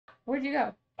Where'd you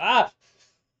go? Ah!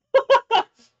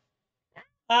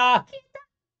 Ah!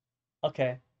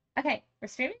 Okay. Okay, we're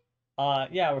streaming?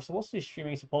 Yeah, we're supposed to be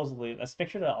streaming supposedly. Let's make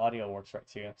sure the audio works right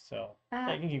too. So,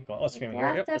 yeah, you can keep going. Oh, streaming here.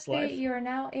 Last Yep, it's live. update, you are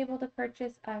now able to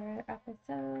purchase our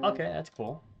episode. Okay, that's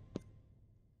cool.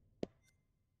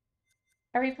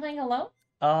 Are we playing alone?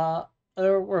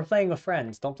 We're playing with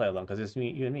friends. Don't play alone because it's me,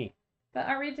 you and me. But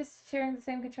are we just sharing the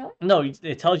same controller? No,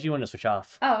 it tells you when to switch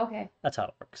off. Oh, okay. That's how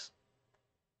it works.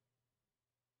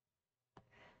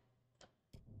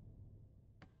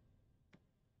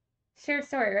 Shared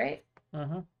story, right?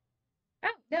 Mm-hmm. Oh,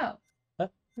 no. Huh?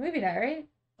 Movie night, right?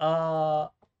 Oh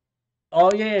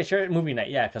yeah, sure. Movie night,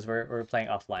 yeah, because we're playing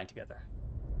offline together.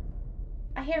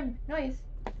 I hear noise.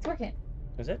 It's working.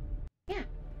 Is it? Yeah.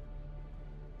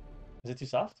 Is it too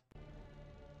soft?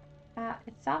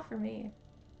 It's soft for me.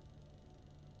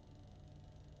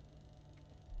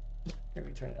 Here,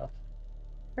 we turn it up.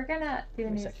 We're gonna do a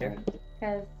Wait a new sec here. story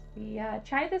because we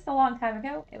tried this a long time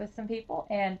ago. It was some people,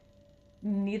 and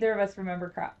neither of us remember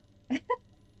crap.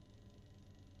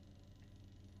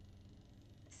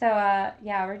 So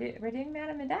yeah, we're doing Medan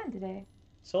and Medan today.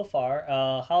 So far,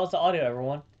 how's the audio,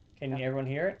 everyone? Can everyone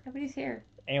hear it? Nobody's here.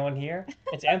 Anyone here?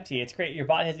 It's empty. It's great. Your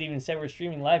bot hasn't even said we're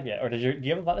streaming live yet. Or do you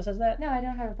have a bot that says that? No, I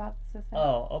don't have a bot that says that.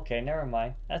 Oh, okay. Never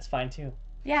mind. That's fine too.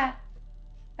 Yeah.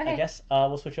 Okay. I guess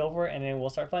we'll switch over and then we'll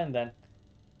start playing then.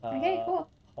 Okay, cool.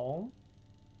 Home.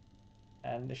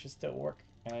 And this should still work.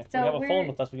 And if So we have a phone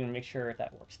with us, we can make sure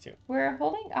that works too. We're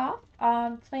holding off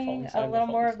on playing Phones a and little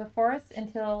the more phones. of the forest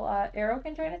until Arrow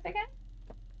can join us again.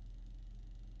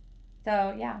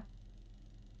 So yeah.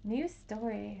 New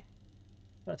story.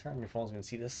 I'm gonna turn on your phones so you can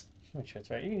see this. Make sure it's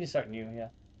right. You can just start new, yeah.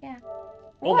 Yeah.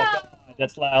 Oh my god,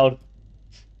 that's loud.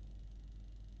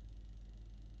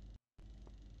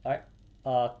 Alright.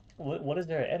 What is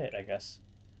there to edit, I guess?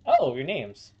 Oh, your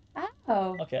names.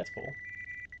 Oh. Okay, that's cool.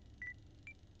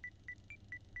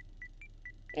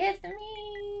 It's me.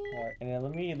 Alright, and then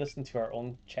let me listen to our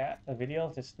own chat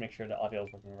video, just to make sure the audio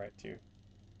is working right too.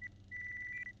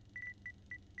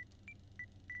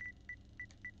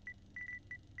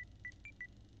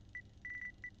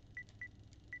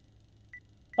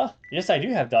 Huh, yes I do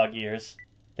have dog ears.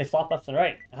 They flop left and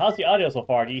right. How's the audio so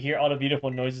far? Do you hear all the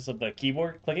beautiful noises of the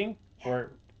keyboard clicking?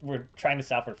 We're trying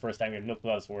this out for the first time. We have no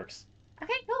clue how this works.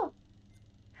 Okay, cool.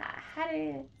 How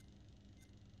do?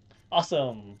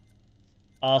 Awesome.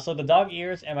 So the dog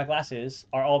ears and my glasses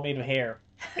are all made of hair.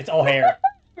 It's all hair.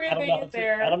 I don't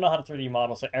know how to 3D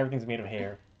model, so everything's made of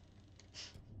hair.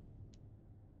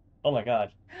 Oh my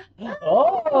god.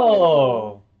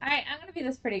 Oh! Alright, I'm gonna be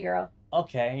this pretty girl.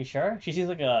 Okay, you sure? She seems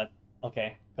like a...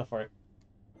 Okay, go for it.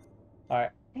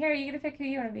 Alright. Here, you get to pick who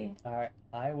you want to be. Alright,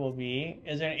 I will be...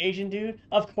 Is there an Asian dude?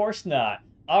 Of course not.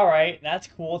 Alright, that's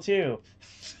cool too.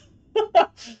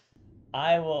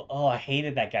 I will... Oh, I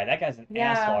hated that guy. That guy's an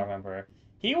asshole, I remember.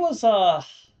 He was, I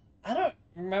don't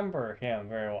remember him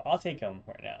very well. I'll take him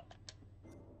right now.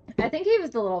 I think he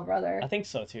was the little brother. I think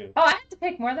so too. Oh, I have to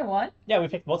pick more than one? Yeah, we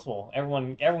picked multiple.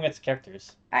 Everyone gets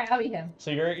characters. Alright, I'll be him.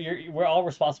 So we're all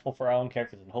responsible for our own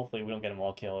characters, and hopefully we don't get them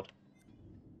all killed.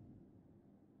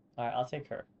 Alright, I'll take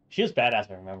her. She was badass,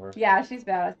 I remember. Yeah, she's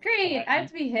badass. Great, Right. I have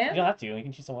to be him? You don't have to. You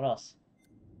can choose someone else.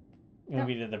 You want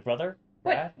to be the brother?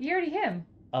 What? Brad? You're already him.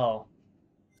 Oh.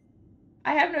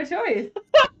 I have no choice.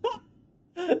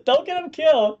 Don't get him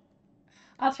killed!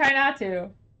 I'll try not to.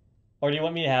 Or do you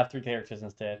want me to have 3 characters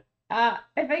instead? If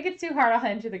it gets too hard, I'll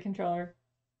hand you the controller.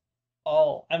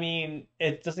 Oh, I mean,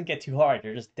 it doesn't get too hard.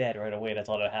 You're just dead right away. That's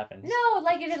all that happens. No,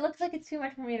 like if it looks like it's too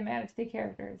much for me to manage 3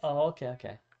 characters. Oh, okay,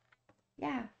 okay.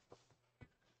 Yeah.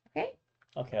 Okay?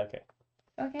 Okay, okay.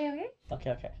 Okay, okay. Okay,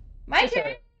 okay. My Yes, turn!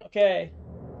 sir. Okay.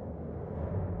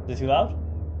 Is it too loud?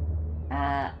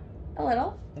 A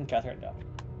little. Okay, I'll turn it down.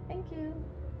 Thank you.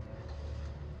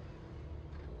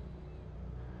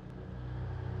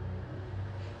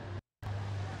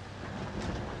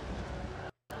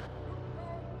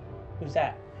 Who's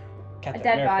that? A Captain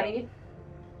dead America. body.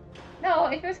 No,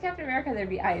 if it was Captain America, there'd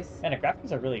be ice. Man, the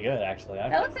graphics are really good, actually.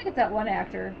 That looks like it's that one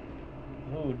actor.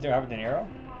 Ooh, they're Robert De Niro?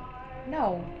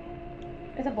 No.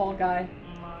 It's a bald guy.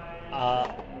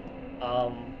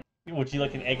 Would you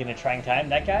like an egg in a trying time?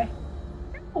 That guy?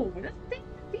 No, that's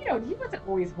he wasn't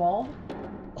always bald.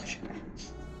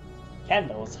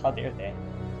 Candles, how dare they?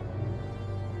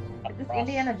 Is this Rust.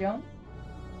 Indiana Jones?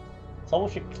 Someone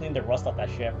should clean the rust off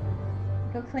that ship.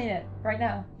 Go clean it right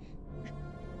now.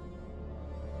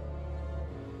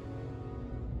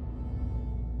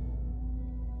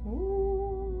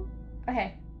 Ooh.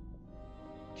 Okay.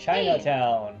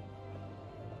 Chinatown.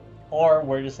 Or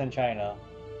we're just in China.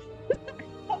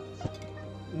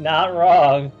 Not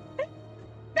wrong.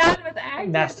 Not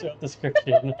Master of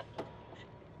description.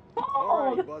 All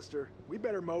Cold. right, Buster. We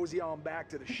better mosey on back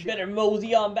to the ship. Better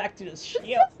mosey on back to the ship.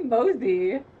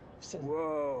 Mosey.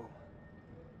 Whoa.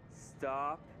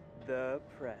 Stop the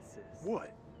presses.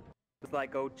 What? Looks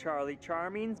like old Charlie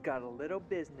Charming's got a little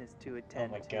business to Oh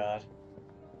attend my to. god.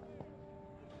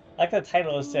 I like the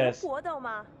title it says. 搏斗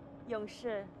吗，勇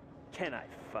士？ Can I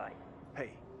fight?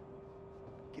 Hey,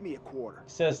 give me a quarter.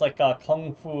 It says like a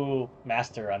kung fu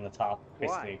master on the top,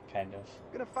 basically, kind of.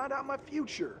 Gonna find out my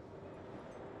future.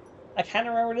 I kind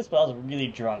of remember this, but I was really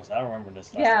drunk, so I don't remember this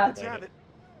stuff. Yeah. Let's have it.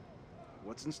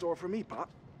 What's in store for me, Pop?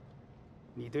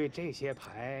 你对这些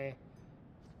牌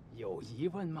有疑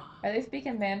问吗？ Are they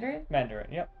speaking Mandarin? Mandarin,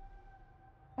 yep.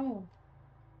 Oh.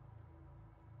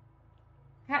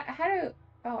 How do?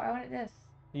 Oh, I wanted this.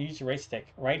 You use your right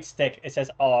stick. Right stick. It says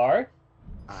R.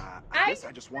 I guess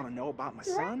I just want to know about my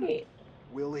son. Right.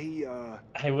 Will he,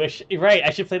 I wish. You're right. I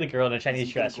should play the girl in a is Chinese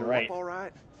he gonna dress. You're grow right. up all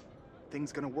right?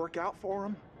 Things gonna work out for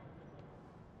him?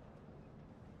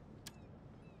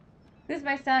 Who's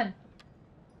my son?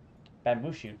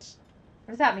 Bamboo shoots.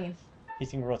 What does that mean?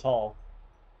 He's gonna grow tall.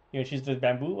 You want to choose the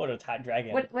bamboo or the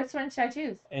dragon? Which one should I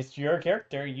choose? It's your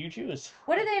character. You choose.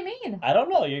 What do they mean? I don't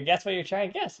know. You guess what you're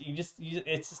trying to guess.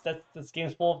 It's just that this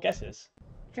game's full of guesses.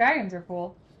 Dragons are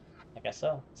cool. I guess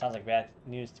so. Sounds like bad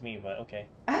news to me, but okay.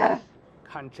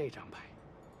 看这张牌，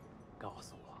告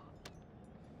诉我，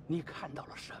你看到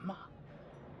了什么？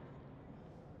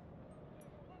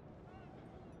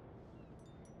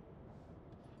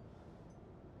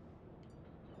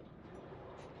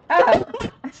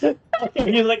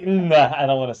 Okay, he's like, nah, I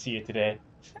don't want to see you today.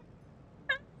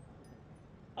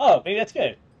 Oh, maybe that's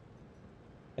good.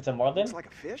 It's a marlin? Looks like a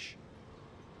fish.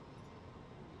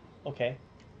 Okay.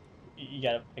 You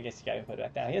gotta, I guess you gotta put it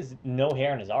back down. He has no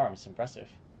hair on his arms. Impressive.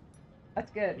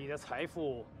 That's good. 你的财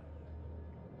富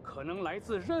可能来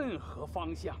自任何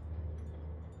方向，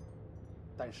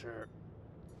但是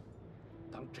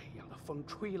当这样的风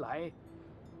吹来，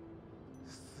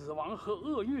死亡和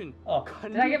厄运 Oh.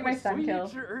 肯 Did I 定 get 会 my son 随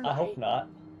killed? 之而 I 来 hope。not.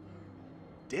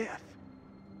 Death.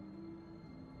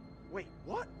 Wait,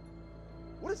 what?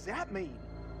 What does that mean?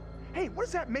 Hey, what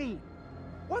does that mean?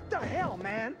 What the hell,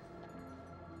 man?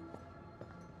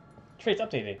 Traits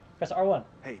updated. Press R1.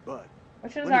 Hey, bud.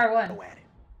 Which one's let me R1? go at it.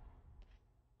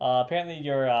 Apparently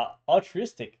you're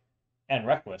altruistic and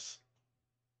reckless.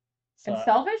 So, And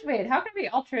selfish? Wait, how can it be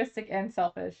altruistic and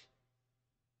selfish?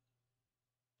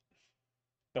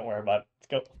 don't worry about it. Let's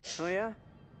go. Oh yeah?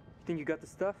 Think you got the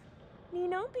stuff? 你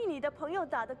能比你的朋友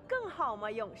打得更好吗，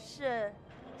勇士？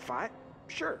 Fight?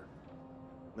 Sure.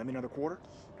 Let me another quarter.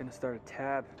 Gonna start a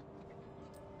tab.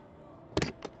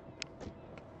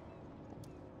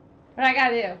 What I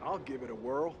gotta do? I'll give it a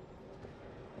whirl.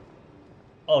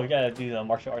 Oh, we gotta do the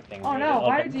martial art thing. Oh no,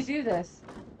 why did you do this?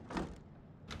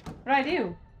 What do I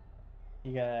do?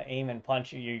 You gotta aim and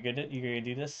punch. You good? You gonna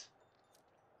do this?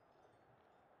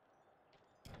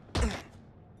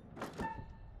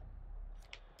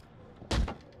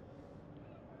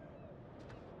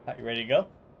 Are you ready to go?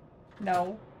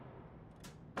 No.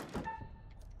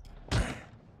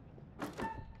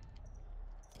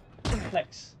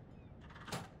 Flex.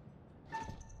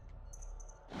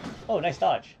 Oh, nice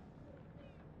dodge.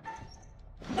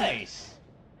 Nice.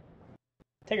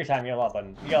 Take your time. You got a lot of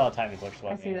button. You got a lot of time to push the I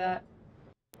button. see that.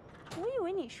 我以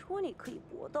为你说你可以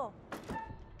搏斗。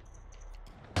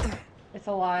 It's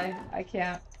a lie. I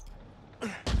can't.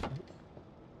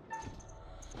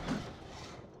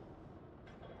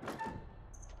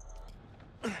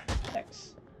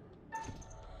 Thanks.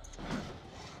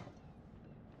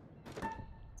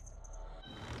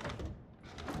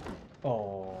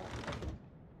 Oh.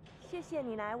 谢谢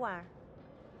你来玩。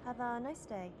Have a nice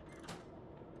day。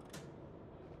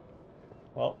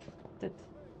 Well,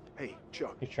 Hey,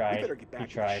 Chuck. You tried. We better get You back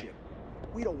to tried. the ship.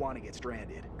 We don't want to get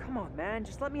stranded. Come on, man.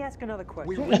 Just let me ask another question.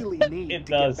 We really need It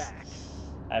to does. get back.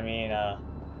 I mean,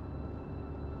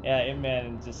 yeah,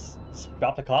 Ip-Man just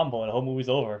dropped a combo and the whole movie's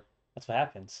over. That's what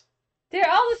happens. They're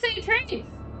all the same traits!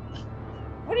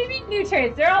 What do you mean new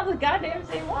traits? They're all the goddamn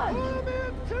same one! Hold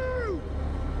in two!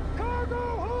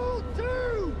 Cargo hold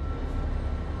two!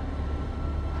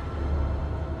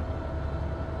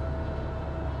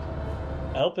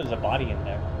 I hope there's a body in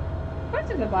there. Of course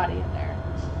there's a body in there.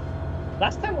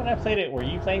 Last time when I played it, were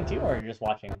you playing too, or were you just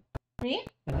watching? Me?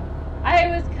 Mhm. I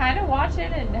was kind of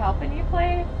watching and helping you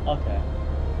play Okay.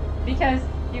 because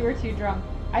you were too drunk.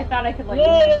 I thought I could let you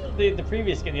No, in. the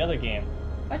previous game, the other game.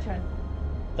 Which one?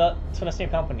 It's from the same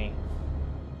company.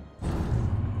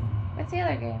 What's the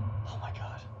other game? Oh my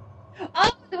god.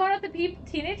 Oh, the one with the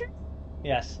teenagers?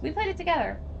 Yes. We played it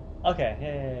together. Okay.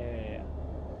 Yeah.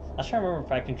 was trying to remember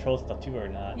if I control stuff too or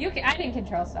not. I didn't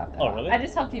control stuff though. Oh, really? I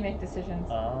just helped you make decisions.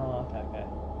 Oh, okay.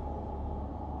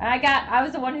 And I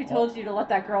was the one who told you to let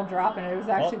that girl drop, and it was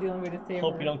actually the only way to save her.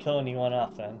 Hope you don't kill anyone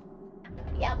off then.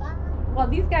 Yeah, well,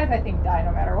 these guys I think die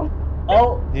no matter what.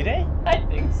 Oh, did they? I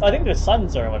think so. I think their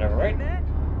sons or whatever, right? Matt?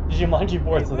 The Jumanji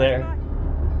boards are there.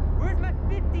 Where's my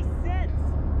 50 cents?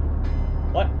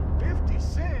 What? 50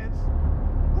 cents?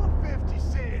 What 50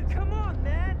 cents? Come on,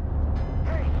 Matt.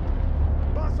 Hey,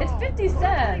 buzz It's off. 50 Nobody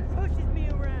cents. pushes me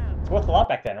around. It's worth a lot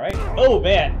back then, right? Oh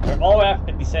man, they're all at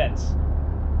 50 cents.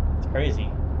 It's crazy.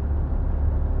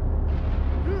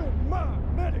 In my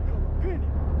medical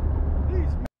opinion,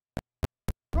 these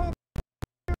men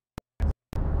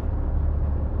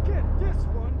get this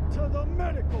one to the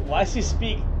medical. Why does he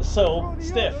speak so Throw the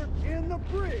stiff? other in the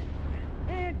brig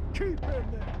and keep him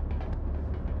there.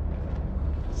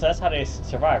 So that's how they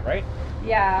survive, right?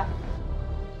 Yeah.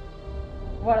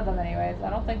 One of them, anyways. I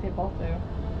don't think they both do.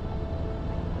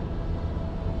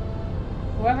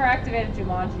 Whoever activated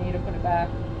Jumanji, you need to put it back.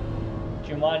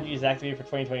 Jumanji is activated for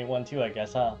 2021 too, I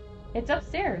guess, huh? It's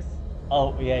upstairs.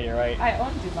 Oh, yeah, you're right. I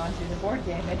own Jumanji, the board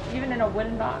game. It's even in a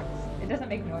wooden box. It doesn't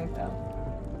make noise though.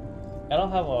 I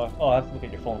don't have a... Oh, I have to look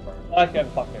at your phone first. Oh, I have a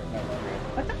fuck there. No, we're good.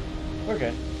 What's up? We're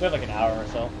good. We have like an hour or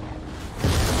so.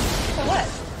 So what?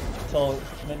 Till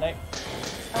midnight.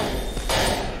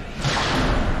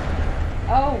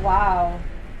 Oh, wow.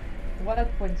 What a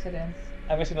coincidence.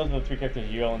 I'm guessing those are the 3 characters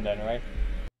you own then, right?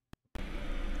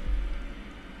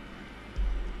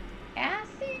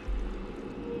 Assy?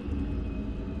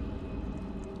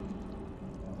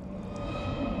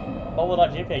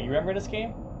 Bubble.jpg, you remember this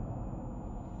game?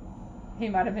 He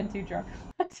might have been too drunk.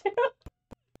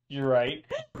 You're right.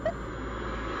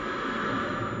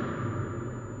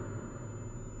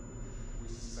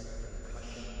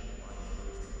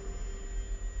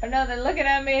 Oh no, they're looking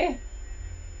at me.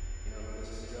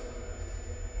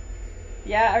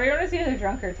 Yeah, everyone was either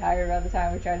drunk or tired by the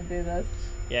time we tried to do this.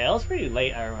 Yeah, it was pretty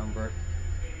late, I remember.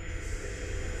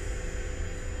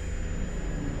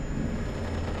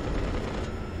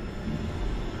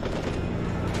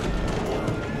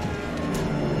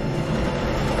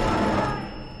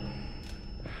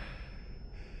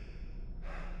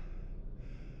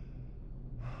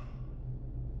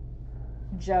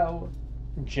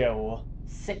 Joe.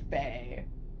 Sickbay.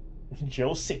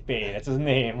 Joe Sickbay, that's his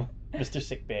name. Mr.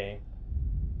 Sickbay.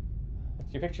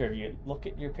 What's your picture of you? Look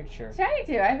at your picture. Trying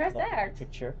to, I pressed Look at your X.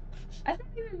 picture. That's not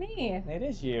even me. It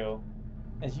is you.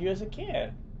 It's you as a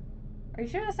kid. Are you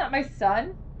sure that's not my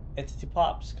son? It's two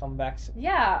pops come back.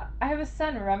 Yeah, I have a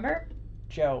son, remember?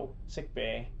 Joe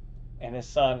Sickbay. And his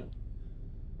son,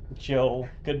 Joe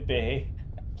Goodbay.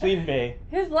 Clean Bay.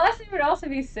 His last name would also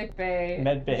be Sickbay.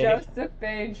 Medbay. Joe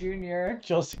Sickbay Jr.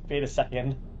 Joe Sickbay the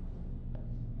second.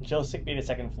 Joe Sickbay the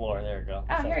second floor. There we go.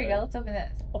 Oh, here we go. Let's open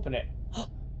this. Open it. You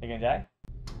gonna die?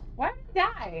 Why did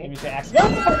I die? Maybe it's an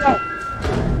accident.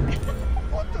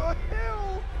 What the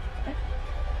hell?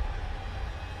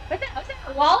 What's that? Was that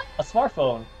a wallet? A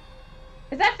smartphone.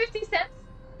 Is that 50 cents?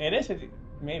 It is.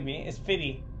 Maybe. It's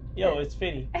fitty. Yo, it's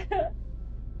fitty. Can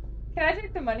I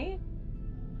take the money?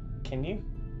 Can you?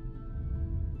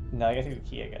 No, I gotta take the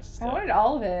key, I guess. I Instead. wanted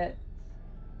all of it.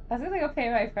 I was gonna go pay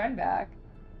my friend back.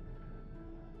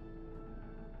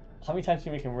 How many times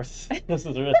can you make him worse? This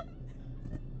is risk.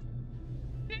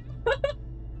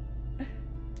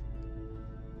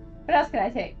 What else can I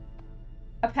take?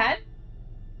 A pen?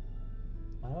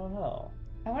 I don't know.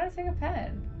 I want to take a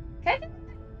pen. Can I take a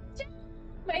pen?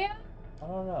 Man, I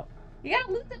don't know. you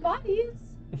gotta loot the bodies.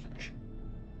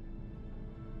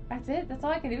 That's it? That's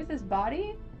all I can do with this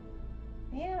body?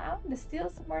 Man, I want to steal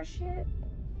some more shit.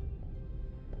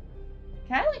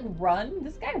 Can I, like, run?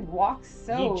 This guy walks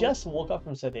so... He just woke up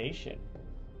from sedation.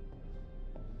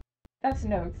 That's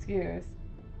no excuse.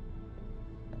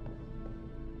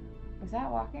 Was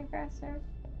that walking faster?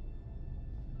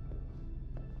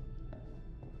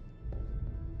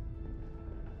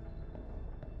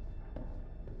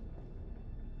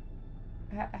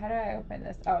 How do I open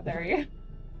this? Oh, there you go.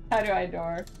 How do I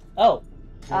door? Oh.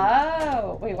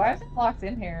 Oh, wait, why is it locked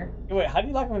in here? Wait, how do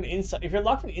you lock from the inside? If you're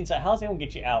locked from the inside, how does anyone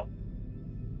get you out?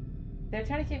 They're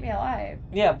trying to keep me alive.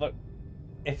 Yeah, but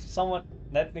if someone...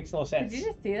 That makes no sense. Did you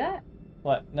just see that?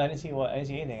 What? No, I didn't see what? I didn't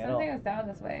see anything at all. Something was down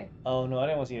this way. Oh, no, I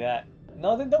didn't want to see that.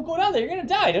 No, then don't go down there. You're gonna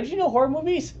die. Don't you know horror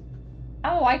movies?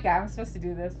 I'm a white guy. I'm supposed to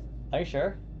do this. Are you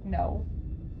sure? No.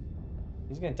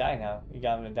 He's gonna die now. You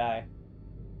got him to die.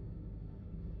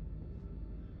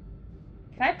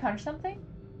 Can I punch something?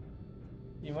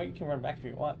 You can run back if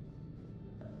you want.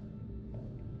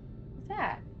 What's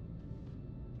that?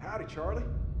 Howdy, Charlie.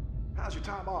 How's your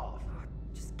time off?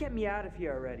 Just get me out of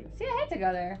here already. See, I had to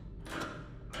go there.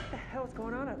 What the hell's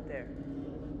going on up there?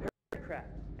 Crap.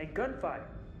 And gunfire.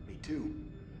 Me too.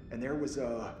 And there was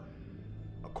a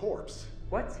corpse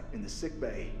What? in the sick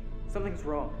bay. Something's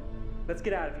wrong. Let's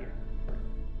get out of here.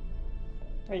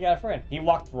 Oh, you got a friend. He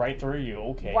walked right through you.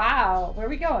 Okay. Wow. Where are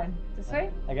we going? This way?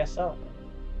 I guess so.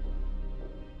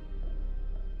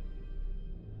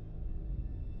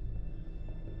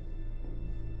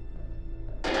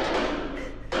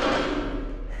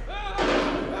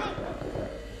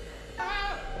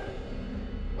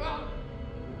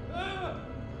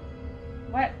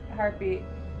 What heartbeat?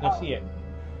 You'll see it.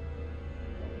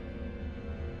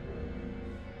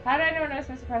 How did I know when I was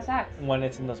supposed to press X? When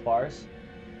it's in those bars.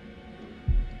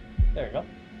 There you go.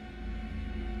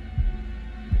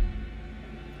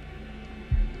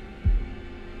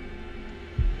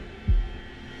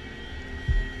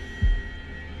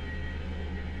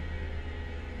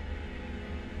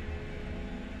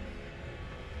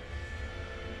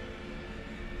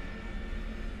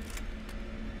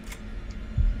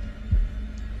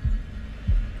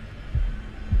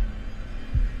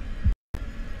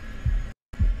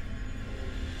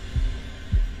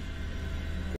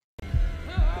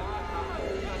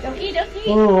 Doki doki!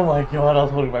 Oh my god, I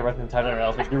was holding my breath the entire time. I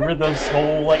was like, your rhythm's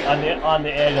so like on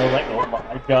the edge. I was like, oh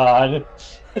my god.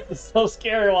 It's so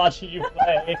scary watching you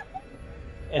play.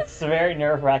 It's very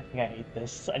nerve wracking. I hate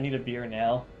this. I need a beer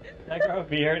now. Can I grab a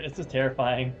beer? This is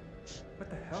terrifying. What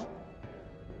the hell?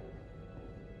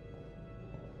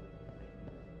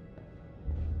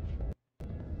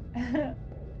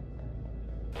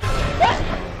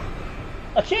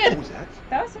 A kid! What was that?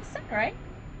 That was his son, right?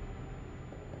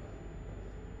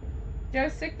 Joe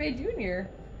Sickbay Jr.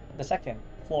 The second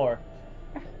floor.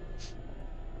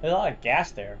 There's a lot of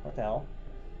gas there. What the hell?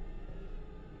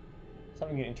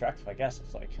 Something you can interact with, I guess.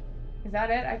 It's like, Is that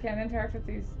it? I can't interact with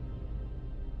these.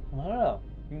 I don't know.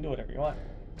 You can do whatever you want.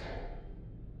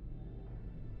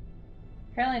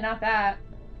 Apparently not that.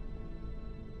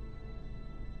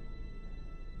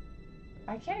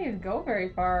 I can't even go very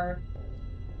far.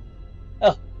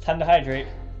 Oh, time to hydrate.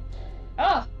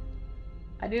 Oh!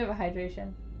 I do have a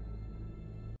hydration.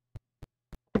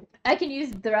 I can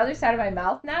use the other side of my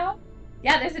mouth now?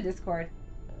 Yeah, there's a Discord.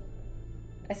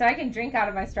 So I can drink out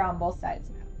of my straw on both sides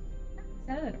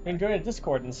now. You can join a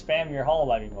Discord and spam your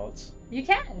Hololive emotes. You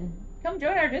can! Come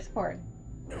join our Discord.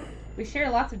 We share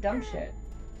lots of dumb shit.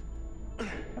 What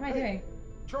am I doing?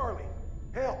 Charlie,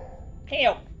 help!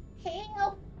 Help!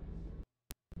 Help!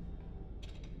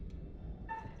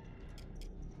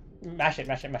 Mash it,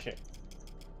 mash it, mash it.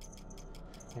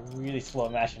 You're really slow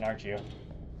at mashing, aren't you?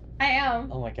 I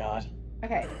am. Oh my god.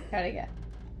 Okay, try it again.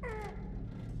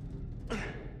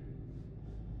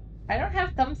 I don't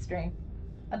have thumb strength.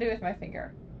 I'll do it with my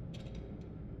finger.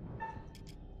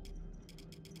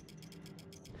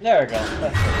 There we go.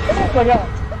 Oh my god.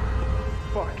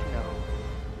 Fuck no.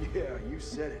 Yeah, you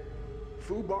said it.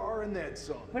 Foobar and then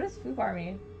some. What does foobar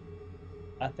mean?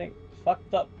 I think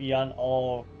fucked up beyond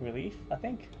all relief, I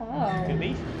think. Oh.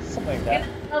 Relief? Something like that.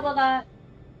 Get a that.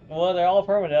 Well, they're all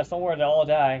permanent. Don't worry, they'll all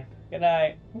die. Good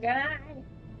night. Good night.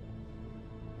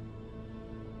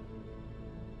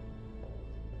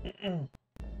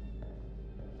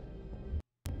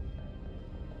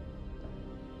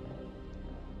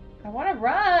 I want to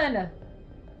run.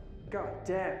 God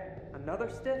damn. Another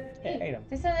stiff? Hey, ate him.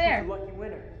 There's some Who's there. the lucky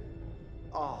winner?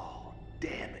 Oh,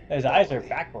 damn it. His eyes are Dolly.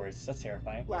 backwards. That's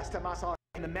terrifying. Last time I saw him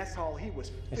in the mess hall, he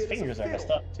was His fit as a fingers are messed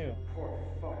fiddle. up, too. Poor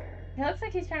fucker. He looks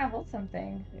like he's trying to hold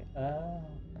something.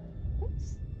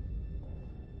 Oops.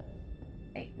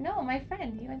 Wait, no, my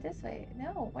friend. He went this way.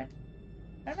 No, what?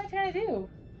 What am I trying to do?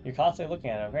 You're constantly looking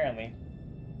at it, apparently.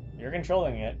 You're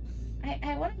controlling it.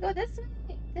 I want to go this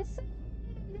way. This way.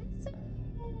 This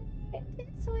way.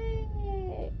 This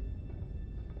way.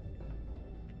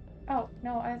 Oh,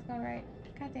 no, I was going right.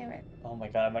 God damn it. Oh my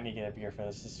god, I might need to get a beer for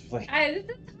this. This is like This is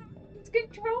it's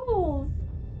controls.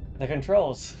 the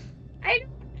controls. I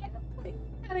don't play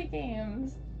these kind of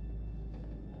games.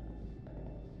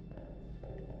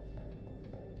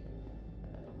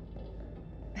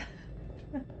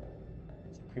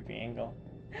 It's a creepy angle.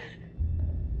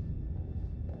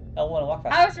 L1 walk I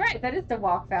fast. was right. That is the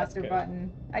walk That's faster good.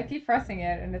 button. I keep pressing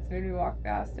it and it's made me walk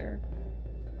faster.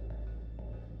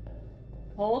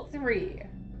 Hold 3.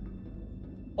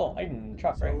 Oh, I didn't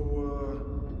truck, So, right?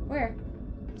 Where?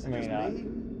 is I it mean, just me?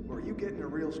 Or are you getting a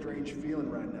real strange feeling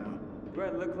right now? Do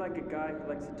I look like a guy who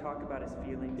likes to talk about his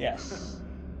feelings? Yes.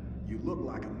 You look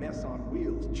like a mess on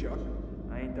wheels, Chuck.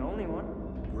 I ain't the only one.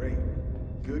 Great.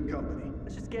 Good company.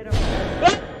 Let's just get up.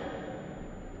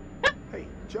 Hey,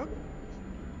 Chuck?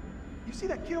 You see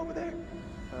that kid over there?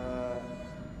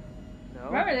 No?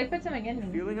 Remember, they put something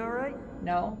in. Feeling all right?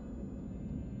 No.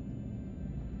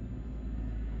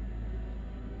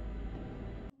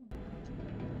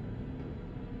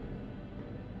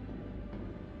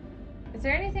 Is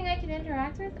there anything I can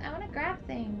interact with? I want to grab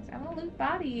things. I want to loot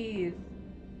bodies.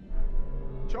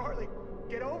 Charlie,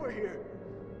 get over here.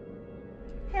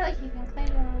 Hey, like you can claim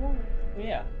your reward.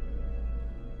 Yeah.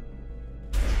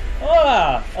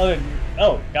 Ah!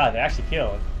 Oh, God, they actually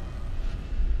killed.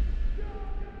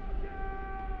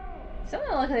 Some of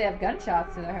them look like they have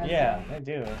gunshots to their heads. Yeah, they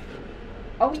do.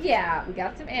 Oh yeah, we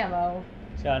got some ammo.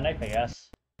 She's got a knife, I guess.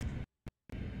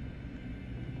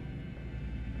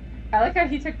 I like how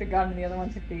he took the gun and the other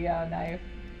one took the knife.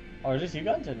 Or is this you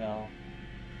guns or no?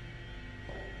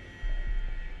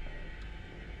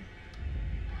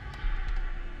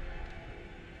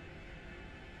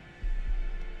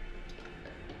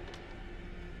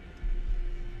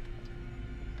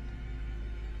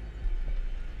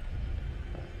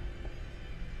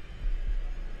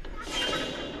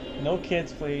 No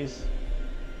kids, please.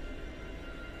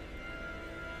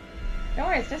 Don't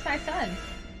worry, it's just my son.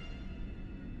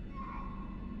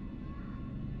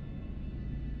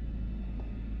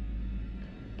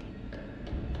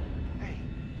 Hey,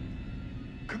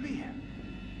 come here.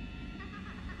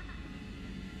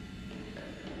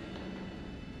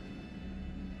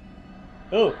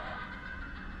 Ooh,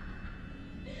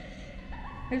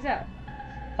 Who's that?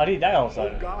 how did he die all of a Oh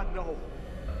sudden? God, no.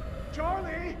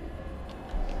 Charlie!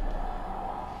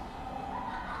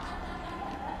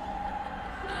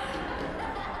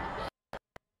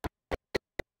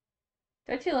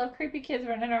 Don't you love creepy kids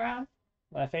running around?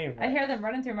 My favorite. I hear them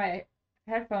running through my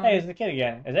headphones. Hey, it's the kid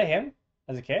again. Is that him?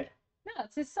 As a kid? No,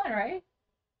 it's his son, right?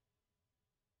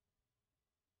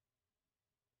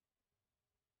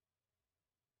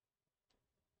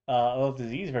 A little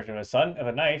disease version of a son of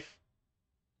a knife.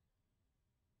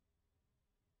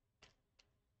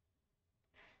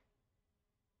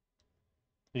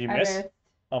 Did you I miss? missed.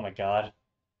 Oh my God.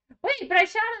 Wait, but I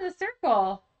shot in the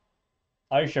circle.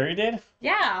 Are you sure you did?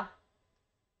 Yeah.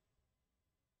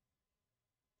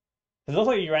 It looks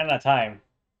like you ran out of time.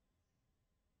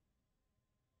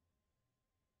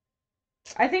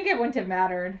 I think it wouldn't have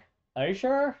mattered. Are you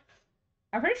sure?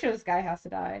 I'm pretty sure this guy has to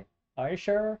die. Are you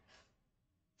sure?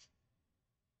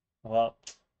 Well,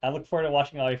 I look forward to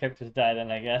watching all your characters die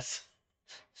then, I guess.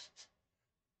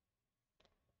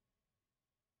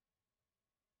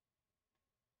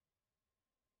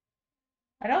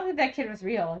 I don't think that kid was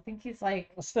real. I think he's like...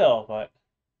 Still, but...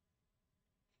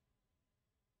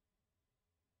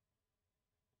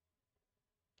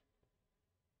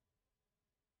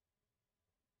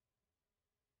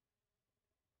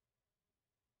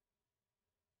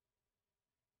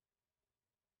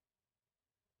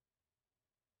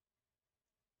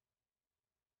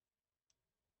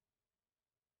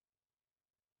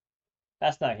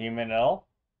 That's not human at all.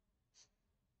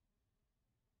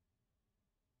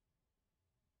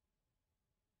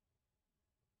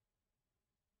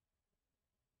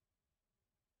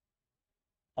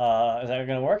 Is that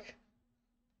gonna work?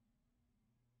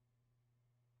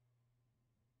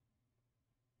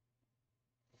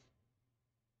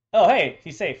 Oh, hey,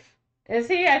 he's safe. Is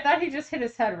he? I thought he just hit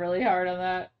his head really hard on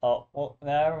that. Oh, well,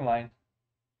 never mind.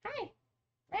 Hi.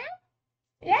 Meow.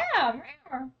 Yeah,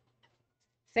 meow.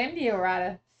 Same to you,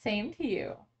 Rada. Same to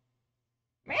you.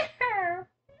 Meow.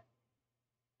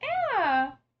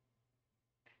 Yeah.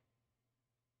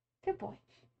 Good boy.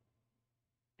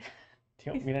 Do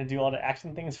you want me to do all the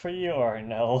action things for you, or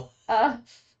no? Uh,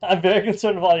 I'm very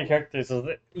concerned with all your characters, so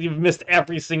that you've missed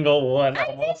every single one, I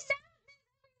did almost.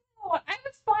 not. I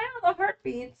was fine on the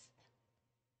heartbeats.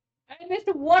 I missed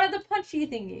one of the punchy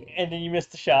thingies. And then you missed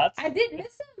the shots. I didn't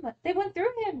miss him. They went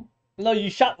through him. No,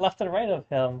 you shot left and right of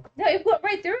him. No, it went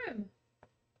right through him.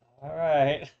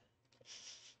 Alright.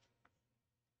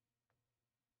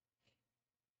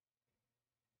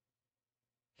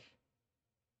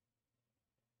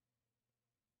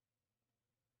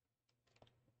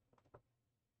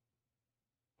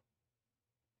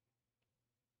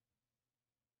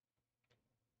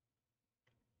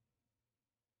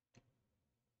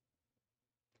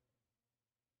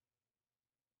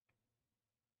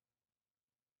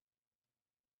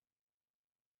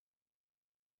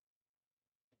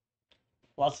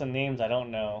 Lots of names I don't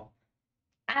know.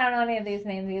 I don't know any of these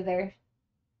names either.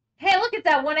 Hey, look at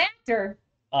that one actor.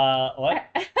 What?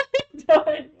 I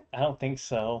I don't think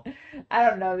so.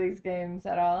 don't know these games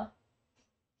at all.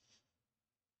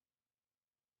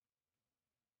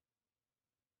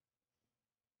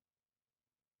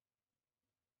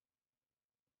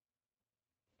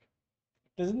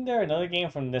 Isn't there another game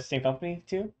from this same company,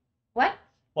 too? What?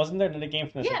 Wasn't there another game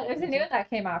from the Yeah, same there's a company? new one that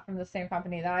came out from the same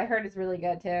company that I heard is really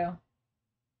good too.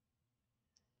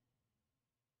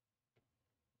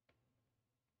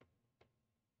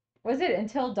 Was it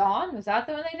Until Dawn? Was that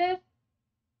the one they did?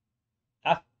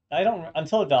 I don't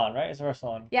Until Dawn, right? It's the first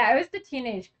one. Yeah, it was the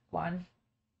teenage one.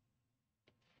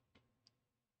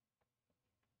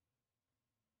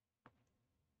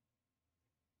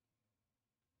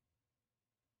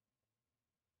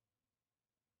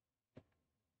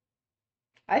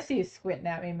 I see you squinting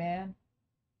at me, man.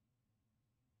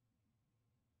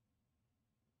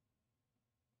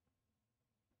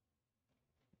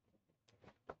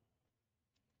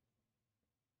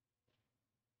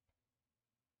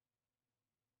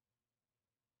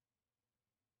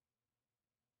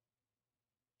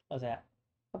 What's that?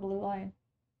 A blue line.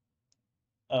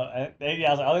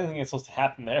 Yeah, I don't think it's supposed to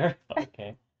happen there. But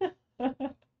okay.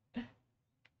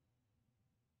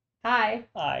 Hi.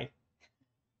 Hi.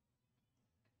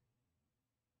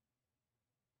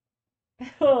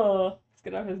 Oh, let's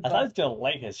get off his I thought he was butt. gonna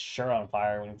light his shirt on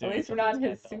fire when he's At doing least we're something not in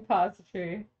like his that, though.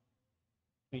 suppository.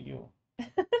 Look at you.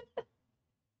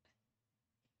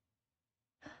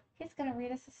 He's gonna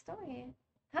read us a story.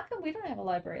 How come we don't have a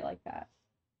library like that?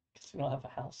 Because we don't have a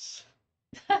house.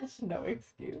 That's no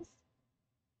excuse.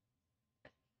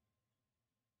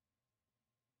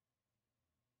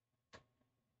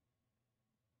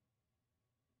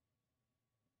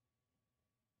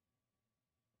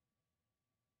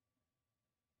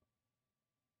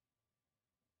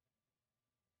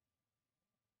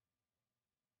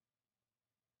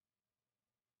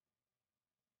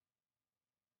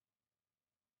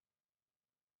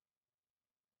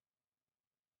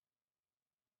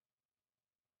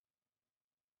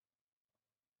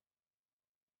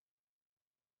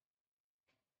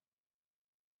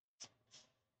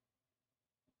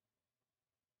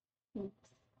 Oops.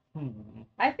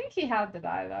 I think he had to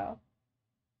die though.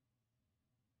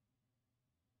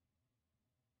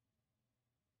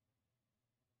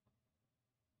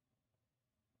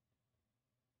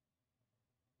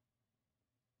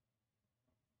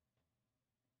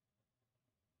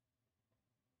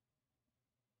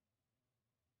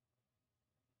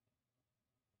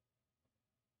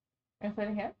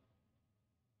 Including him?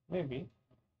 Maybe.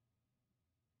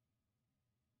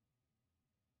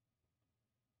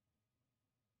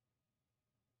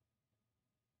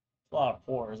 A lot of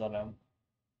pores on him.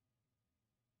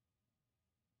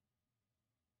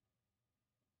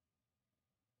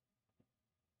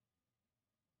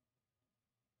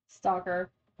 Stalker.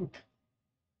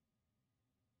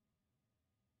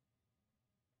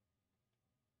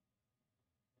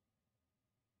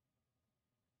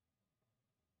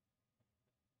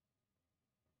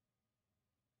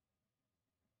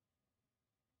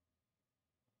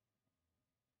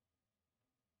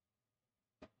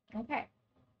 Okay.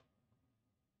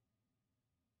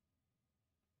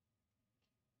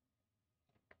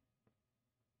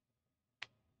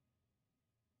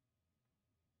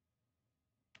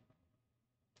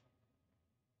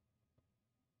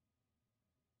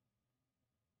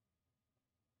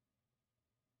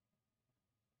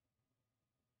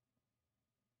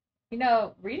 You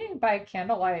know, reading by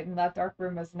candlelight in that dark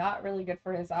room is not really good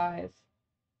for his eyes.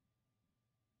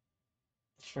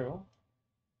 True.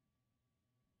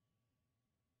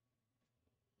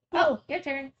 Oh, your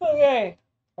turn. Okay.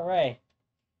 Hooray.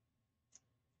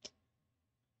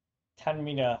 Time for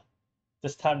me to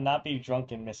this time not be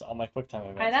drunk and miss all my quick time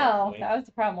events. I know. Hopefully. That was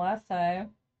the problem last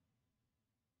time.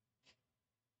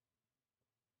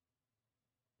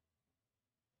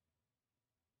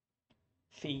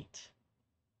 Feet.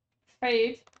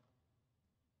 Fate.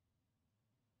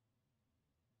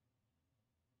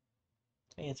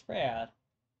 Hey, it's Brad.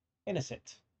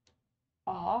 Innocent.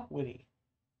 Aw. Witty.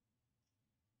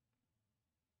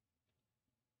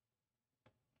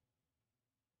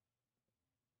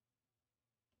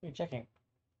 What are you checking?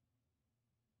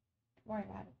 Don't worry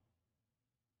about it.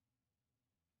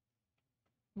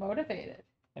 Motivated.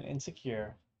 And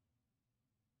insecure.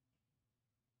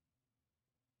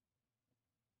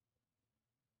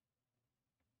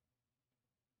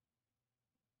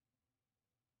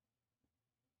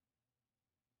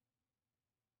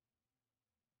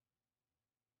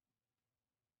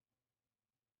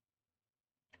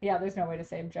 Yeah, there's no way to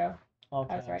save Joe.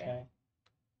 Okay, I was right.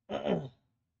 okay.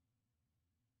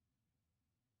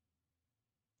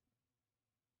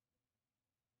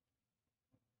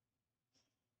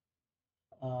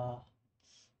 uh,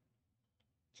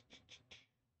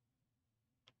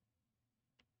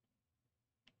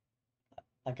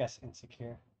 I guess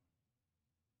insecure.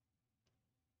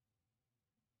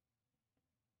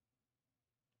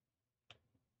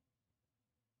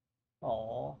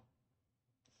 Aww.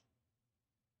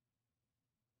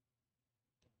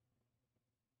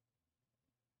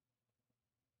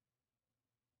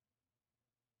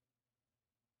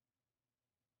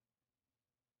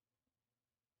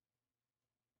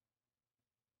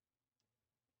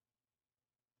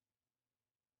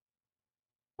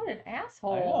 an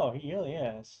asshole. I know, he really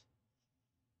is.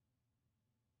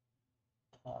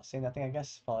 Say nothing, I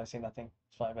guess. Probably say nothing.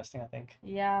 It's probably the best thing, I think.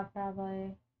 Yeah,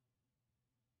 probably.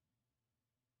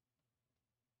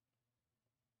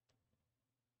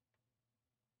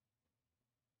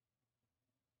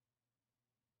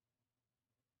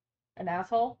 An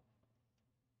asshole?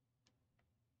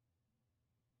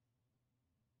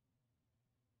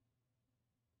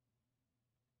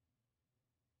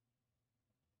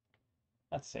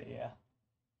 I'd say, yeah.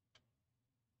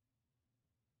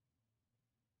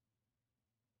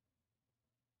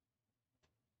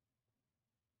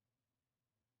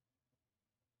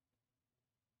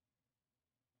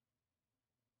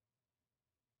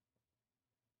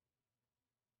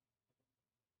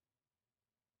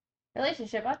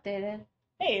 Relationship updated.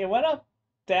 Hey, it went up,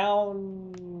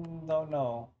 down. Don't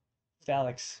know. It's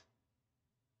Alex.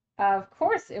 Of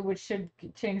course, should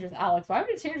change with Alex. Why would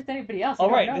it change with anybody else? You Oh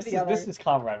don't right, know this the is others.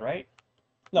 Conrad, right?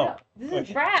 No, No, this wait.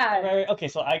 is Brad. Right. Okay,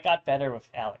 so I got better with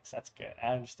Alex. That's good. I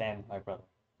understand my brother.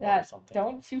 Or something.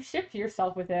 Don't you ship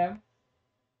yourself with him.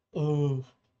 Ooh.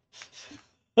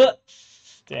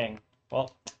 Dang.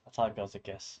 Well, that's how it goes, I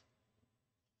guess.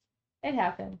 It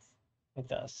happens. It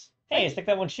does. Hey, it's like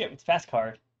that one ship. It's fast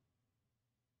card.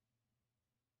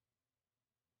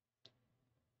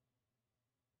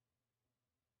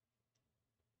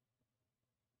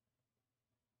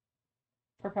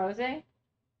 Proposing?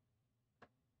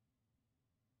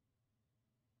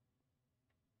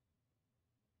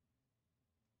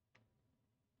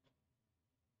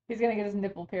 He's gonna get his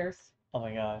nipple pierced. Oh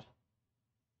my god.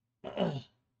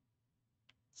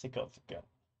 Sicko.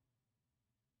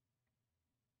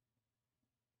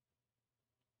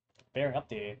 Bearing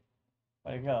updated.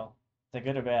 Way to go. Is it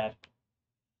good or bad?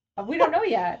 We don't know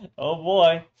yet, Oh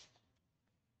boy.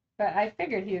 but I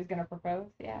figured he was gonna propose.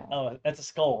 Yeah. Oh, that's a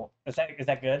skull. Is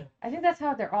that good? I think that's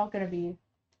how they're all gonna be.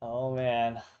 Oh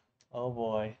man. Oh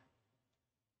boy.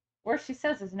 Worst she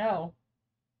says is no.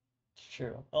 It's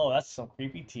true. Oh, that's some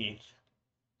creepy teeth.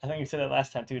 I think we said that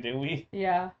last time too, didn't we?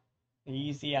 Yeah,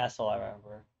 He's the asshole, I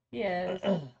remember. he is.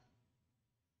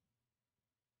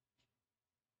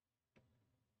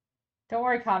 Don't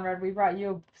worry, Conrad. We brought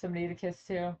you somebody to kiss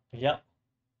too. Yep.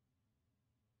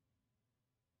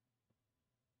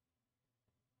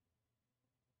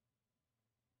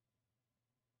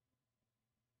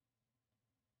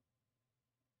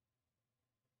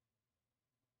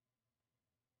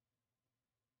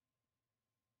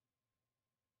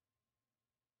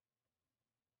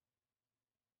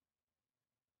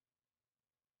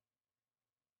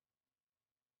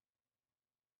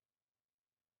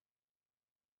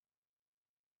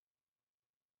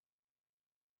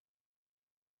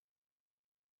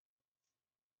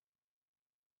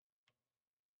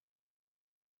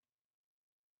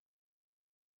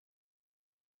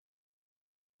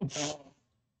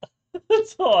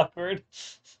 That's so awkward.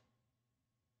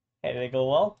 Hey, did it go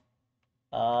well?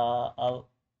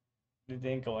 It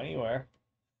didn't go anywhere.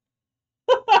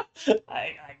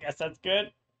 I guess that's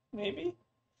good. Maybe.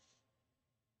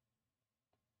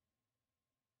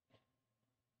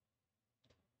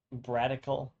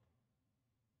 Bradical.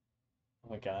 Oh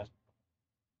my god.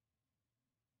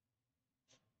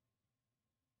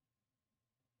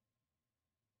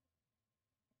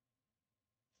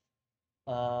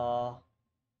 I'll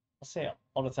say it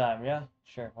all the time. Yeah,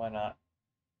 sure. Why not?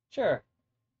 Sure.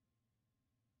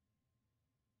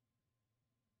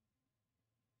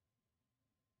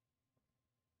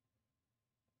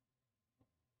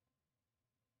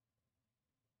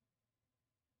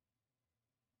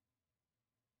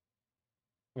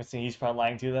 I'm guessing he's probably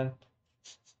lying too then.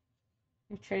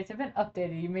 Your traits have been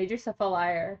updated. You made yourself a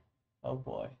liar. Oh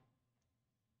boy.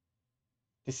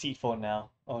 Deceitful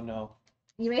now. Oh no.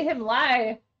 You made him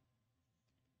lie.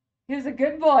 He was a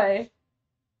good boy.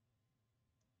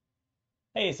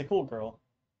 Hey, it's a cool girl.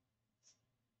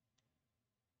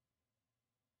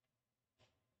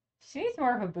 She needs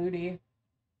more of a booty.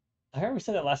 I heard we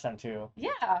said that last time too.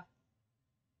 Yeah.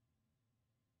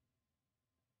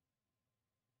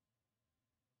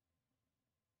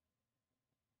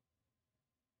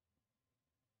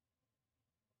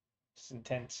 It's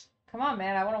intense. Come on,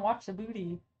 man. I want to watch the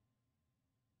booty.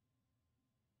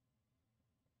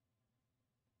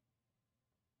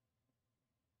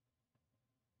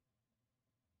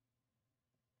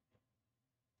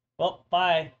 Well,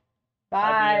 bye.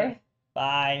 Bye.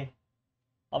 Bye.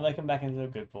 I'll make him back into a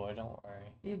good boy, don't worry.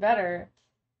 You better.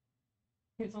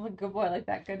 He's a good boy like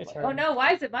that. Good It's boy. her. Oh no,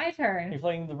 why is it my You're turn?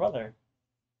 playing the brother.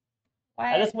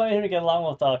 Why? I just wanted him to get along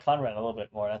with Conrad a little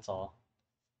bit more, that's all.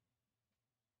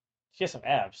 She has some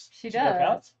abs. She Does she work does.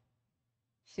 out?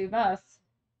 She must.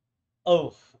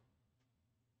 Oh,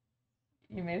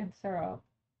 You made him throw up.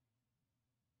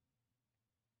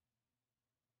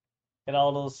 and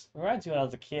all those reminds me when I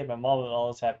was a kid, my mom would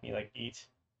always have me like eat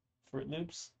Fruit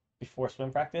Loops before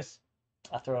swim practice.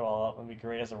 I throw it all up and be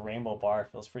great as a rainbow bar.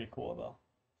 It feels pretty cool though.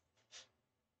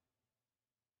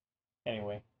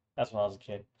 Anyway, that's when I was a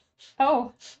kid.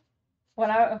 Oh,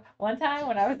 one time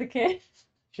when I was a kid.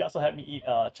 She also had me eat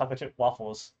chocolate chip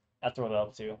waffles. I throw it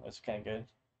up too. It's kind of good.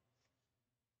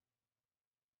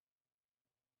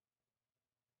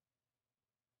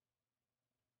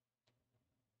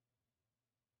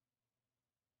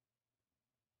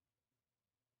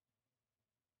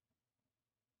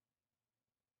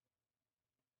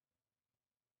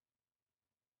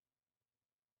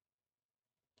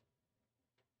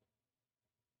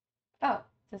 Oh,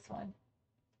 this one.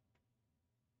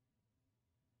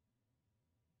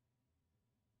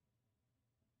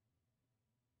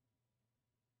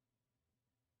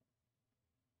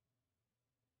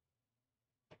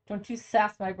 Don't you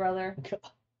sass my brother.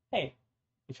 Hey,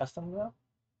 you trust them though?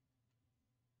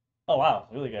 Oh wow,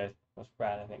 really good. That's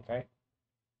Brad, I think, right?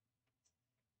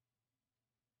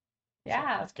 So,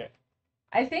 Yeah. that's good.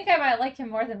 I think I might like him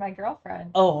more than my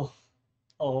girlfriend. Oh,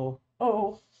 oh,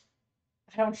 Oh,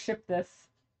 I don't ship this.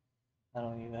 I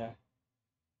don't either.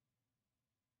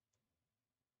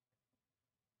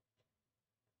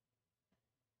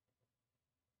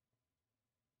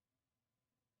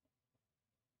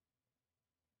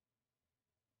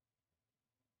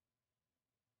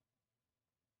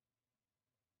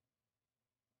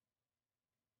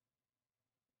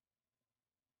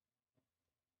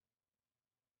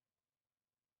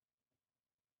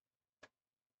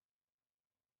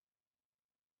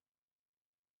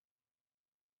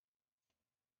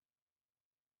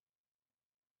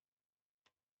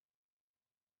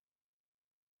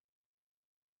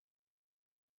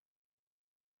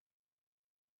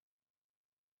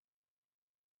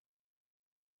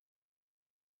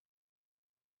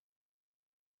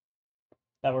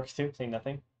 That works too. Say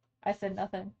nothing. I said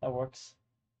nothing. That works.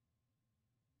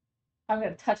 I'm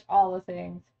gonna touch all the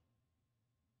things.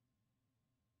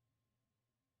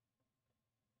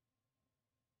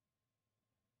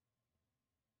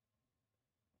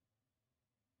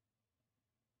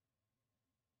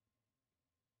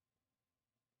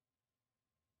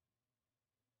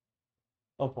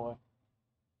 Oh boy.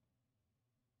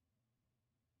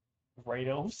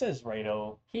 Rado. Who says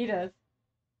Rado? He does.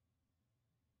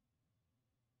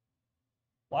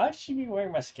 Why would she be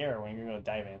wearing mascara when you're gonna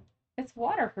dive in? It's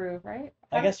waterproof, right?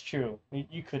 I guess true.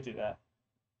 You could do that.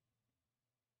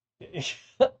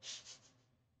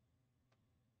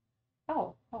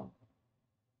 Oh, oh.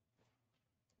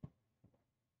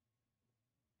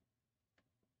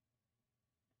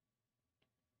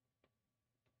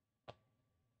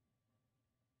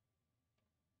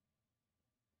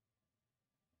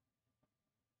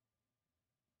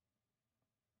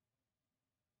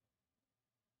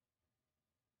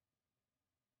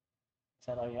 Is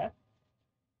that all you have?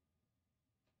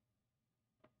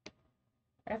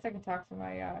 I guess I can talk to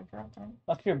my girlfriend.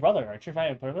 That's your brother. Aren't you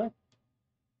trying to put it?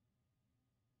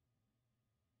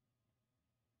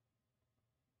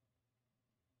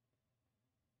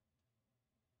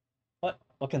 What?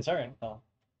 What concern? Oh.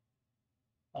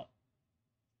 Oh.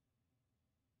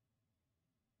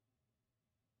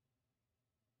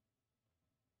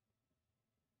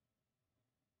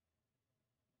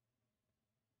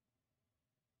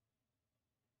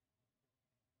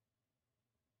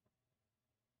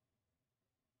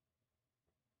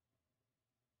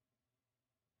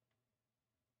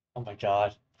 Oh my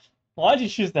god. Why'd you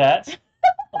choose that?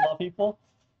 Of all people?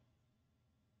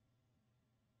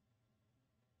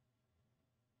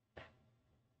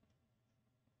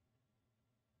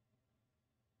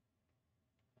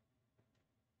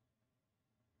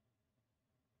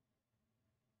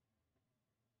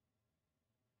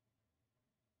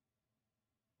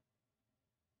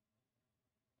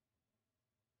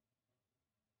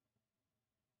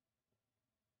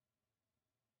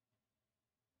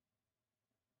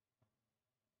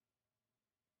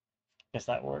 Guess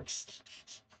that works.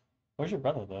 Where's your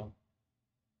brother though?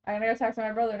 I'm gonna go talk to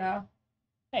my brother now.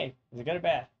 Hey, is it good or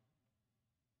bad?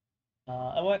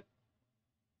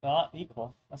 What?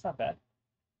 Equal. That's not bad.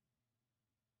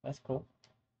 That's cool.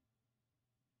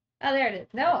 Oh, there it is.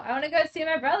 No, I want to go see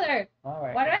my brother.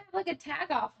 Alright. Why do I have like a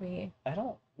tag off me? I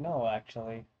don't know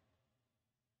actually.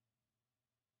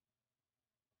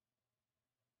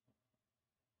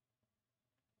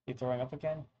 You throwing up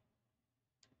again?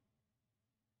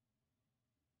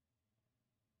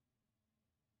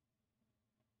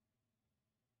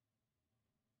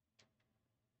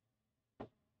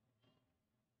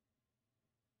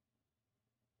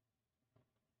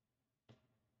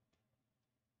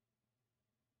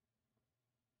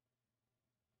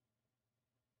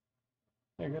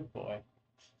 You're a good boy.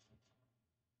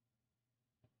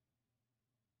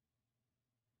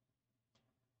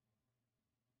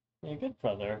 You're a good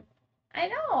brother. I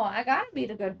know. I gotta be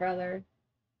the good brother.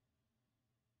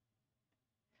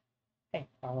 Hey,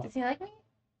 Mama. Does he like me?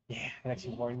 Yeah,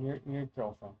 actually more your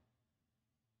girlfriend.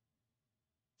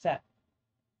 What's that?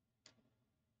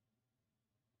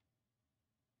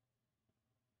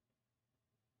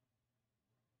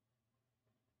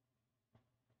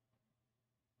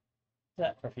 Is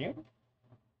that perfume?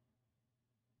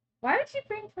 Why would she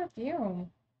bring perfume?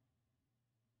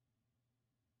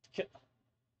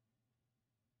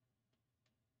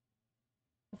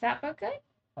 Is that book good?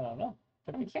 I don't know.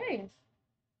 I'm curious.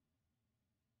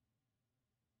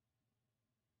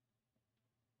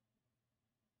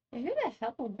 Who the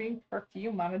hell would bring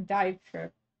perfume on a dive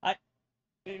trip?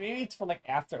 Maybe it's for like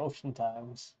after ocean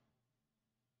times.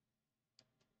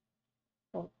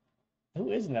 Well,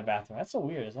 who is in the bathroom? That's so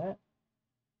weird, isn't it?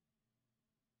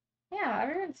 Yeah,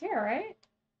 everyone's here, right?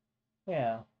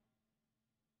 Yeah.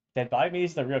 Dead body? Maybe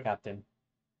he's the real captain.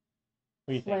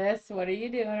 What do you think? Fliss, what are you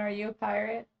doing? Are you a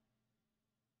pirate?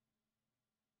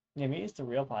 Yeah, maybe he's the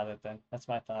real pilot then. That's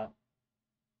my thought.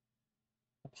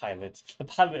 The pilot. The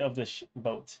pilot of the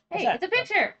boat. What's Hey, that? it's a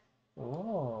picture!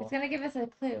 Oh. It's gonna give us a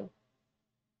clue.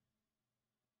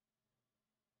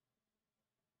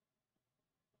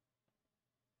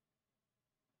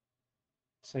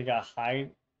 So you gotta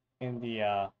hide in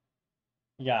the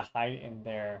you gotta hide in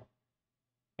there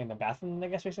in the bathroom, I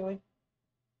guess, basically.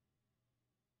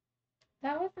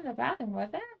 That wasn't the bathroom, was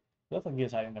it? It looked like he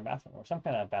was hiding in the bathroom or some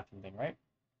kind of bathroom thing, right?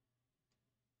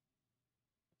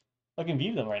 I can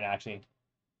view them right now, actually.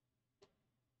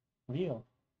 View.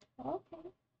 Okay.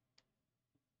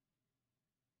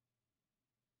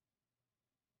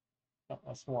 Oh,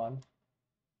 that's one.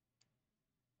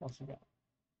 What's we got?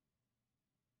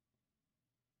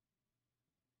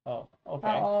 Oh, okay.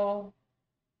 Uh-oh.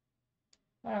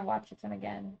 I'm gonna watch this one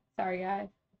again. Sorry, guys.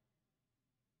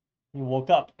 He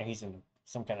woke up and he's in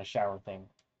some kind of shower thing.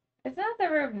 It's not the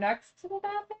room next to the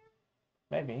bathroom?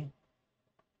 Maybe.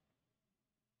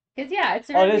 Because, yeah, it's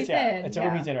the Oh, room it he's is, yeah. in. It's a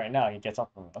room he's in right now. He gets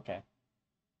up from it. Okay.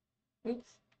 Oops.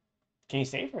 Can you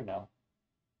save or no?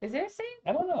 Is there a save?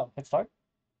 I don't know. Hit start.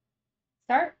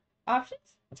 Start? Options?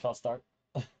 It's called start.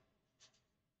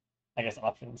 I guess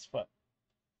options, but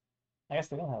I guess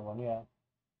they don't have one, yeah.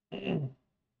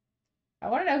 I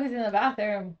want to know who's in the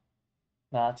bathroom.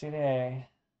 Not today.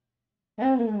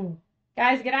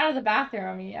 Guys, get out of the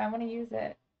bathroom. I want to use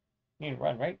it. You need to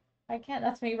run, right? I can't.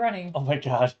 That's me running. Oh my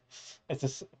god. It's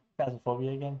this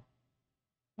phasmophobia again.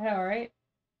 I know, right?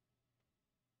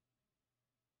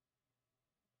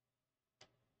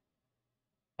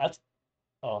 That's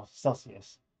oh,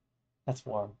 Celsius. That's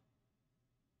warm.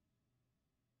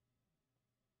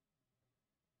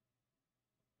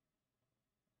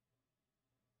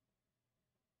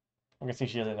 I'm guessing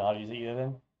she doesn't know how to use it either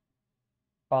then.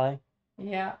 Probably.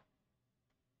 Yeah.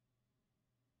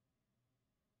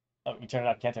 Oh, you turn it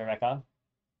up, can't turn it back on?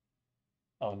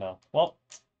 Oh no. Well,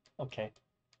 okay.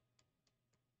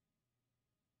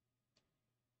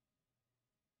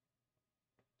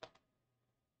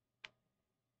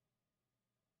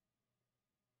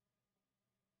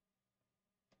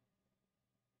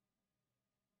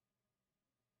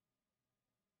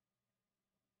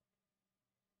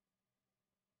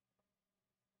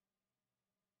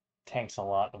 Tanks a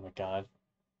lot, oh my god.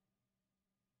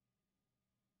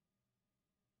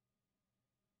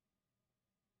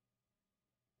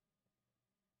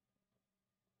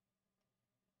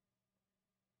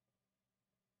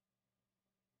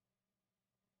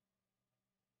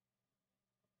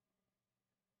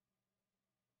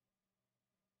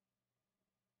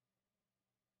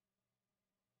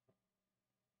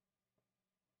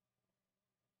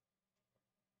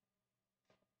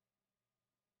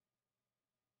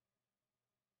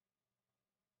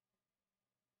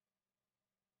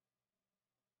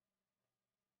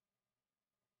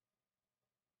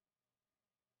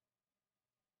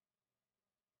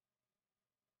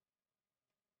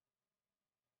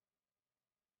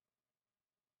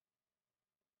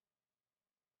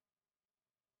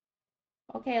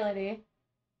 Okay, Liddy.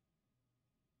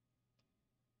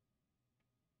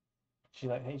 She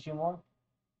like hates you more?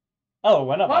 Oh, it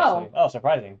went up Whoa. actually. Oh,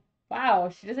 surprising. Wow,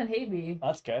 she doesn't hate me.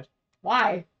 That's good.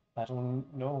 Why? I don't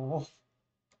know.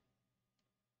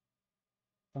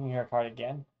 Let me hear her card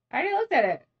again. I already looked at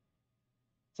it.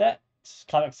 Is that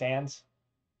Comic Sans?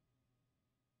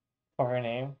 For her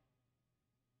name?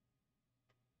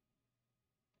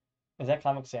 Is that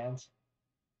Comic Sans?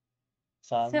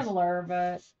 Sans? Similar,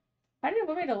 but how do you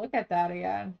want me to look at that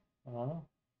again? I don't know.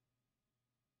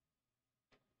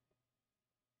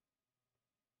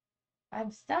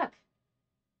 I'm stuck.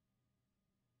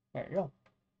 There you go.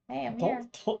 Hey, I'm here.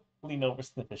 Don't lean over,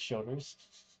 sniff his shoulders.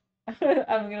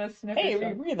 I'm gonna sniff Hey, your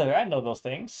shoulder. rebreather, I know those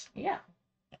things. Yeah.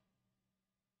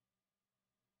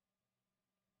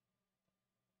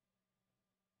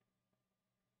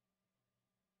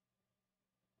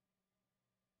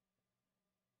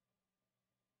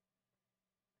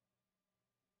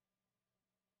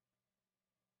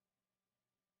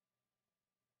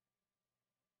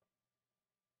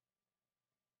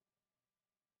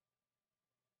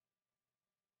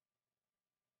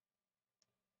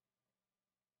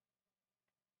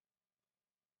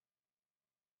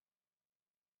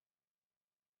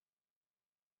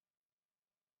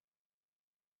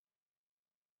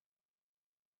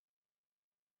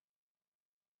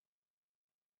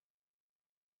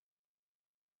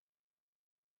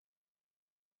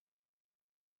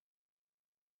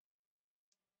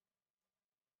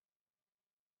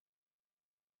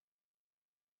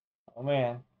 Oh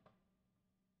man.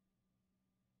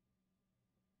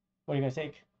 What are you gonna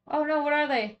take? Oh no, what are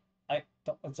they?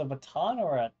 It's a baton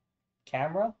or a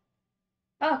camera?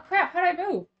 Oh crap, how'd I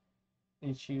move?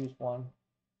 You choose one.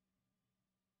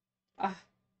 Ah,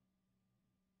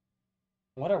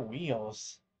 What are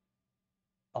wheels?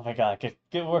 Oh my god,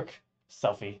 good work.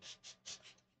 Selfie.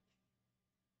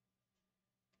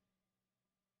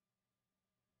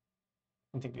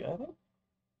 You take the other thing?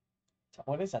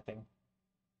 What is that thing?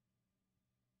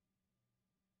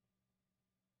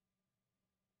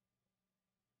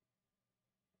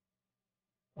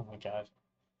 Oh my god.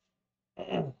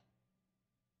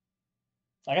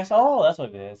 I guess, oh, that's what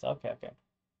it is. Okay, okay.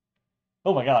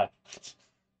 Oh my god.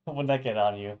 When did that get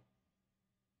on you?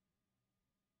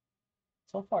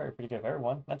 So far, you're pretty good,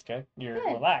 everyone. That's good. You're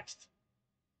good. relaxed,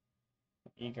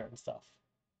 eager, and stuff.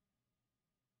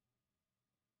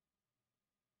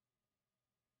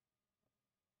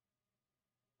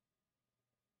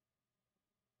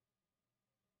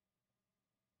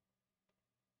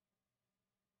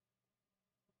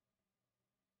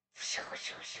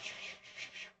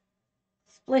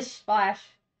 Splish splash.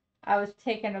 I was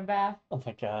taking a bath. Oh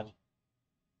my god.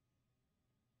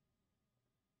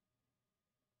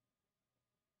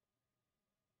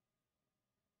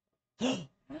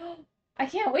 I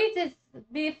can't wait to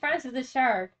be friends with the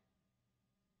shark.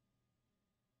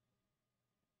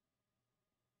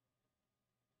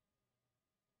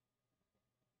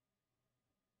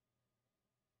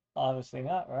 Obviously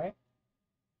not, right?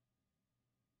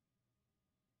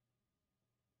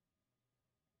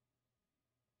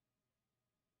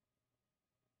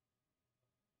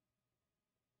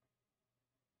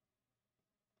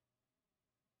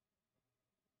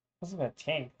 This is a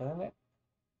tank, isn't it?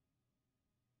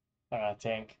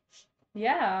 Tank.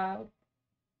 Yeah.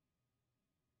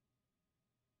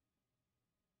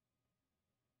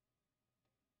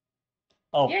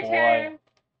 Oh Your boy. turn.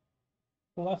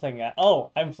 Who am I playing at?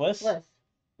 Oh, I'm Fliss? Bliss.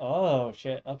 Oh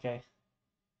shit, okay.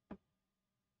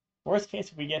 Worst case,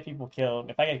 if we get people killed,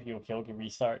 if I get people killed, we can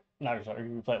restart. Not restart, we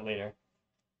can replay it later.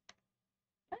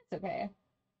 That's okay.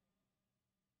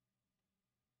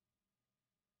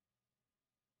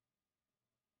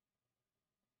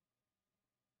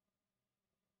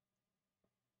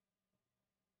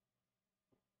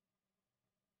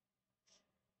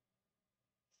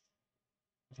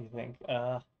 What do you think?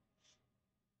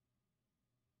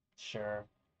 Sure.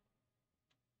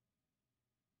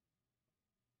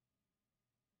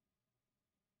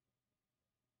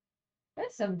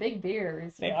 That's some big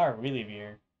beers. They are really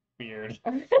weird. Weird.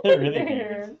 Really They're really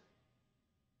weird. weird.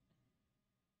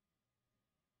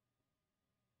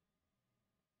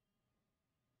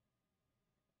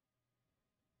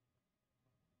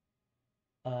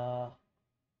 Uh,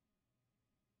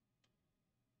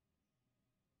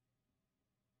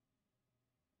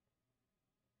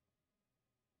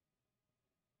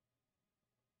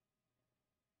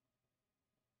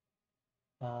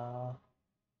 uh,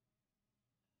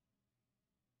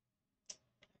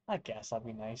 I guess that'd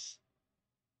be nice.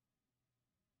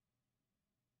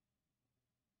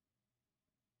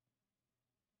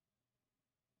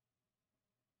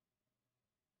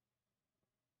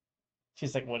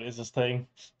 She's like, what is this thing?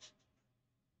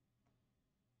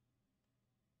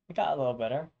 It got a little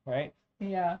better, right?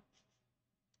 Yeah.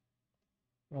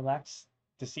 Relaxed,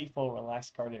 deceitful,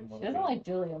 relaxed, guarded, She doesn't motivated. like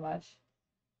Julia much.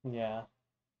 Yeah.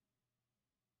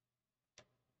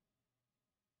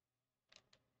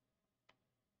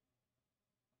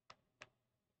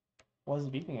 What was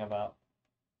it beeping about?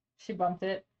 She bumped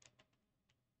it.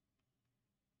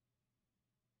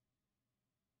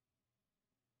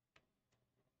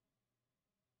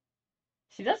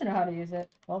 She doesn't know how to use it.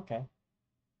 Okay.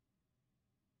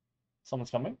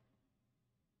 Someone's coming?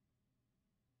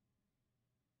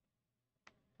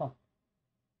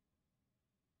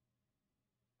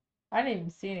 I didn't even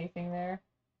see anything there.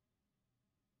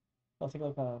 I'll take a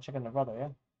look. Check on the brother. Yeah.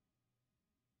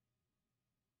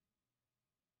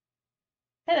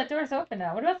 Hey, that door's open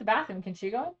now. What about the bathroom? Can she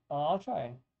go in? I'll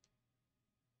try.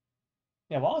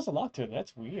 Yeah, why was the lock to it?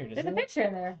 That's weird, There's isn't a it? picture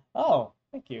in there. Oh,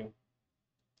 thank you.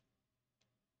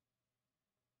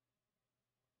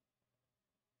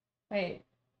 Wait.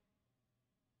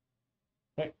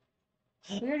 Wait.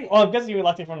 We already... Well, I'm guessing you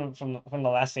locked it from the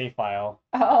last save file.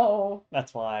 Oh.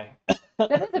 That's why.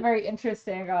 That is a very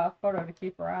interesting photo to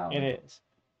keep around. It is.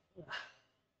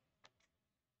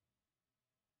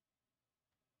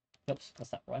 Oops,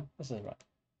 that's not run. This is run.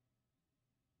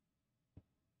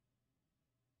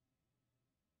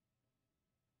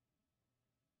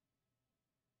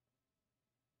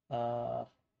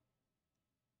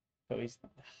 So he's.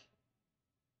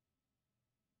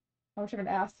 How much of an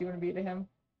ass do you want to be to him?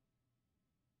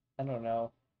 I don't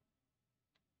know.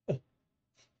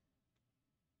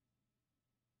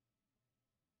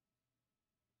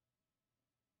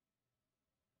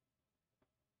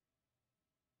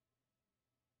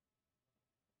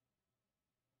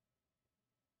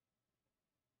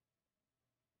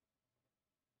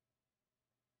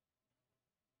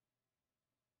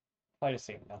 Probably just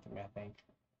saying nothing, I think.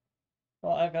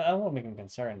 Well, I won't make him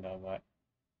concerned, though, but...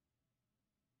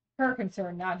 Her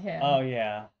concern, not him. Oh,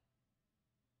 yeah.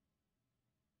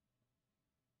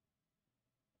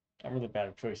 I'm really bad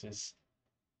at choices.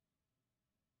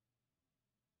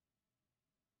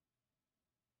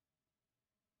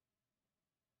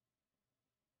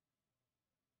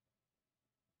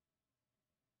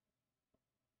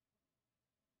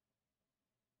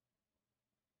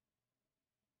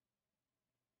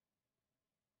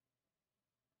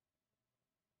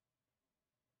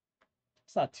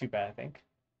 It's not too bad, I think.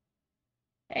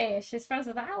 Hey, she's friends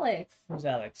with Alex. Who's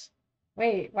Alex?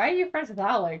 Wait, why are you friends with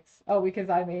Alex? Oh, because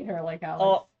I made her like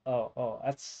Alex. Oh,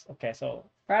 that's... Okay, so...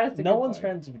 Brad is a No good one's boy.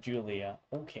 friends with Julia.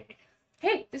 Okay.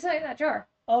 Hey, there's something in that drawer.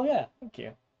 Oh, yeah. Thank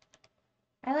you.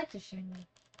 I like to show you.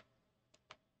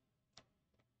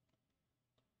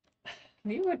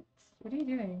 Can you... What are you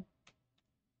doing?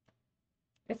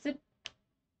 It's a...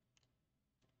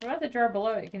 What about the drawer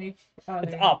below it? Can you... Oh, It's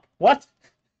there you go. up. What?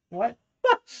 What?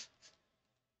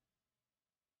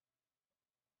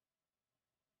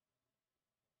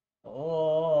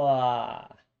 Oh.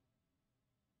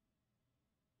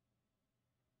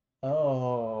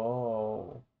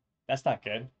 Oh. That's not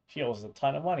good. She owes a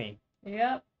ton of money.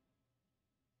 Yep.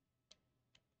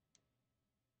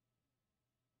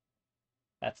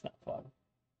 That's not fun.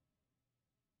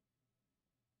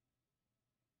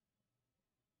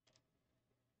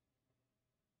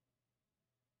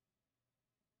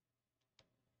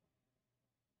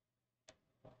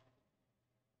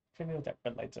 I don't know what that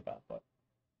red light's about, but...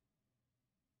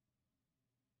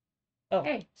 Oh,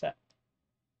 Hey. set.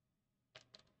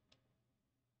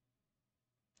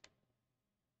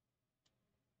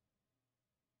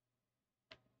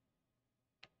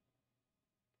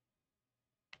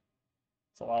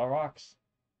 It's a lot of rocks.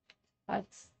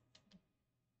 That's...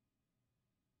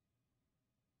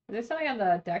 Is there something on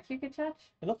the deck you could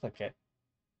touch? It looked like it.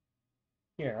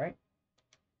 Here, right?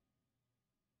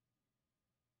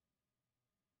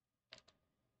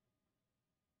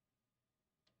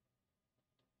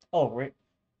 Oh, right.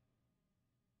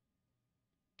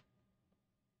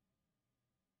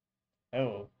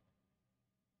 Oh.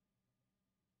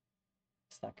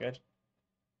 It's not good.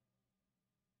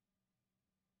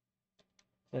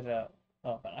 Is it,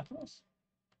 oh, binoculars?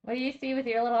 What do you see with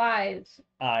your little eyes?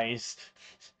 Eyes.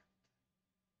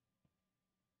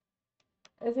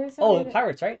 Is there Oh, something the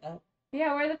pirates, right?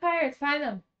 Yeah, where are the pirates? Find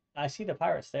them. I see the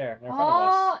pirates there. They're in front of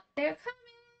us. Oh, they're coming.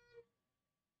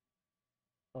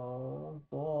 Oh,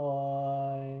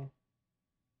 boy.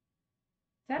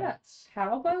 Is that That's- a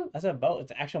paddle boat? That's a boat.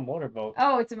 It's an actual motorboat.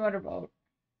 Oh, it's a motorboat.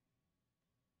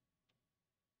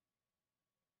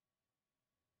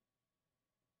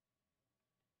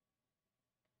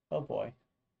 Oh, boy.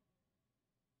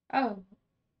 Oh,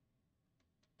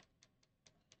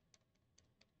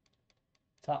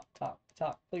 Talk,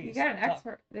 please. you got an talk.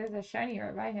 expert. There's a shiny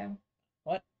right by him.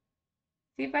 What?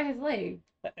 See it by his leg.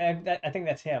 I think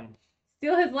that's him.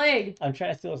 Steal his leg. I'm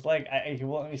trying to steal his leg. He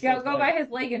won't let me steal Go, his go leg. by his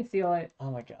leg and steal it.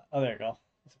 Oh my god. Oh, there you go.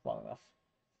 That's long enough.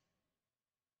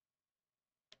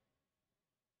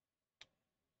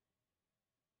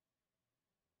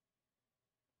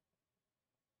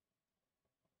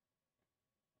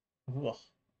 Ugh.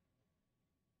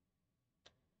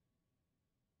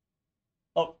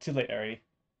 Oh, too late already.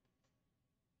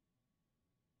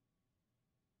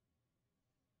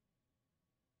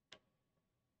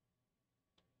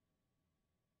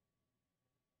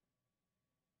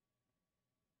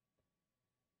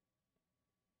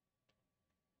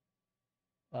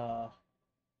 Well,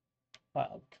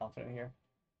 I'm confident here.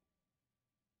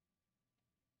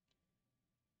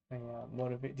 I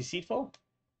motivate, deceitful.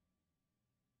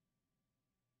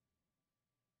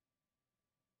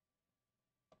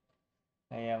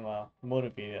 I am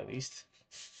motivated at least.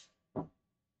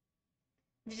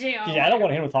 Yeah, I don't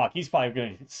want him to talk. He's probably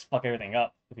gonna fuck everything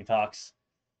up if he talks.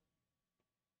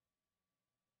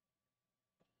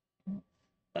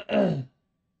 That's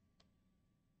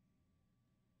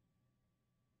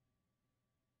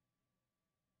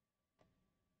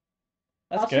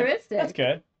good. Altruistic. That's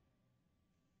good.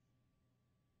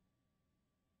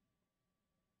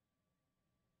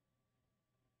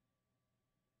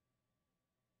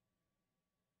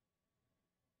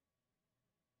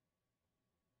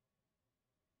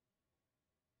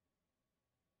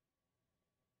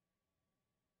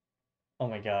 Oh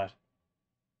my god.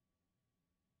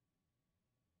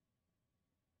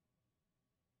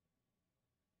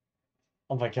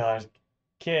 Oh my god.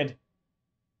 Kid.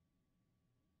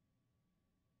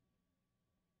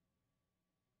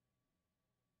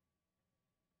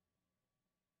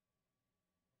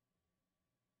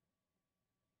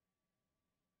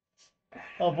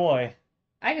 Oh boy.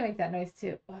 I can make that noise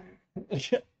too. It's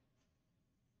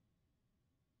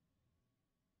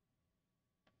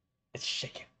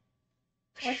shaking.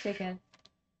 What's shaking?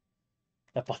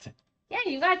 That button. Yeah,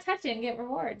 you gotta touch it and get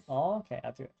rewards. Oh, okay.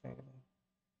 I'll do it.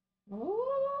 Ooh,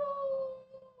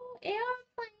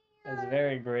 airplane. It's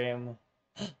very grim.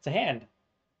 It's a hand.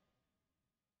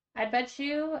 I bet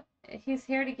you he's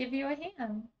here to give you a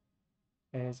hand.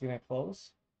 And it's gonna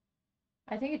close.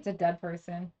 I think it's a dead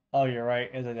person. Oh, you're right.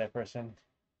 It's a dead person.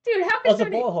 Dude, how Oh, could it's a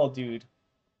somebody... bullet hole, dude.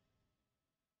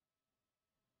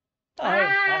 Oh, hey,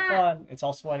 have fun. It's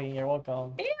all sweaty. You're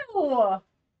welcome. Ew!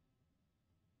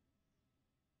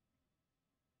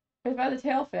 It's by the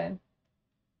tail fin.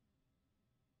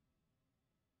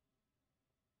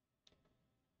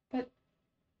 But...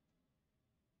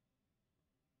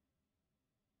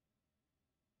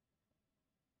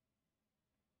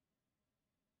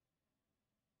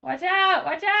 Watch out!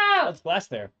 Watch out! That's glass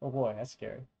there. Oh boy, that's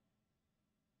scary.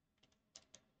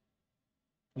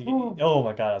 Ooh. Oh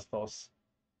my god, that's close.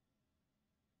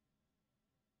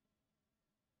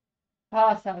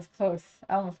 Oh, that was close.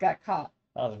 I almost got caught.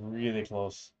 That was really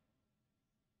close.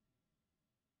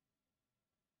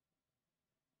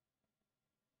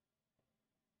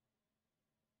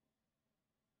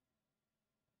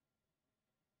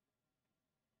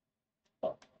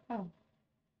 Oh. Oh.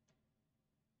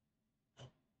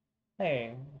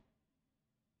 Hey.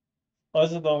 Oh,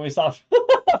 this is the one we saw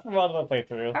from all the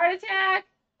playthrough. Heart attack!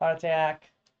 Heart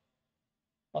attack.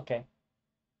 Okay.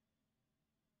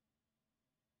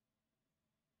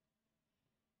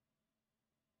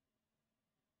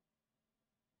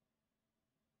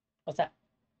 What's that?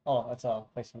 Oh, that's a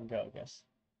place to go, I guess.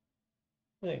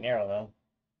 Really narrow, though.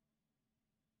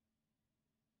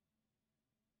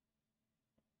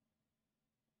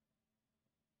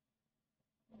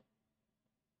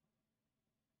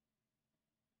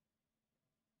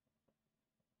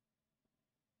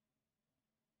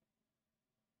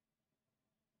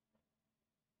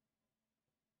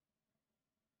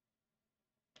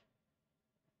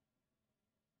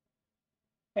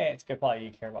 Hey, it's good probably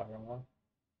you care about her more.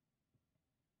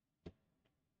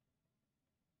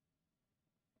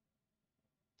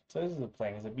 So this is the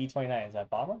plane. It's a B-29. Is that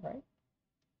bomber, right?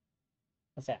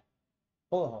 What's that?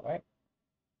 Bullet hole, right?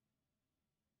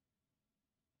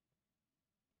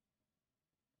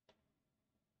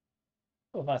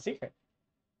 Oh, not a secret.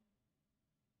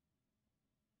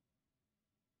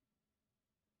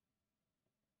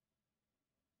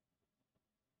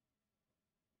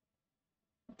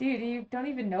 Dude, you don't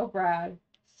even know Brad.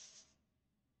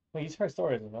 Well, he's heard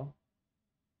stories, you know?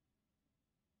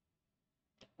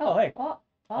 Oh, Oh, hey. oh,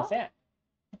 oh. What's that?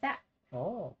 What's that?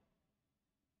 Oh.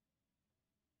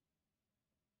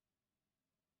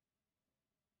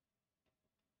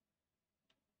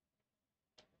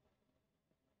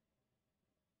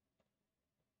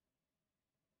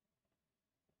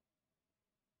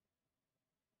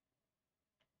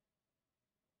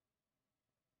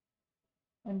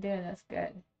 I'm doing this good.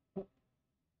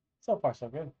 So far, so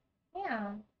good.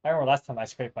 Yeah. I remember last time I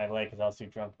scraped my leg because I was too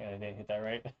drunk and I didn't hit that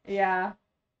right. Yeah.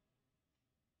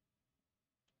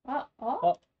 Oh,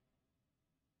 oh.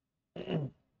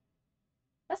 Oh.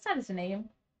 That's not his name.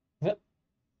 Yep.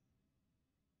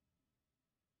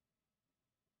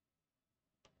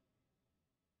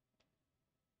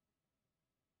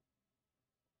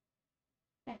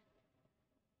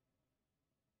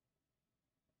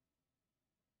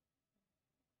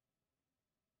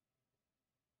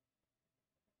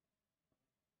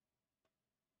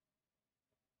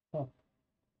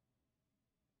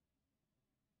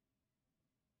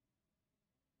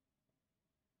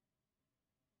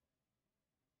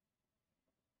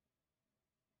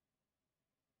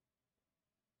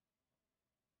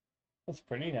 It's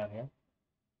pretty down here.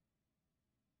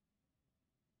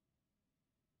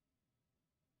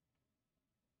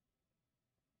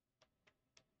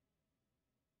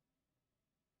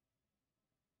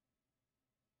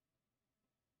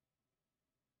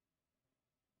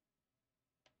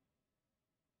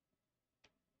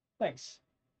 Nice.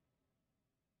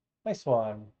 Nice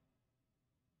one.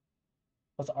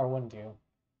 What's R1 do?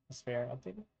 A spare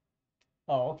updated?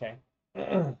 Oh, okay.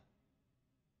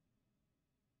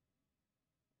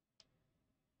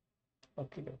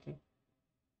 Okie dokie.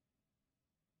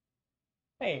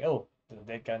 Hey, oh, the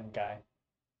big gun guy.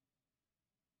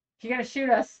 You're gonna shoot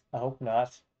us. I hope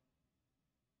not.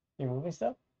 You moving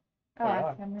stuff? Oh, you I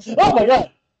are. can. Oh my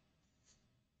god!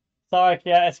 Sorry,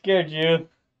 cat, I scared you.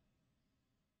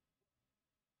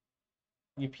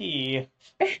 You pee.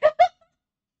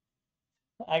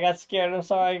 I got scared. I'm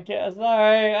sorry, cat.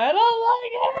 Sorry. I don't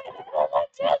like it. I don't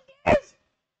like this.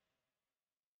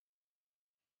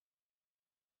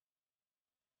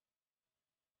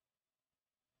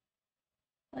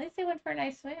 At least they went for a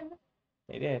nice swim.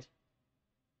 They did.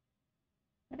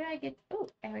 What did I get? Oh,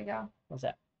 there we go. What's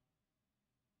that?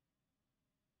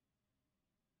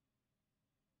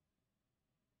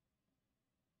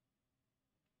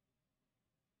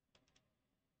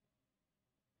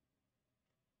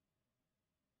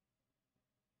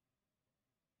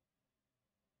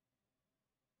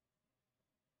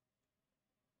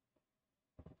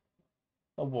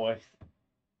 Oh boy.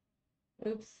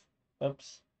 Oops.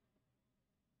 Oops.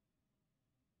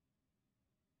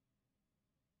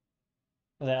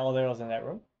 The elevator was in that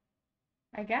room?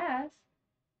 I guess.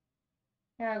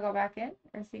 Here, I'll go back in.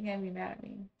 Or is he gonna be mad at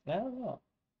me? I don't know.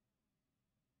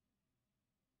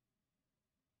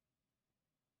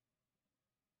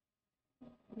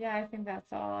 Yeah, I think that's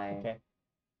all I. Okay.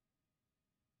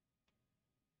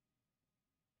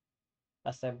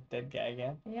 That's that dead guy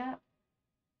again. Yeah.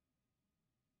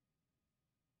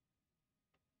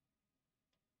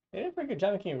 They did a pretty good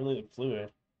job making it really look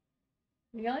fluid.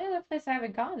 The only other place I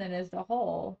haven't gone then is the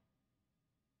hole.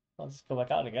 I'll just go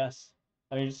back out, I guess.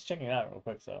 I mean, just checking it out real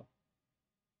quick, so.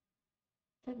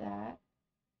 Did that.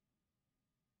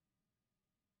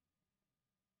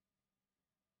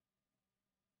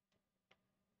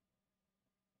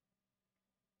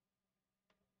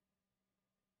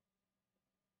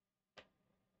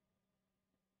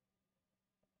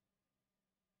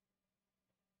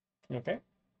 You okay?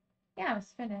 Yeah, I'm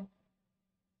spinning.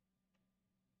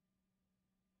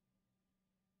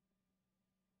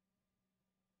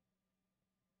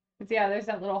 But yeah, there's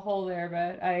that little hole there,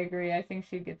 but I agree. I think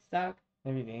she'd get stuck.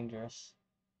 Maybe dangerous.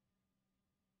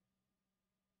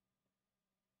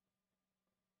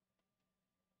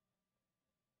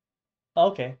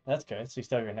 Okay, that's good. So you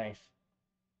still have your knife.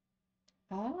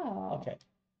 Oh. Okay.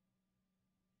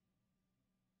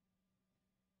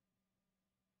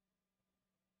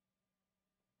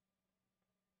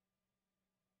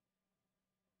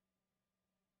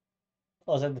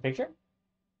 Oh, is that the picture?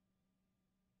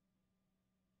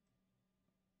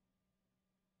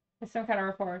 It's some kind of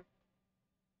report.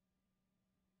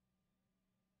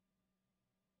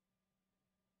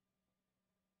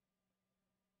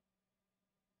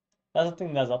 That's the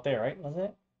thing that's up there, right? Wasn't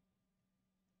it?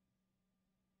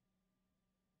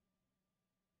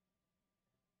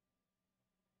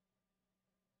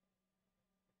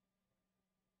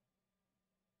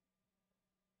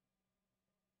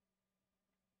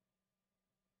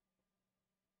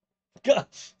 God.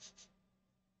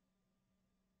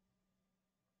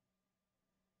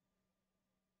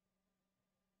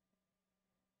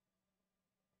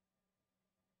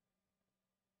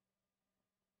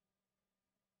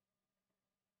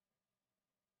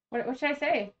 What should I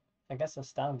say? I guess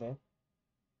astounded.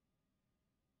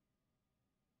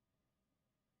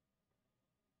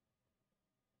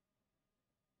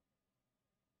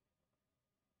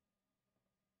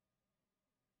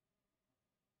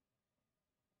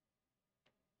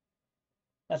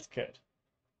 That's good.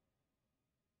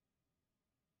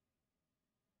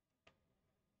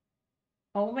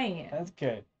 Oh man. That's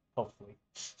good. Hopefully.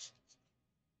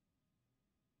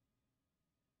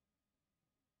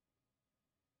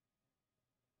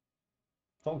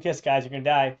 Don't kiss, guys. You're gonna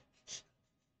die.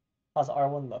 How's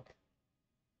R1 look?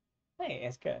 Hey,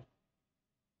 it's good.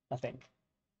 I think.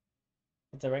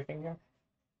 It's the right finger.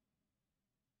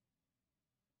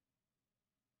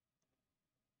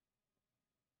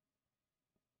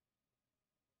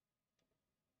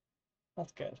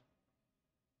 That's good.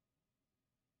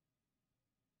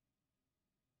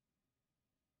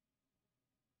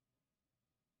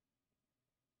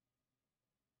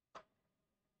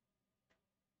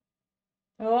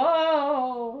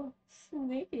 Oh,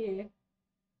 sneaky.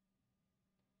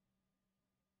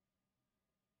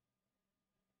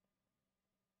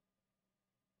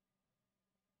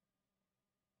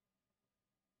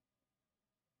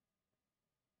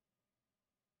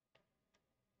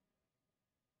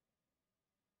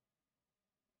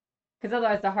 Because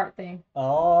otherwise the heart thing.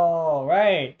 Oh,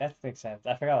 right. That makes sense.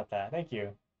 I forgot about that. Thank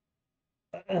you.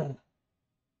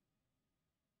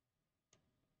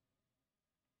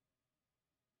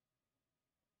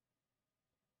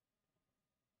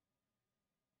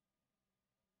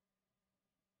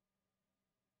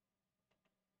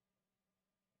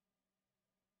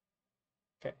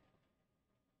 Okay.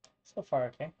 So far,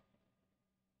 okay.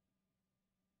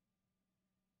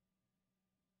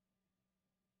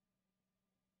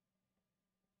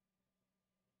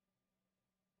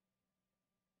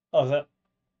 Oh, is that?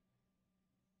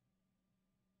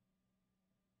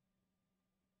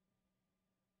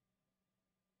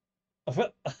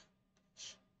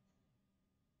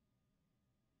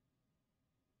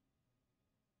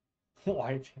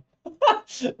 Why?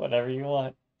 Whatever you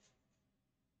want.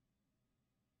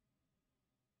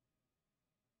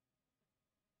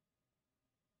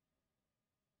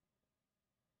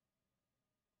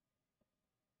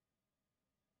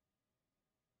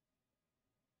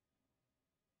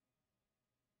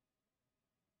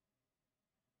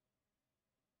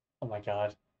 Oh my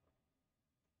God.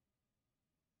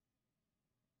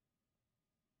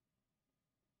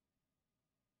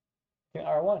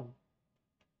 R1.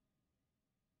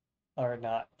 Or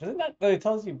not. Doesn't that, oh, it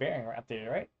tells you bearing right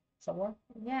updated, right? Somewhere?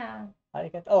 Yeah. How do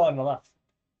you get, oh, on the left.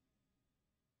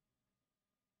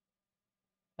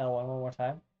 L1 one more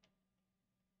time.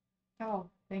 Oh,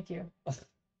 thank you.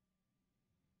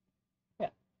 Yeah.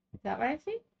 Is that what I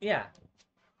see? Yeah.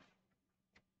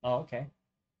 Oh, okay.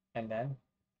 And then,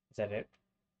 is that it?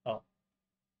 Oh.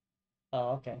 Oh,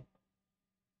 okay.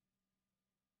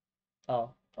 Oh,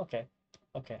 okay.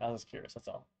 Okay, I was curious, that's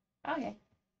all. Okay.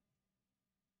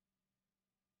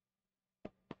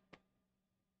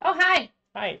 Oh, hi!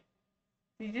 Hi.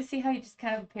 Did you just see how you just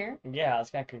kind of appear? Yeah, it's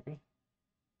kind of creepy. He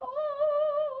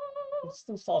Oh! just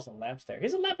installs some lamps there.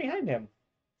 Here's a lamp behind him.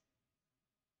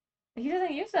 He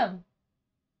doesn't use them.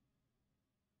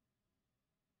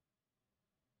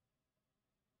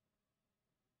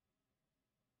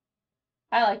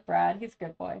 I like Brad. He's a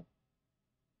good boy.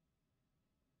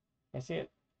 Can I see it?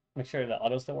 Make sure the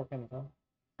auto's still working on the phone.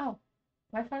 Oh,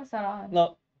 my phone's not on.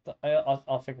 No,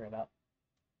 I'll figure it out.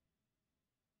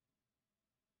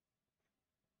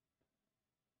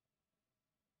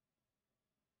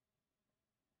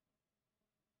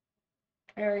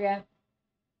 There we go.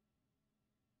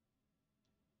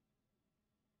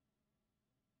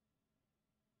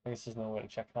 I guess there's no way to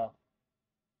check it out.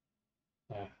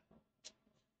 Yeah.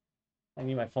 I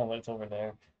need my phone, but it's over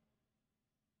there.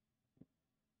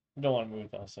 I don't want to move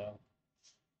though, so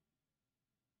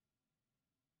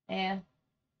And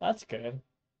that's good.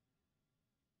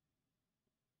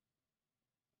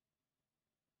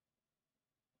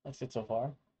 That's it so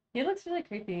far. he looks really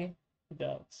creepy. It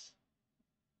does.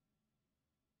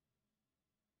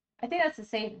 I think that's the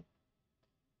same.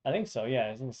 I think so, yeah.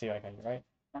 I think see like you're right.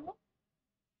 Uh-huh.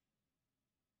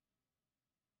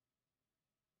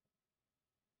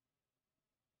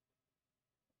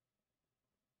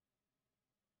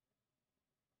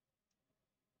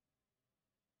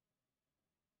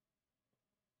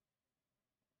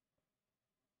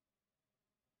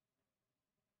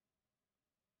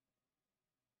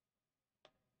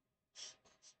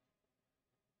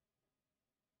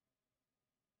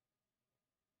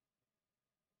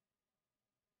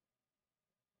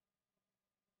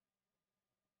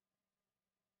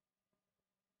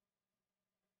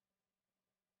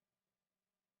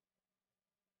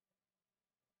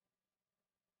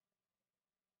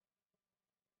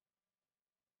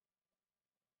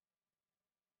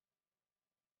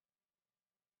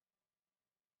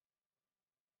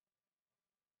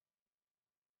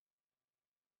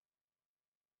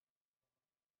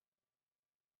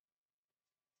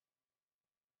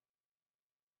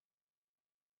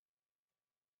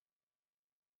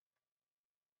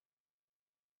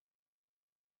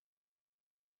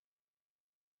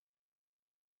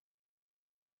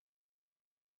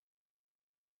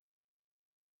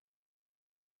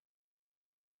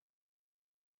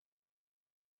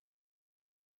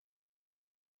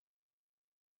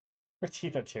 Her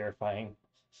teeth are terrifying.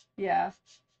 Yeah.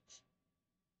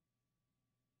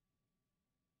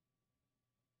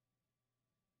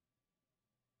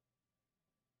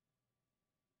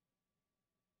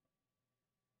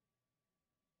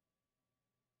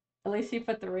 At least he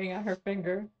put the ring on her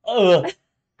finger. Ugh.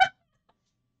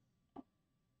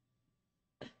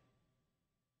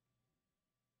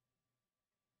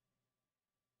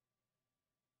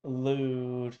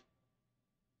 Lewd.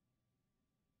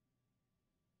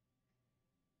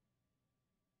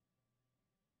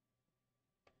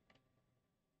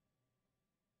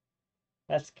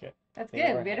 That's good. That's They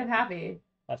good. were Made him happy. happy.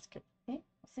 That's good.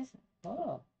 What's this?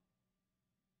 Oh.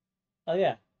 Oh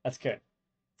yeah, that's good.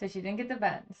 So she didn't get the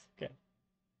bends. Good.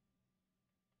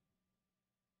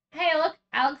 Hey, look,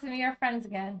 Alex and me are friends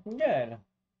again. Good.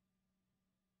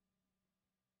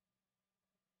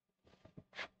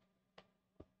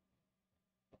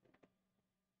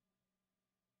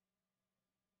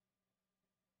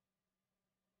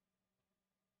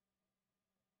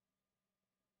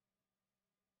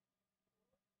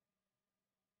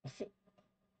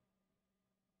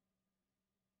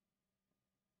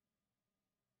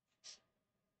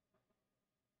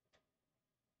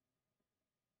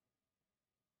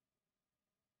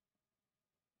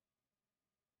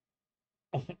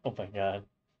 Oh my god.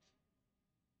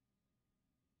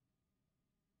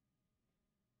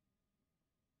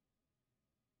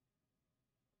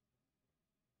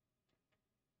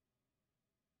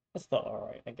 That's still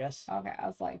alright, I guess. Okay, I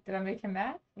was like, did I make him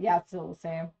mad? Yeah, it's still the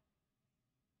same.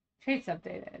 Traits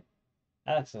updated.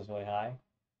 Alex is really high.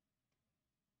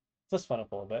 This went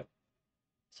up a little bit.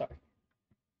 Sorry.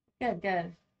 Good,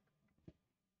 good.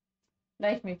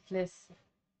 Life makes bliss.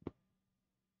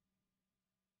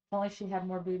 If only she had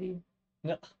more booty.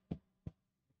 No.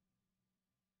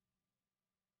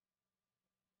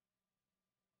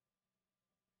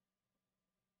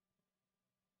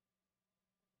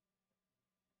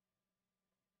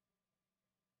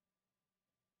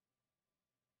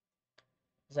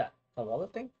 Is that a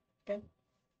wallet thing again?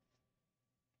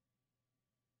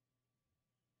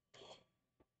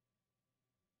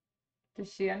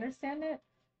 Does she understand it?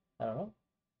 I don't know.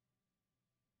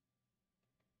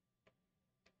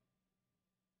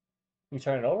 You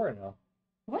turn it over or no?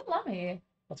 Wouldn't let me.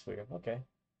 That's weird. Okay.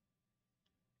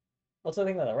 What's the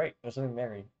thing on the right? There's something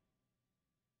married.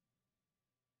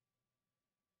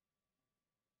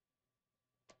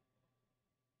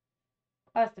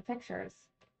 Oh, it's the pictures.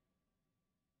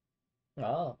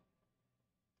 Oh.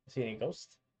 See any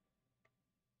ghosts?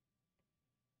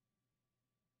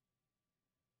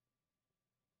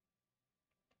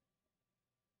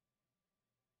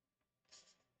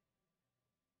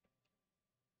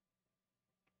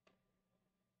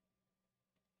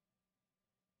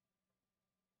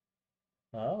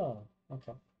 Oh,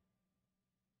 okay.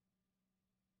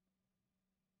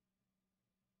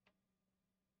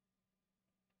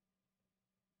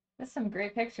 There's some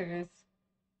great pictures.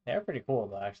 They're pretty cool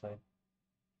though, actually.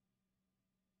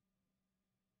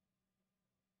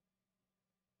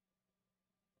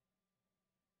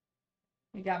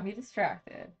 You got me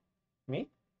distracted. Me?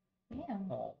 Yeah.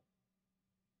 Oh.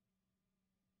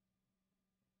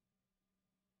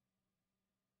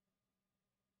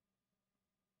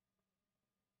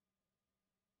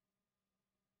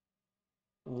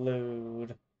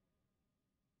 Lewd.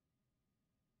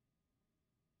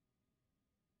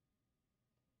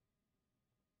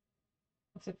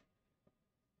 What's it?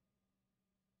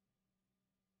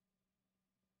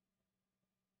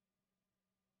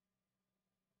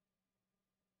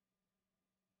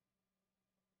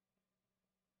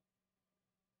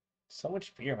 So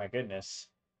much beer, my goodness.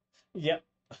 Yep.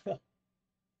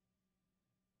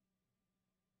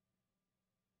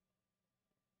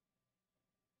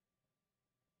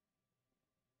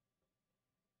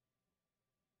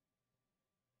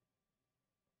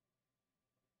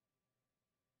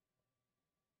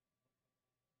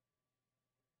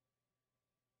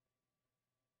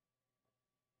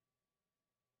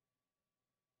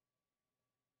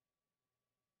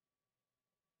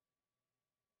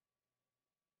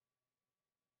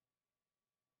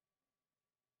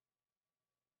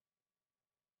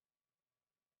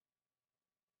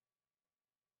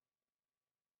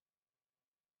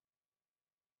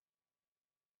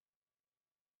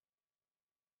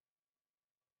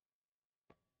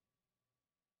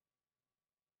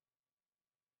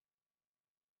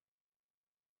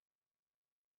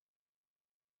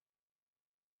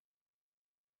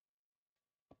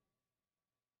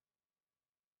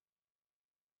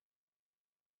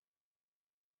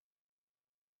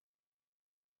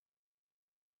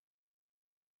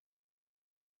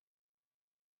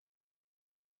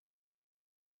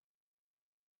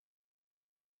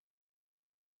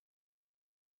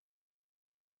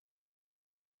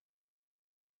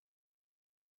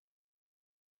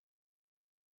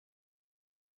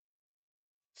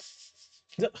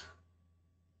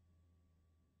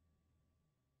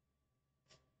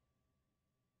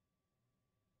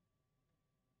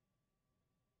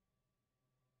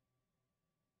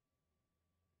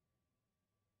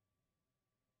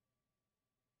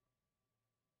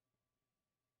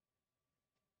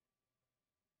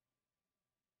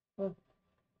 Well,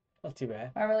 not too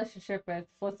bad. My relationship with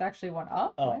Fliss actually went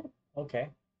up? Oh, What? okay.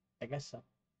 I guess so.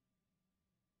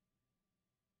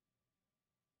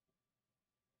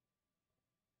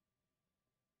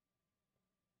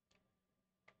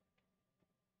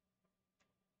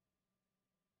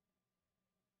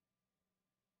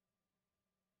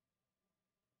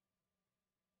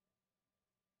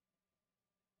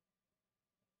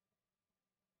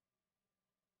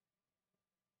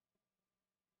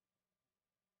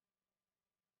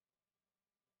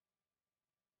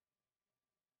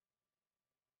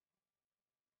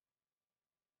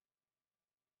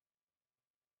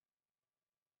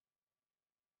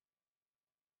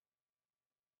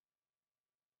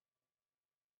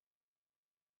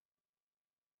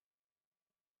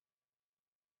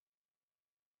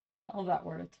 All that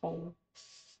word, a toll.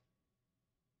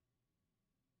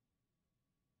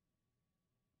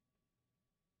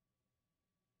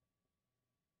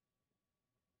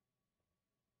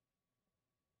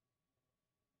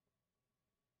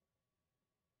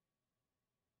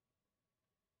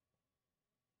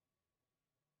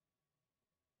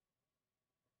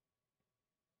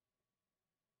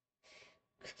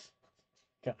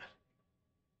 God.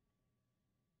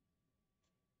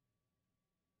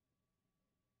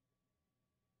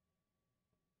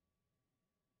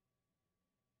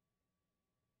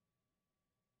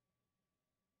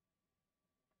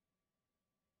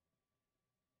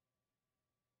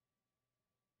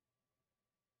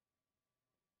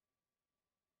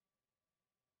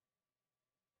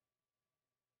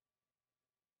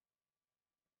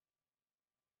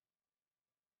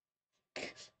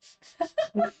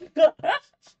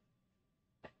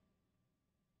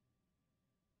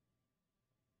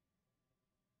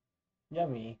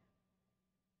 Yummy.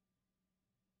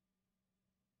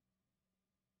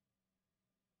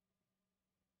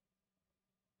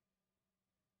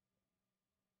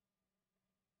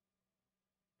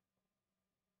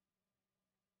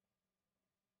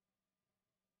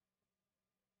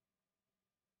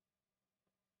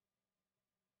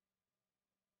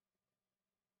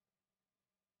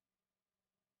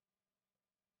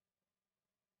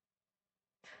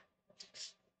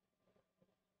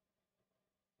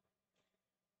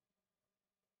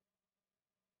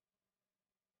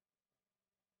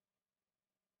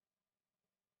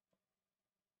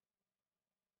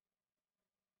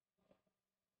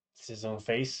 It's his own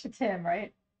face. It's him,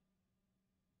 right?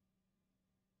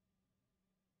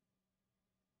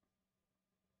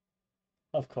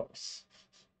 Of course.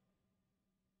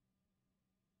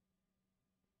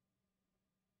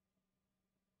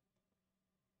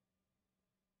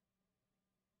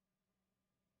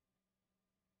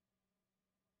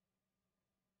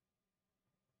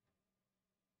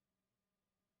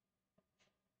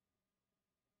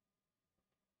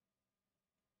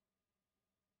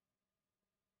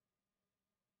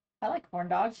 I like corn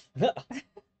dogs.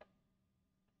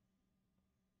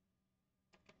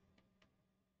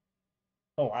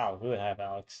 Oh wow, who would have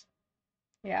Alex?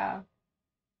 Yeah.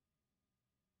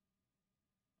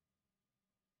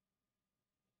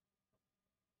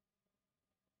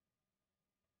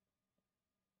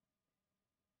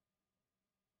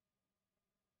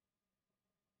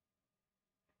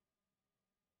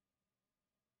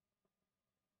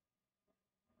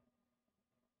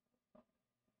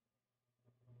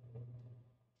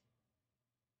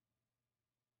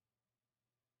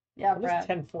 Yeah, What does Brad.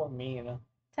 10-4 mean?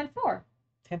 10-4.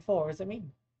 10-4, what does it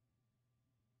mean?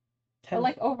 But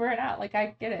like over and out. Like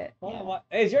I get it. What, Yeah. what?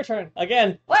 Hey, it's your turn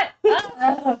again. What?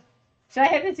 Should I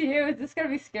hand it to you? Is this gonna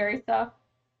be scary stuff?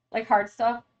 Like hard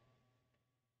stuff?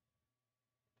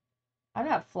 I'm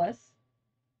not Fliss.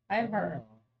 I am her.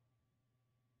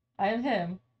 I am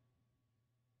him.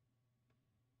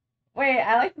 Wait,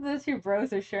 I like that those two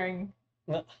bros are sharing.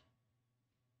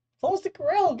 Close the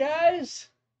grill, guys.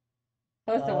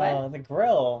 Close to what? The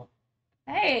grill.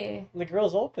 Hey. The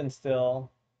grill's open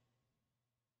still.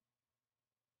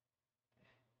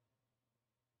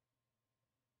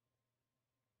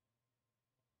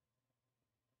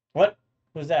 What?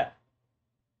 Who's that?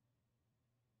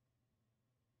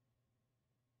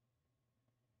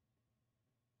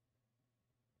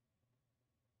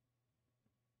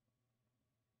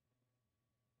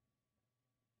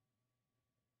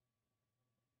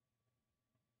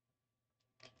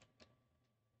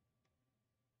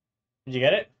 Did you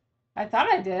get it? I thought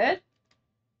I did.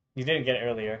 You didn't get it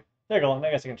earlier. There you go. Now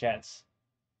I got a second chance.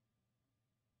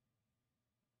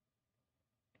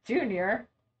 Junior.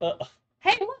 Uh,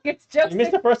 Hey, look, it's Joe. you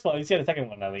missed the first one. You see the second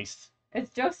one at least.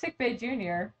 It's Joe Sickbay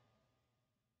Jr.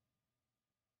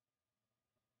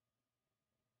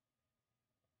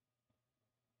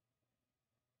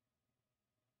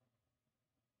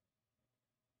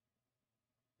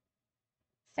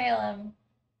 Salem.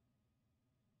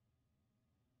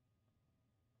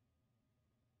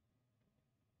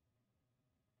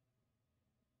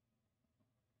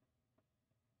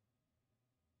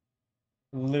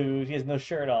 Lewd. He has no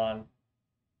shirt on.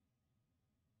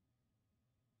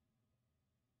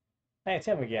 Hey, it's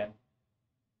him again.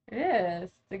 It is.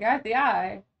 The guy with the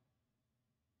eye.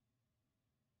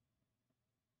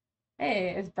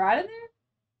 Hey, is Brad in there?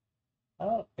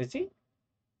 Oh, is he?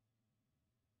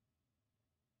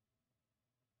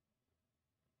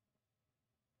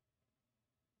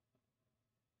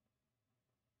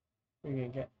 We're gonna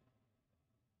get.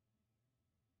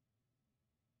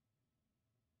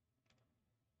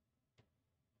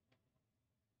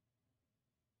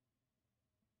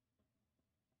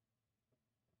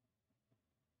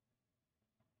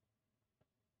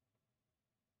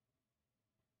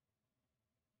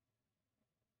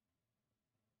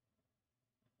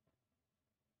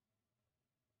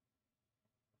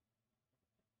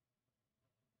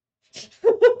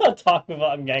 Talking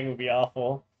about gang would be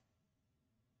awful.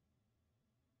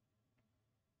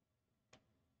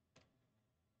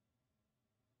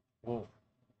 Ooh,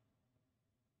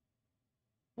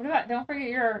 What about? Don't forget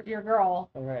your girl.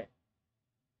 all right.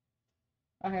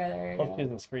 Okay, there you Hope she go.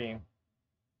 doesn't scream.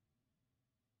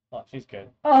 Oh, she's good.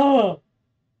 Oh,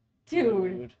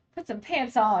 dude, Rude. put some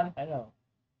pants on. I know.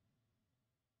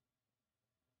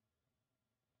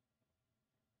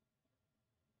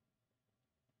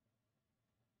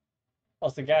 Oh,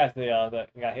 it's the guy that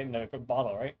got hit in the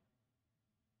bottle, right?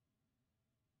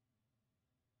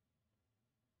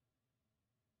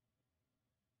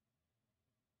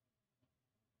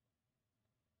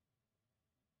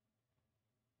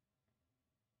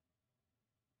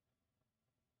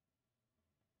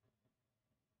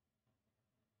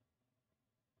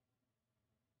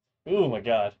 Ooh, my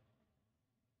God.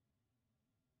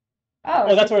 Oh,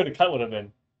 Oh, that's she's where the cut would have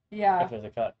been, yeah. if there's a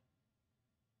cut.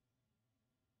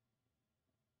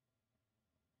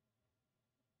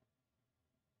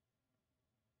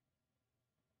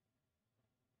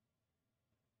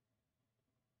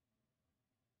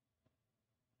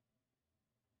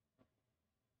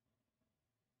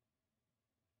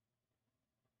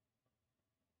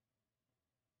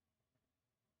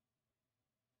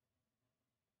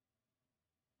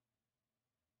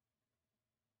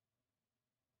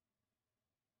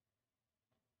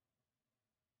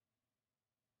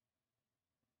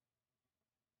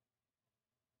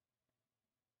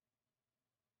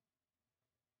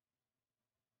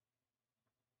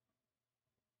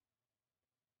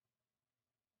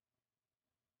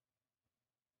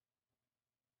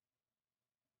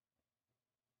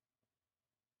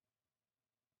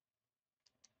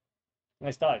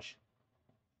 Nice dodge.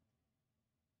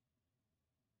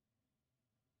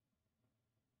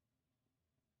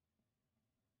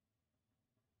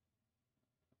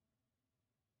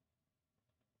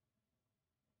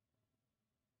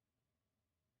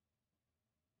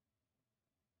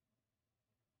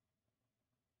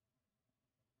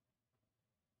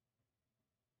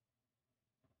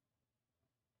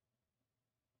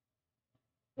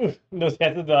 Ooh, no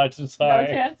chance to dodge, I'm No sorry.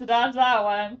 chance to dodge that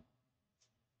one.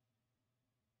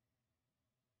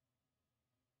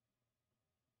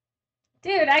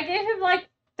 Dude, I gave him like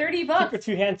 30 Keep your bucks.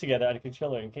 two hands together on the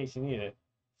controller in case you need it.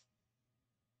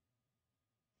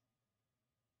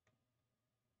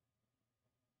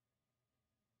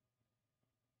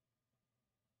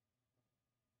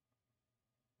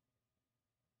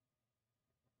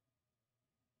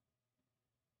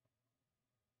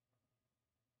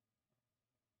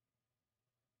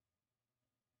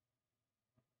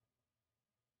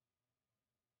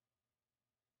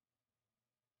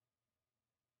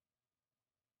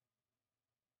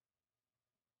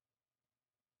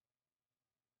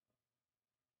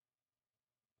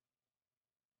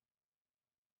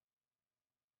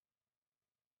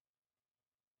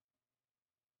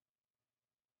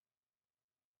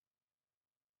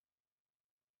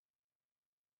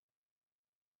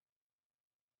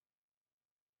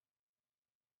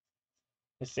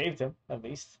 It saved him, at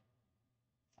least.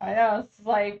 I know, it's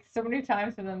like so many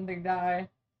times for them to die.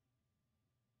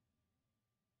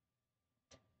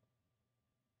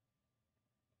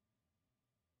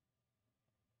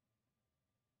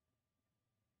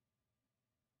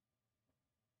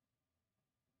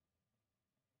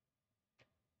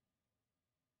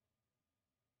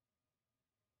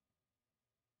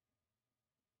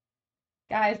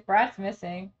 Guys, Brat's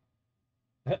missing.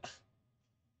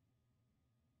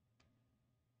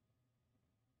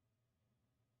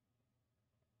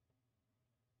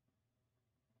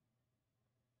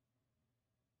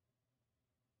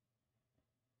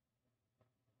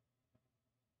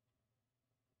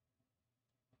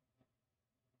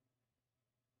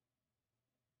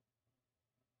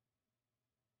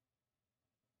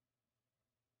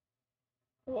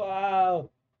 Wow.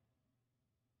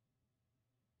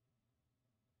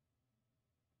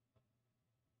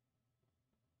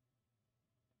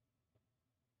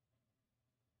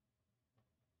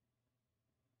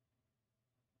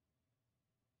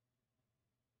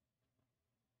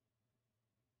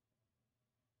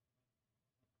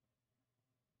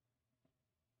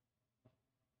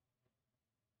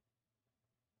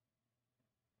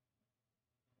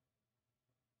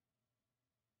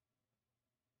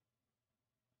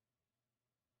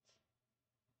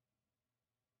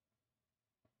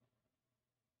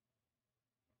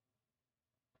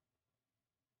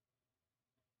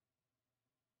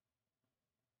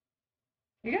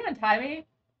 You gonna tie me?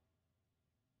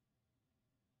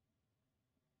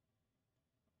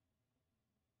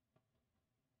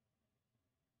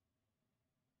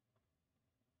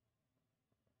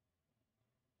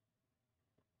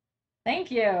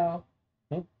 Thank you.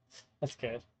 That's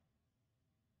good.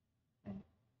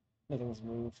 Nothing's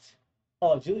moved.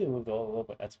 Oh, Julia moved a little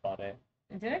bit. That's about it.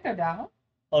 Did it go down?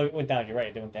 Oh, it went down. You're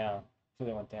right. It went down.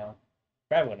 Julia went down.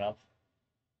 Brad went up.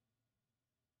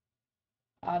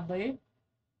 Oddly.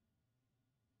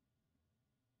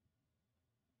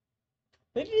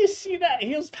 Did you see that?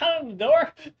 He was pounding the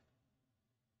door.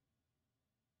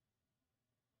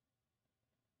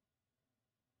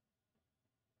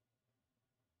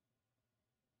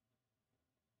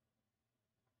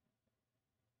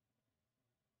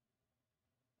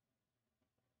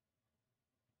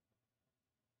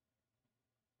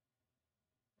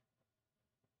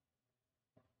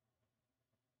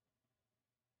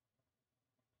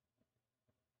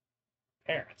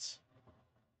 Parents.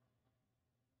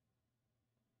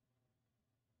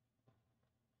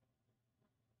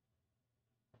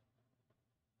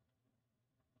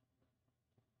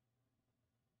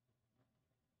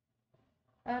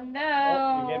 Oh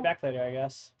Well, you get no. back later, I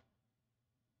guess.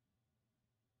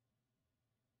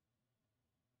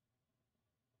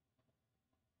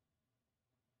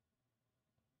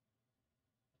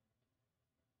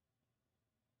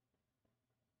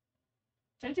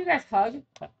 Shouldn't you guys hug?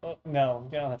 Oh, no,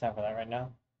 we don't have time for that right now.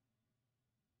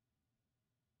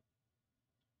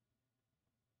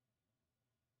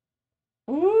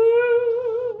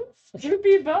 Ooh,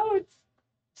 swoopy boats.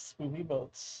 Spoopy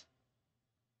boats.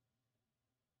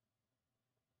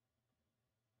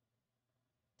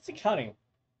 What's he counting?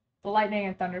 The lightning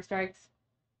and thunder strikes.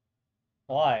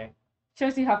 Why?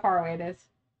 Shows you how far away it is.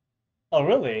 Oh,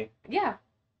 really? Yeah.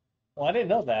 Well, I didn't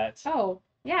know that. Oh,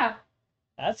 yeah.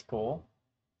 That's cool.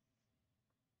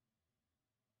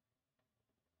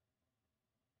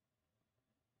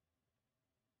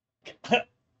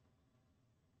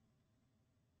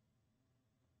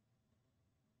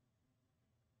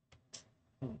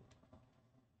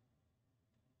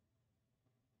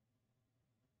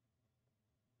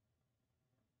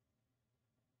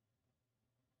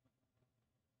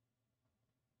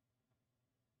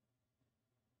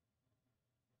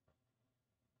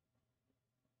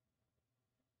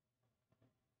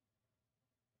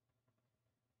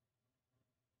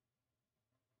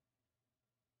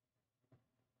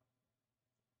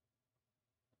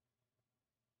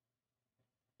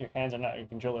 Your hands are not your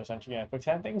controllers, aren't you gonna quick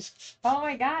time things? Oh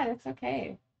my god, it's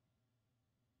okay.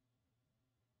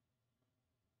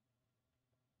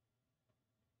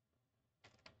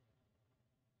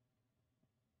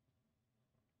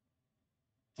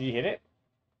 Did you hit it?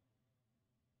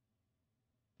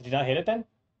 Did you not hit it then?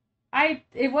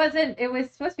 It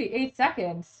was supposed to be 8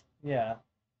 seconds. Yeah.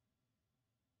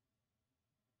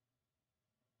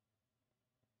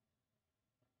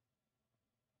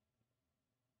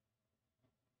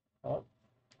 Oh.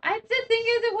 The thing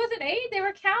is, it wasn't 8, they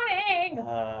were counting.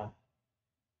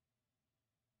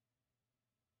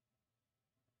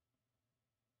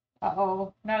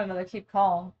 Uh-oh, not another keep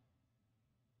calm.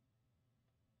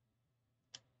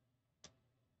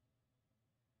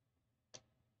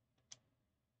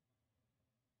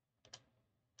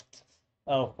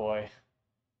 Oh boy. What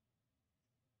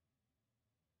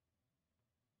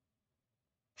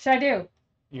should I do?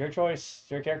 Your choice,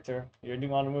 your character. You're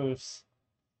doing all the moves.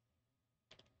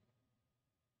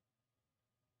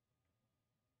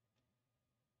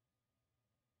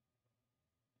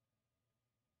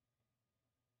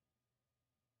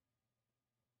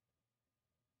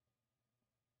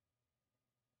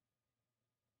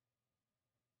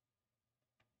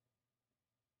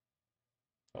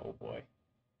 Oh boy.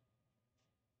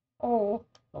 Oh.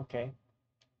 Okay.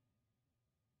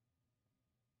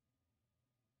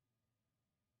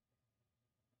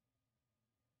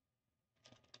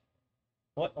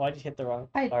 What? Why'd you hit the wrong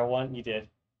R1? You did.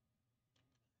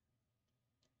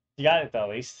 You got it though, at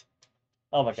least.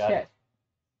 Oh my god. Shit.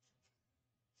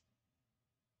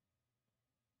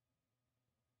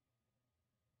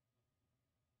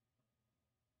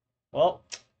 Well.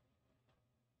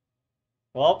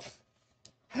 Well.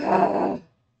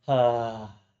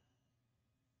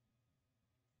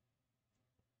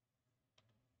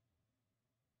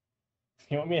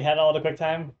 You want me to head all the quick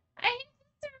time? I hit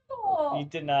the circle. You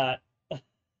did not.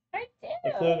 I did.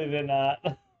 You clearly did not.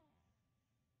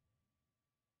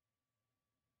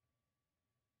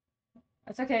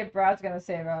 It's okay, Brad's gonna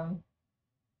save him.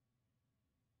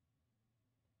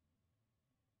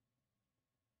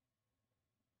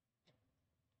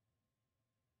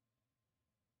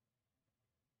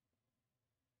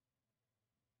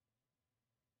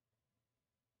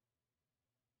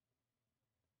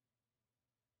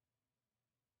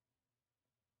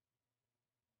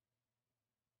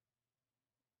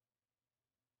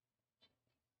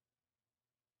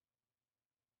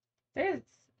 Is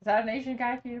that an Asian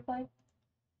guy for you to play?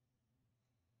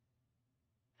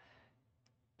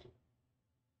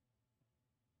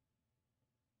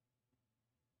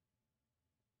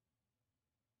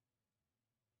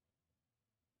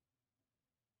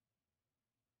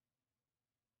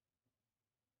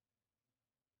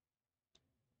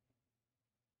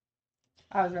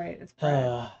 I was right. It's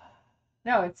Brad.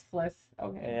 No, it's Fliss.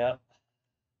 Okay. Yep.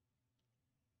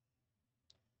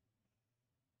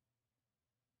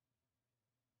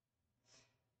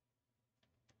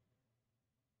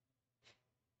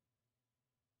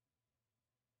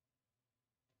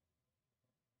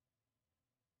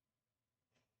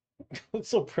 Looks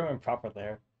so prim and proper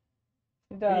there.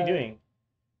 What are you doing?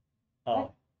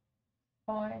 Oh.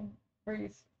 Fine.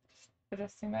 Breeze.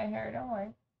 Adjusting my hair, don't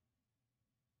worry.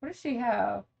 What does she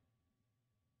have?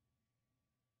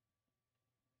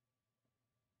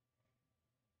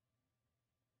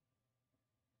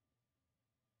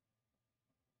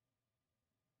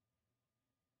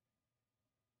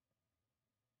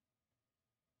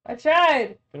 I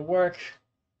tried! Good work.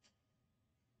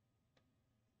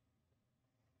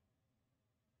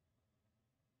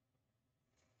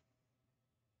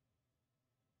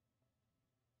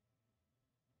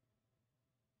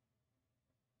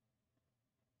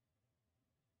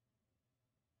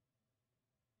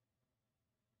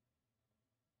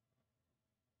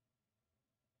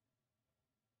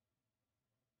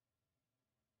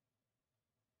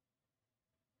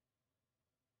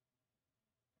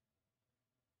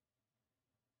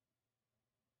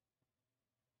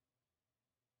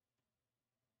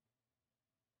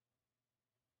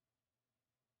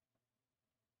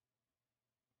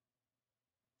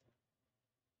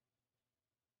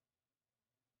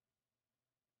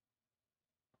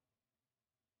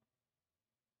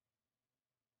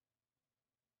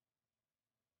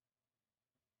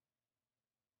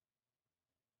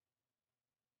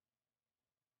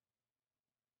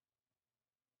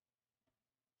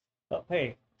 Oh,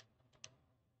 hey.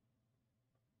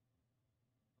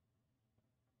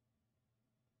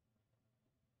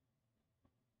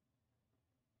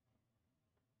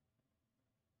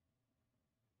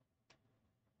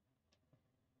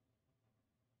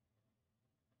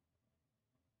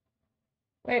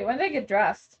 Wait, when did they get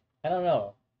dressed? I don't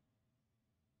know.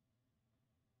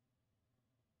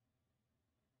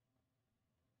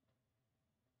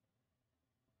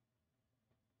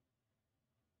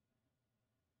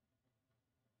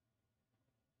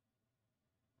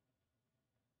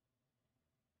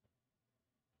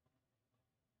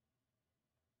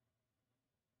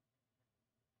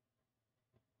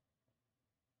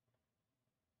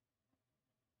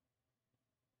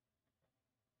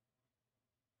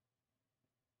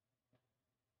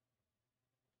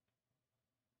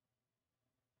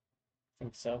 I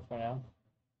think so for now.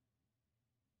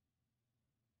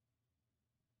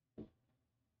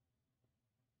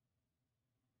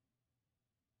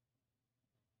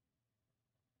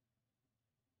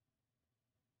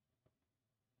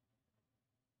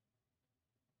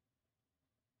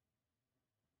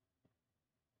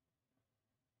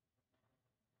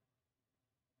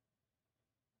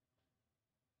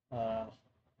 I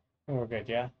think we're good,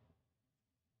 yeah?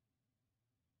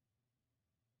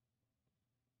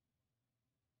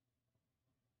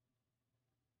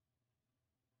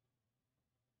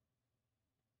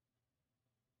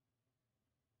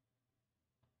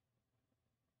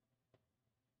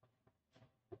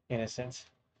 Innocent.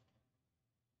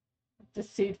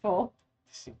 Deceitful.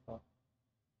 Deceitful.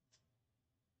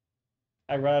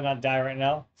 I'd rather not die right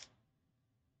now.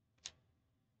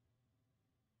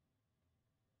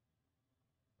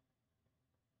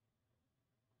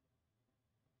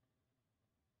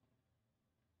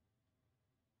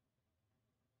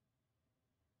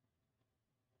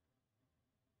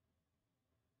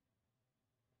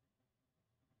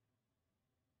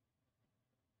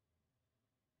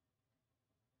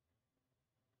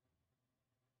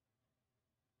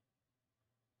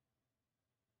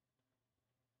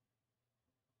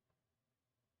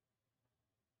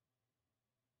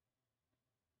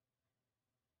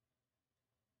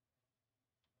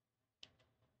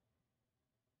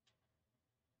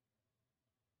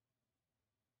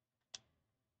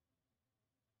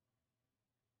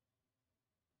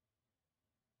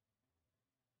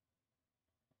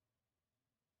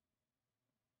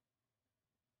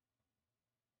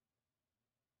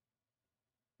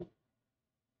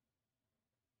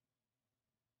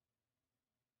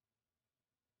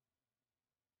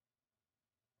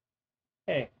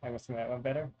 Hey, I must have that one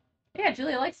better. Yeah,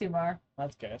 Julia likes you more.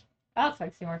 That's good. Alex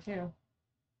likes you more too.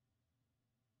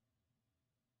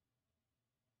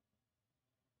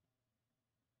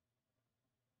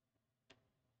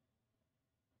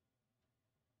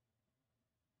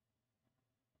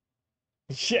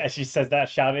 Yeah, she says that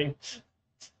shouting.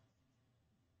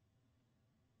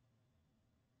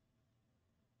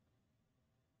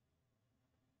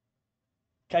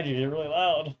 God, you're really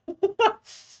loud.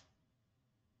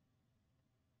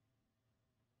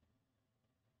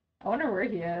 I wonder where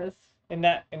he is. In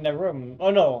the room.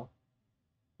 Oh no.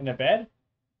 In the bed?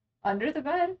 Under the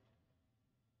bed?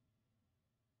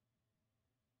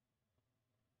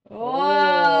 Oh.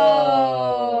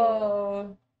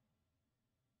 Whoa!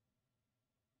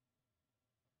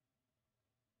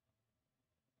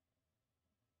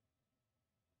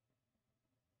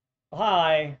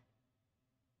 Hi.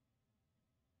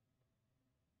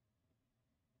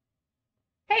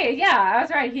 Hey, yeah, I was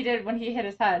right. He did when he hit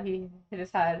his head. He hit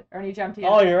his head, or when he jumped. He hit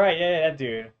Oh, his you're head. right. Yeah, that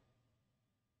dude.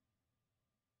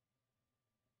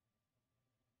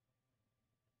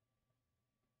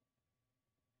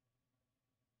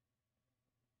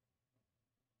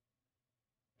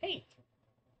 Hey,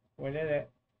 we did it.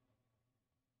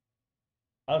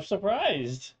 I'm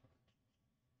surprised.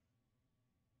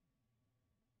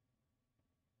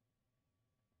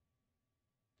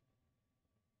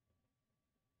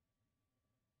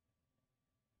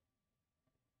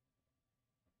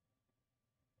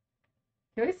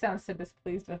 He always sounds so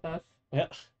displeased with us. Yeah,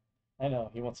 I know.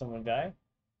 He wants someone to die.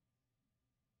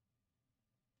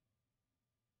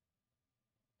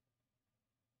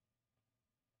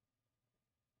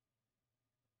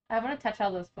 I want to touch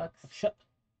all those books.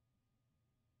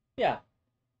 Yeah,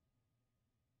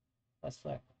 that's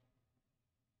fair.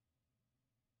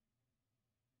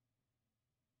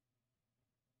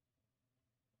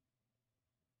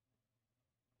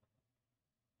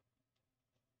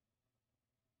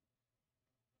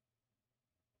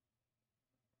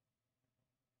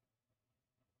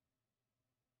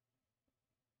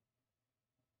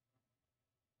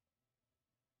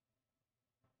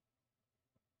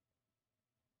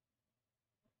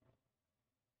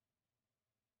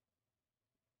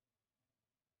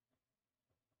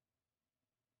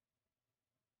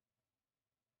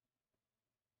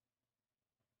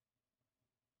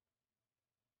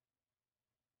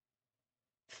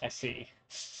 I see.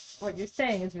 What you're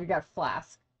saying is we got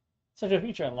Flask. Such a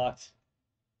feature unlocked.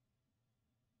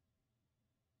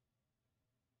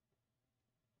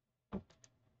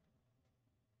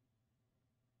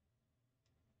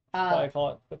 Probably call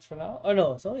it quits for now. Oh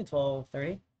no, it's only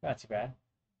 12:30. Not too bad.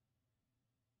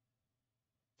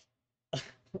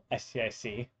 I see. I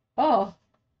see. Oh,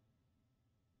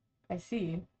 I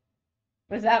see.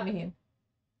 What does that mean?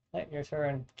 Let your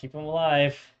turn. Keep him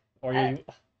alive, or you.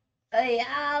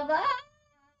 Yeah, but...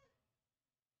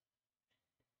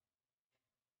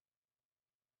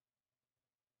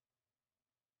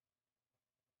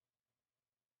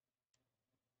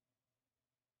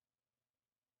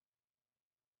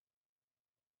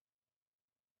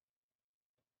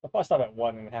 I'll probably stop at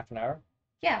 1.5 hours.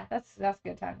 Yeah, that's a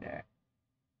good time to do it.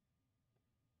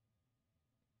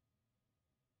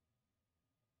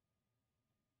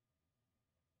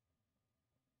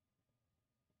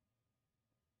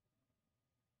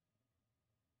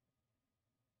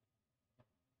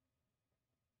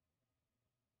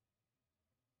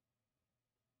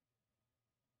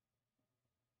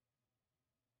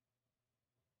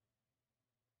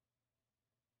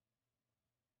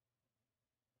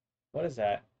 What is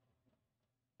that?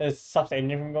 It stops the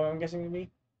engine from going. I'm guessing to be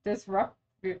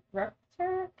Disruptor cap?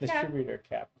 distributor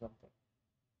cap or something.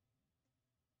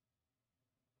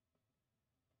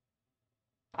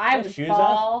 I Those would shoes fall.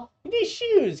 off. You need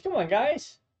shoes. Come on,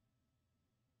 guys.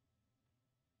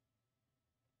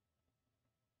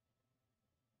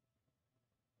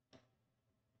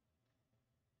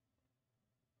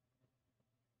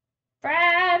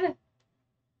 Brad!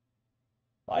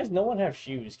 Why does no one have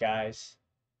shoes, guys?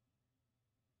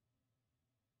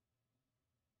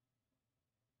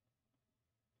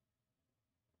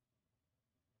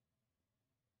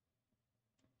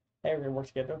 Hey, we're gonna work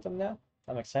together with them now.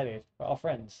 I'm excited. We're all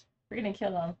friends. We're gonna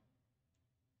kill him.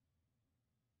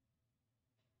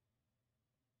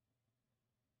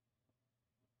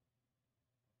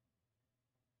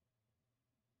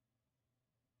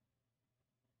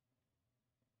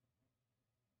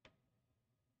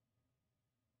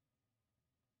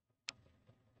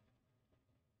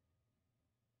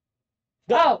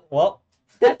 Oh! Well.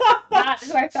 That's not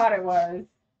who I thought it was.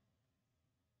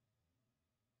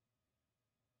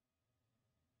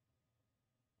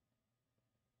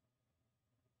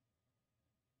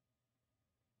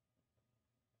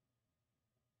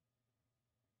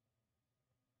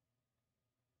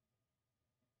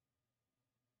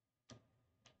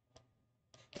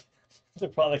 The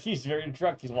product. He's very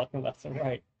drunk. He's walking left and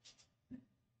right.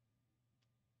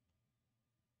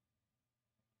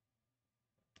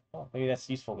 Oh, maybe that's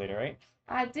useful later, right?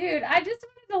 Dude, I just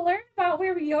wanted to learn about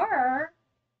where we are.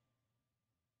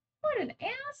 What an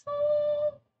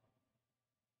asshole!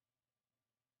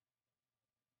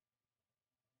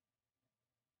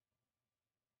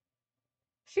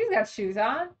 She's got shoes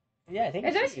on. Yeah, I think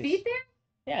Is it's those shoes. feet there?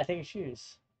 Yeah, I think it's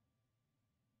shoes.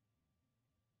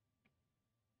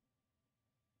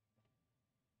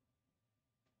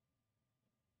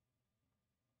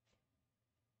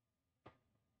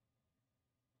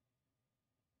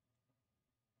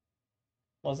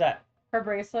 What was that? Her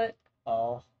bracelet.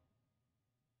 Oh.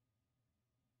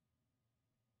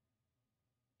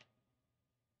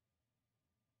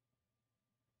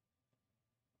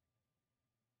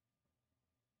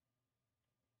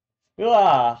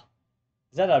 Ah,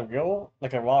 is that a real,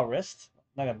 like a raw wrist?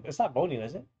 It's not bony,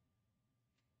 is it?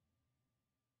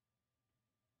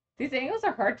 These angles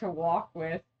are hard to walk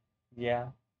with. Yeah,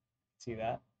 see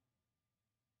that.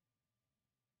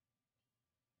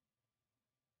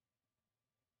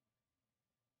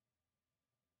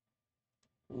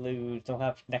 Lose, don't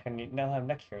have neck and don't have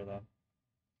neck here then.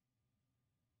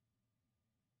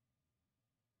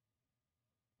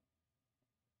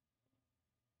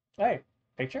 Hey,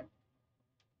 picture?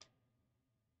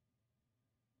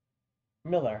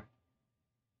 Miller.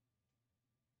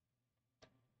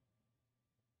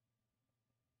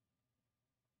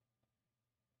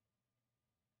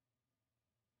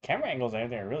 Camera angles and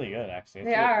everything are really good, actually. It's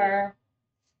They really cool. are.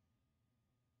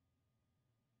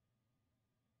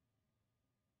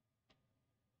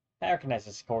 I recognize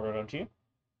this corridor, don't you?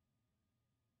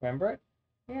 Remember it?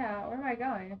 Yeah, where am I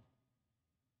going?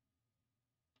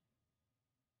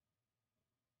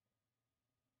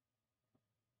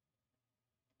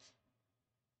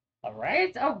 A rat?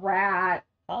 It's a rat.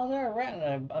 How's there a rat in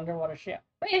an underwater ship?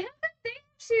 Wait, how come they have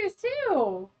shoes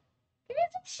too? Give me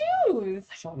some shoes.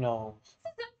 I don't know.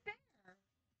 This is unfair.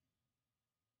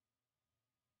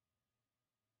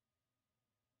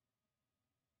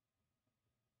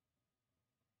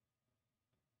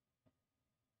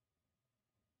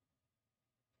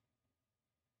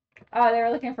 Oh, they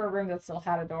were looking for a room that still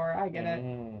had a door. I get it.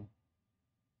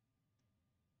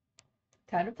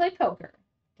 Time to play poker.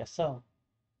 Guess so.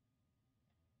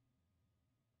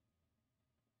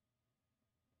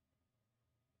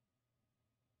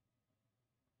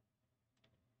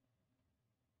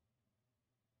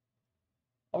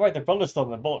 All right, the brother's still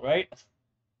in the boat, right?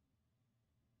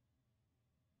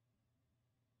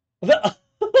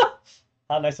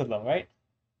 How nice of them, right?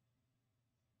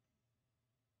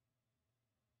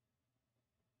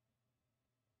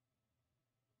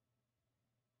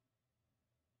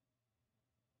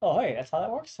 Oh, hey, that's how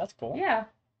that works? That's cool. Yeah.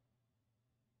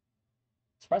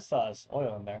 Surprised there's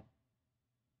oil in there.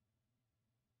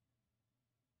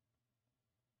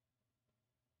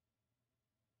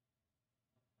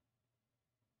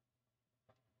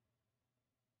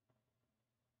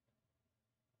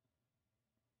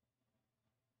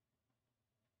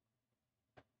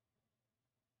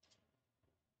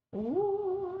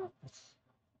 Ooh.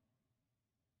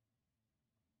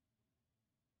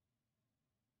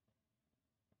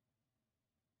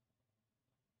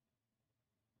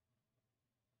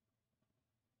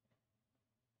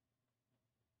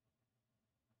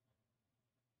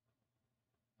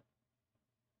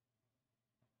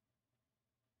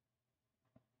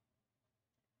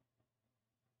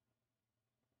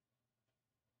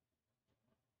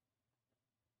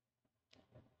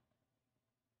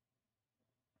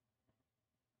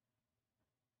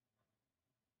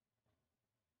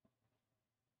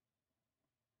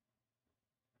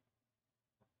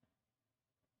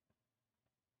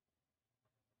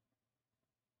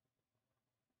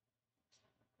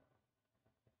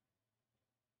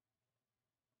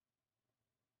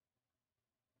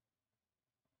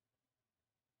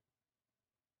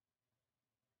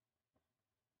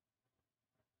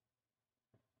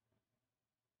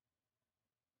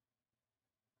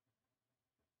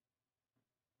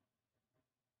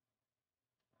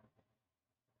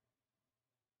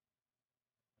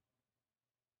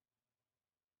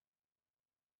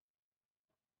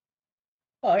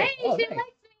 Oh, Hey, hey, oh, she nice.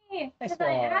 likes me Nice because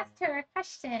I one. asked her a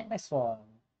question. Nice one.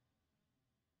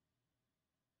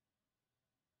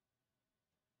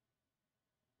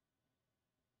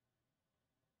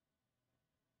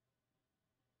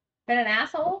 Been an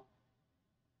asshole?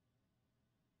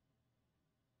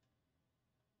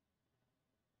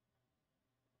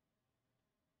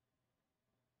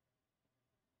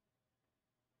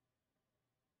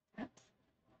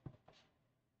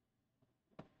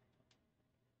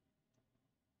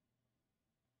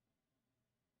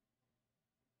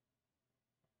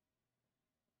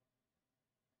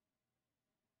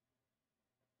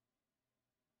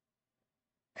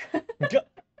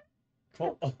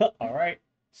 Cool. All right.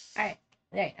 Alright.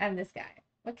 Alright, I'm this guy.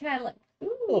 What can I look?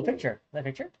 Ooh. Oh, a picture. That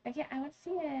picture? Okay, I want to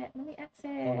see it. Let me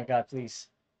exit. Oh my god, please.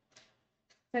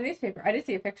 It's a newspaper. I did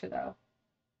see a picture though.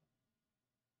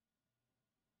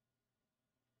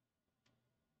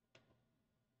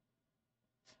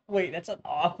 Wait, that's an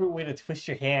awkward way to twist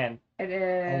your hand. It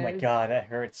is. Oh my god, that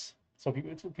hurts. So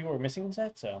people were missing in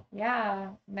that, so. Yeah,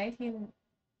 19.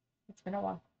 It's been a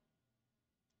while.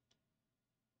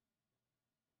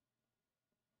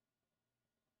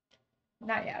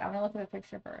 Not yet. I'm gonna look at the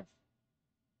picture first.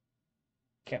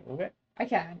 Can't move it? I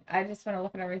can. I just want to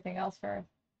look at everything else first.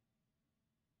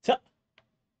 So,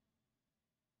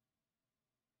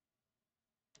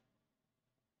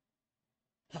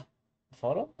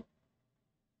 photo?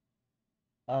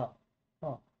 Oh.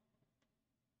 Oh.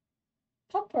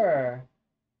 Hopper!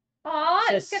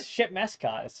 Aw, It it's says ship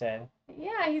mascot, it said.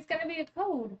 yeah, he's gonna be a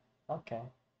code. Okay.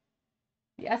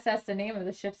 The SS, the name of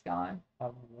the ship's gone.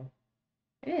 Probably.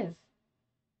 It is.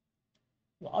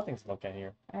 A lot of things to look at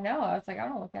here. I know. I was like, I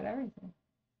want to look at everything.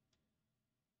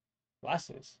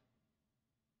 Glasses.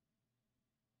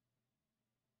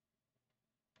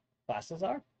 Glasses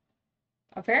are?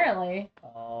 Apparently,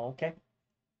 Oh, okay.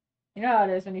 you know how it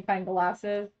is when you find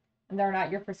glasses and they're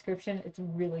not your prescription. It's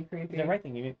really creepy. The right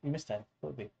thing, you missed that.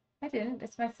 Completely. I didn't.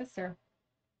 It's my sister.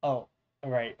 Oh,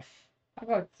 right. I'll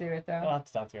go do it though. I'll have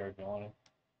to talk to her if you want to.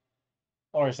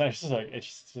 Or it's not just like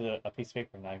it's just a piece of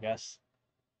paper now, I guess.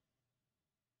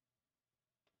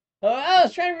 Oh, I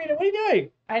was trying to read it. What are you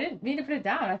doing? I didn't mean to put it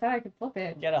down. I thought I could flip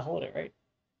it. You gotta hold it, right?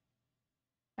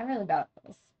 I'm really bad at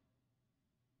this.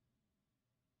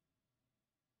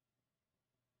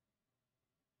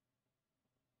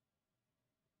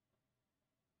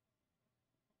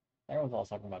 Everyone's all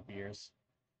talking about beers.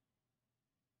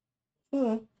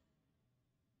 Hmm.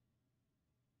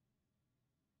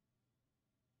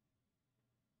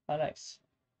 Oh, nice.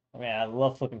 I mean, I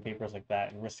love flipping papers like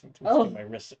that and twisting my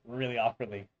wrist really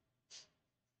awkwardly.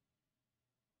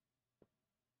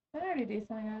 Did I already do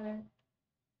something other?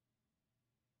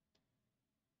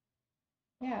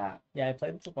 Yeah. Yeah, I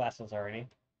played with the glasses already.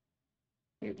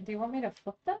 Do you want me to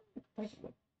flip them? Like,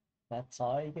 That's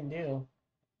all you can do.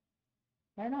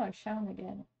 I don't know. It's shown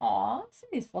again. Aw,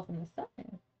 somebody's flipping the stuff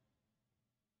in.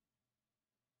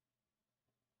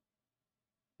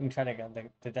 You can try to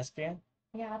get the desk again?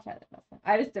 Yeah, I'll try that.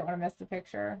 I just didn't want to miss the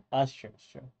picture. Oh, that's true. That's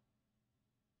true.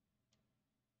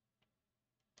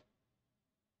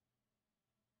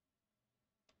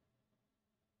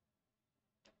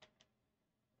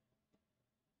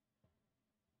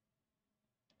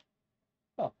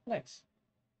 Oh, nice.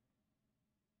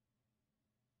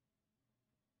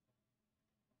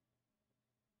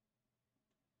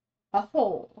 A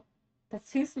hole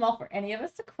that's too small for any of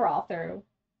us to crawl through.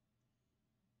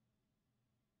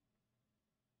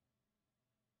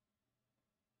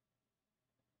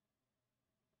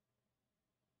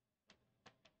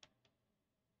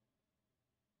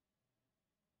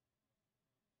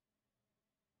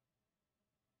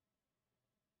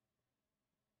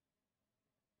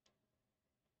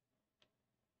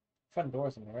 Front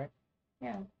door's in there, right?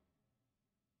 Yeah.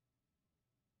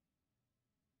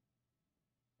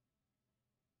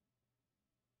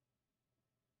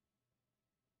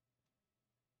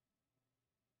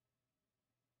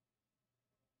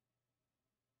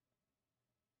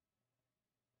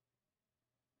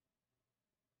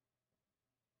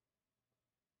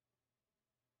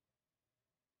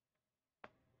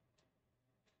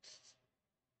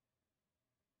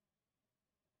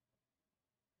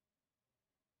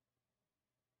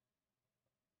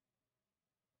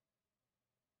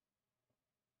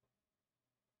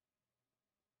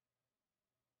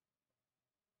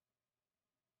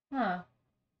 Huh.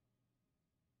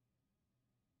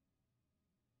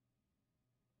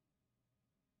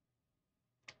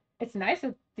 It's nice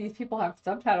that these people have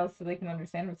subtitles so they can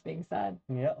understand what's being said.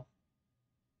 Yeah.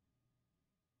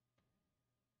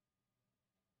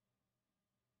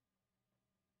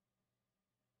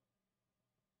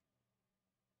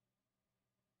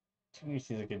 He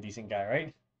seems like a decent guy,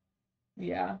 right?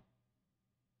 Yeah.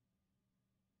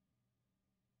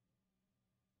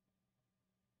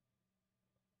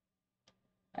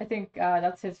 I think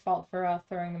that's his fault for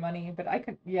throwing the money, but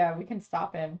yeah, we can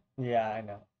stop him. Yeah, I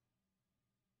know.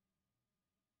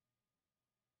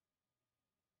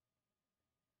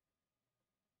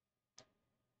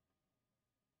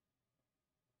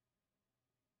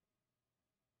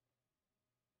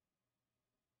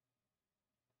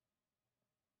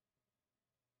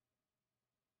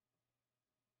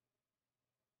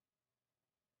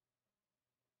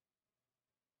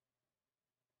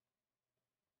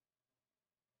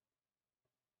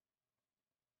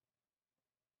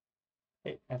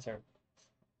 Hey, answer.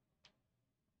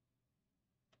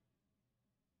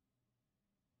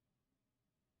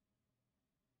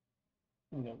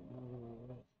 No.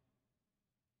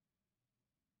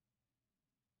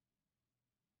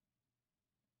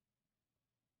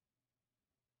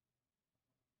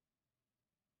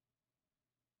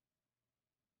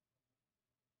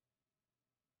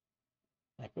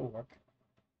 That could work.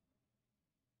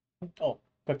 Oh,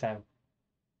 quick time.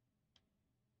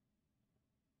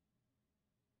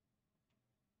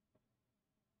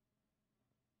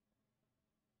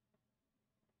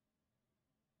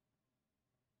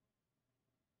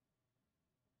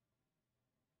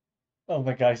 Oh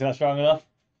my god, he's not strong enough.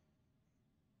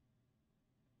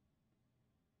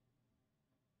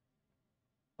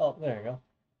 Oh, there you go.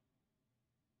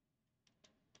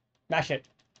 Mash it.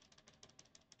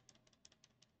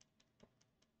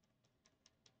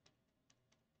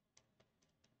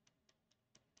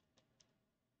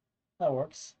 That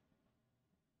works.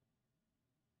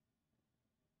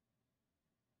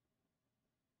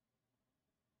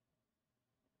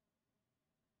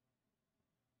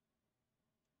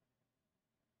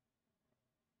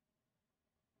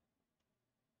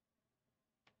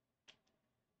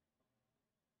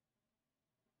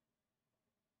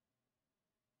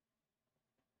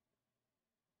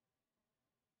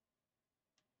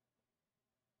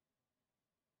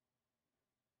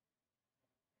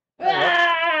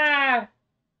 Ah!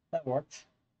 That worked.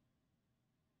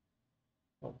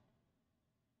 Oh,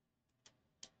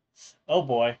 oh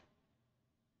boy.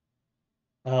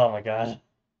 Oh my god.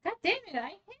 God damn it! I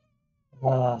hit.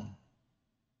 Ah.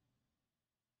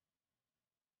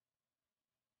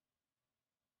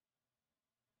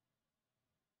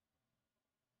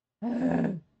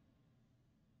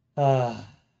 Ah.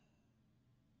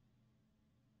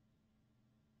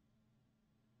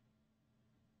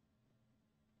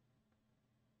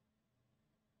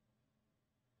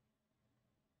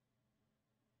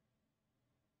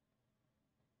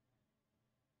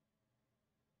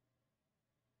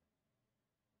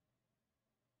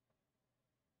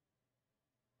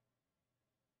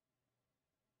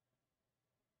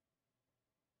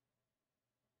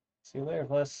 See you later,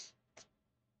 Bliss.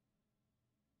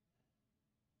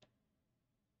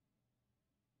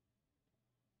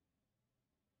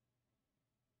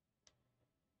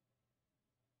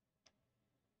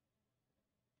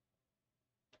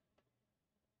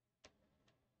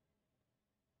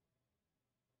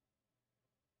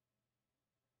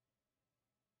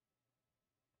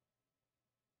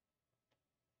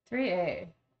 Three A.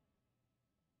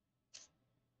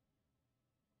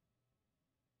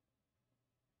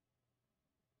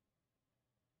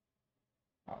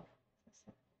 Oh.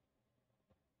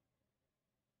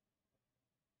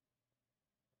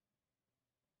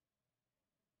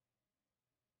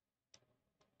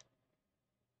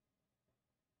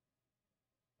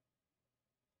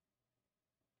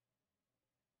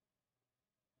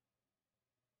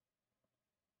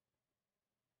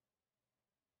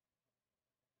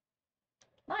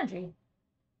 Laundry.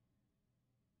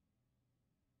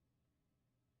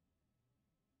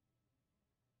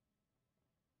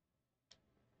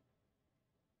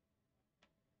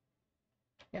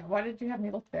 Yeah, why did you have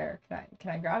me look there?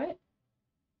 Can I grab it?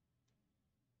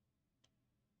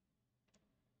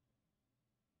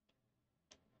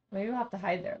 Maybe we'll have to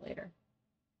hide there later.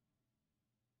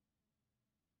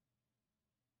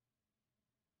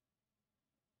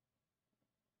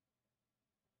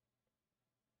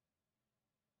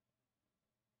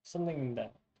 Something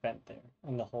that bent there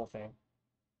in the whole thing.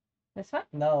 This one?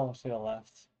 No, to the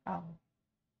left. Oh.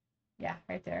 Yeah,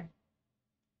 right there.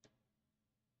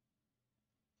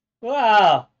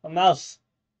 Wow! A mouse!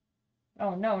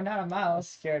 Oh no, not a That mouse.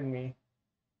 scared me.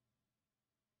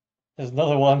 There's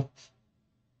another one.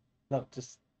 No,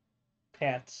 just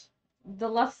pants. The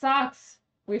left socks.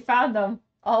 We found them.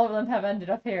 All of them have ended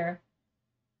up here.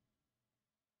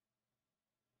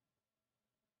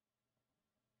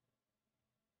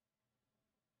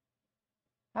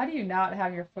 How do you not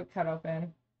have your foot cut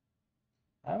open?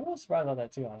 I'm a little surprised about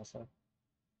that too, honestly.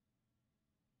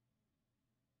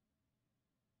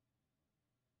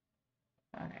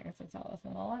 I guess that's all that's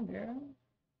in the laundry room.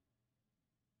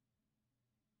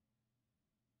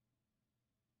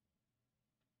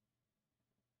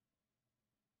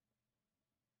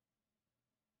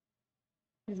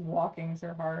 These walkings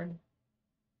are hard.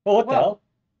 Oh, what the Whoa. hell?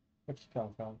 Where'd she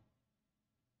come from?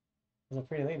 There's a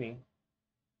pretty lady.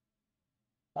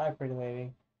 Hi, pretty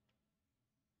lady.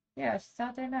 Yeah, she's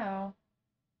out there now.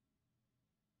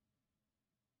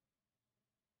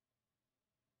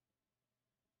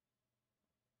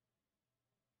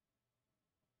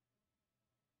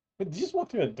 Wait, did you just walk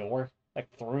through a door? Like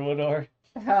through a door.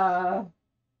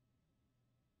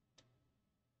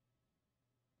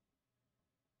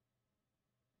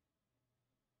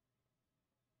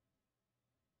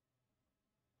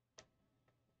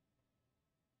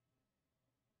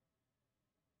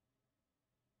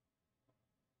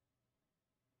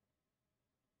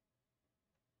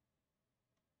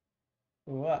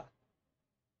 Ooh, ah.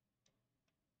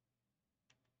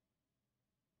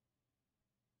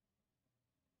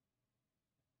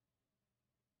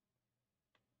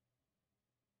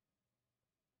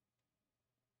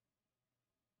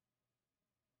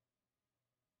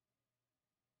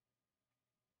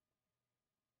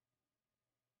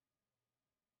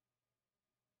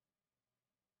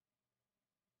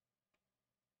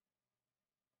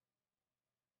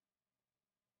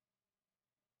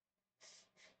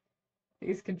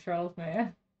 These controls,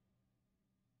 man.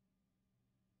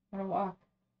 I'm gonna walk.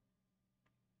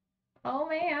 Oh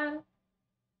man.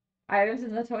 Items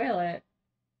in the toilet.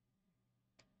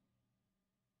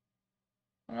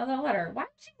 Another letter. Why would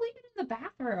she leave it in the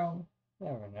bathroom?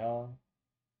 Never know.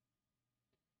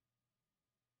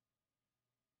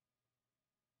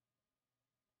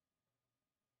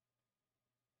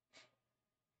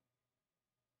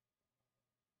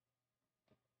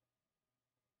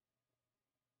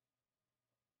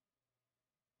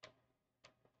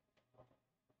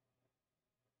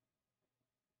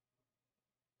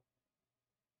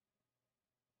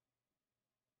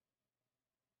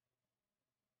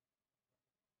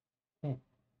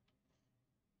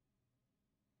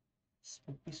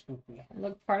 Spooky, spooky.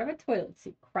 Look, part of a toilet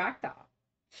seat cracked off.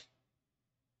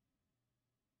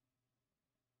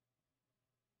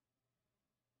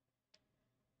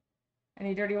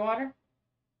 Any dirty water?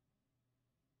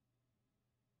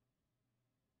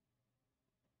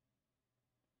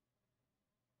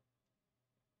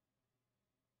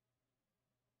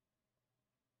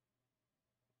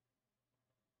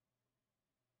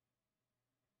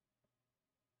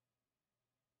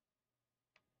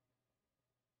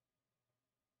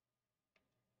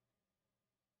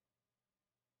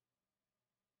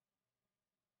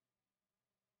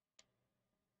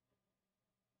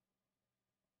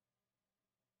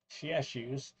 She has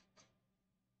shoes.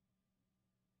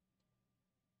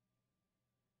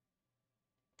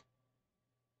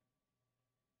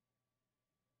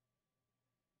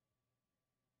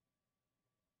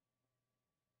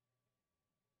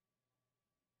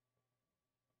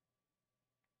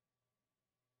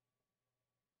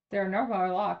 There are no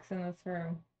more locks in this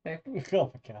room. Vic.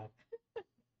 Oh my god.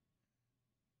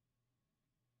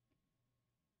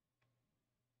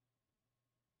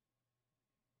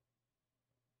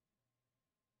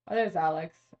 Oh, there's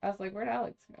Alex. I was like, where'd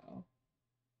Alex go?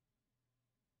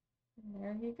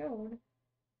 There he goes.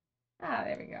 Ah,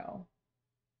 there we go.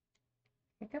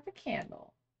 Pick up a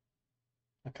candle.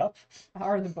 A cup?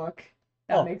 Or the book.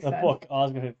 That makes the sense. book. Oh, I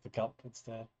was gonna hit the cup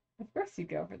instead. Of course you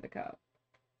go for the cup.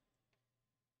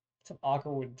 It's an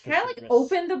awkward. Can I, like,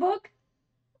 open the book?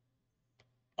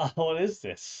 What is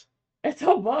this? It's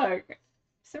a book.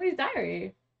 Somebody's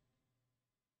diary.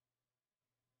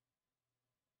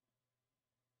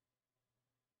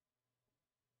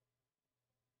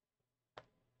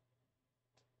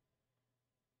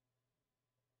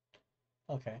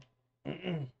 Okay.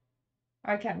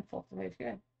 I can't flip the page.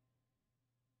 Good.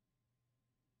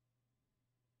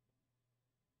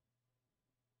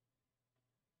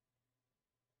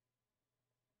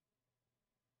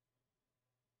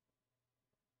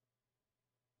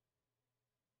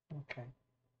 Okay.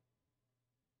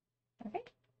 Okay.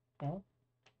 Oh.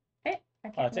 Hey, I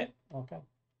can't. Oh, that's move. it? Okay.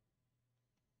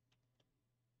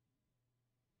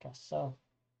 Guess so.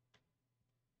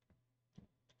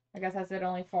 I guess that's it.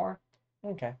 Only 4.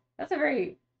 Okay. That's a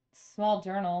very small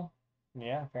journal.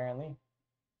 Yeah, apparently.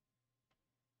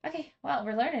 Okay, well,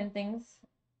 we're learning things.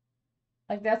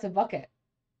 Like, that's a bucket.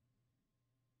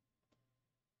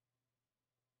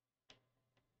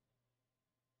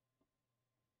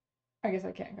 I guess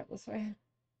I can't go this way.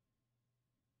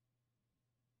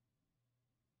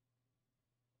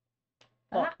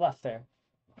 Oh, Ah, left there.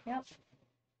 yep.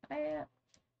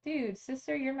 Dude,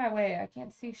 sister, you're in my way. I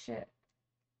can't see shit.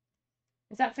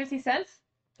 Is that 50 cents?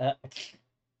 It's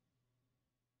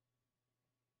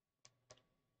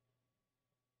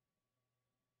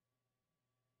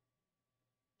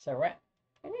a rat.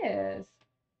 It is.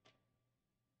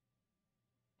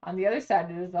 On the other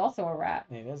side, it is also a rat.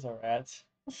 It is a rat.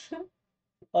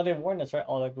 Oh, they warned us, right?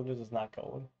 All that glitters is not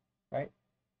gold, right?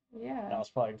 Yeah. That was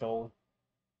probably gold.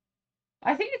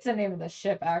 I think it's the name of the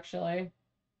ship, actually.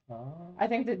 Oh, I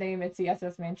think the name it's the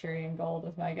SS Manchurian Gold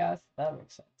is my guess. that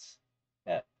makes sense.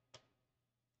 Yeah.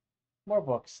 More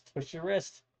books. Twist your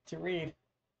wrist. to read.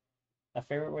 My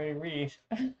favorite way to read.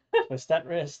 Twist that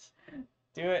wrist.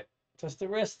 Do it. Twist the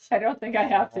wrist. I don't think I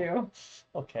have to.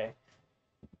 Okay.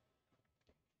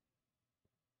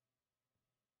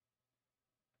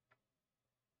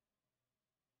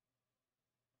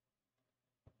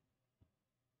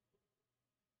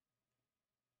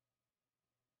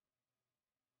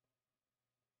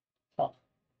 Huh.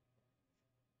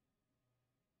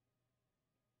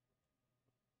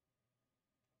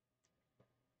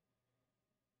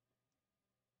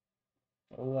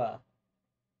 Ooh,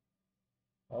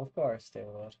 of course they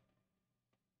would.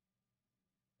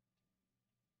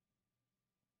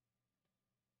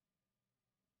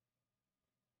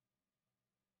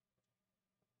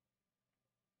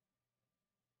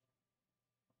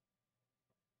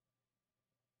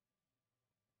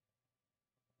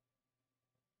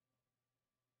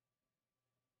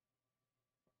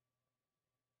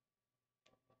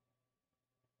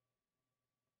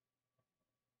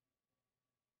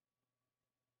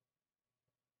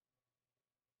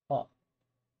 Huh.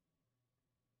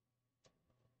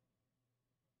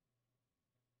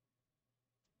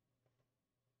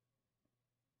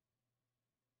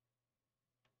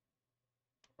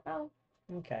 Oh,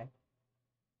 Okay.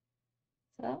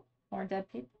 so more dead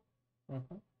people.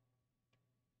 Mm-hmm.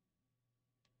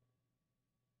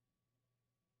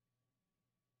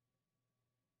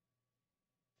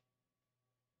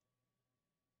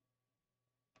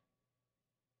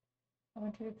 I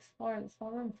want to explore this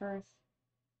whole room first.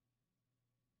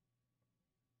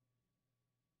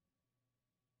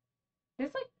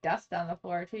 There's like dust on the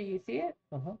floor too. You see it?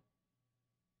 Uh-huh. I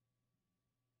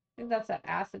think that's that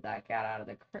acid that got out of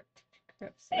the crypt.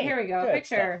 Hey, here we go. good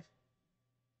Picture.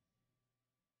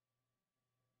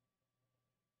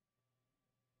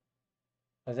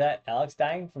 Was that Alex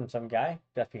dying from some guy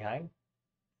left behind?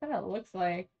 That's what it looks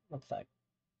like. Looks like.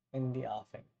 In the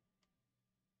offing.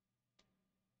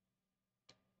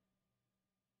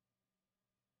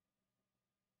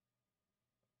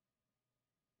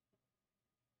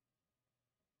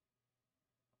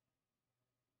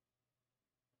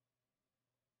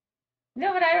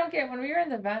 No, but I don't get when we were in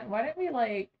the vent. Why didn't we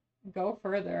like go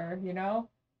further? You know?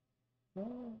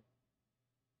 Oh.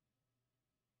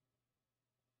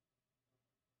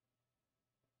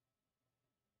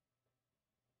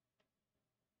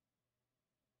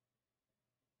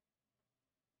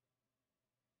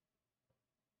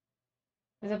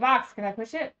 There's a box. Can I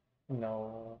push it?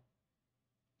 No.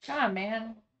 Come on,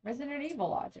 man. Resident Evil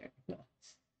logic.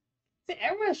 See,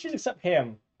 everyone shoots except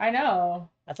him. I know.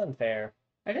 That's unfair.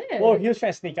 It is. Well, he was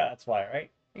trying to sneak out, that's why,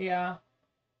 right? Yeah.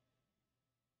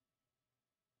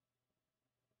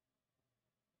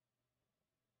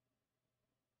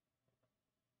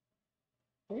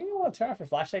 Well, you want to turn off your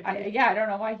flashlight, dude? Yeah, I don't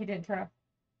know why he didn't turn off.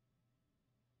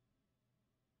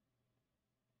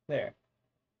 There.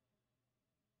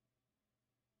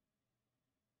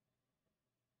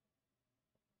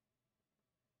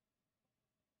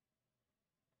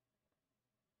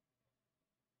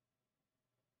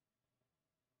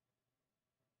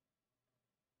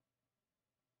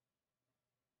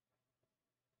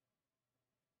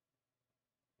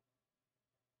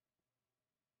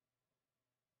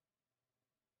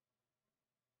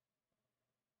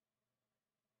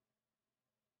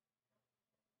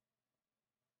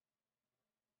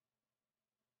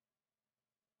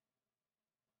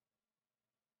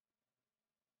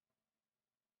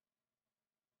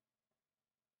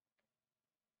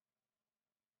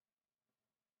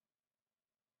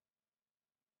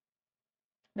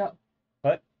 No.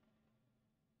 What?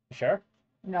 You sure?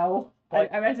 No.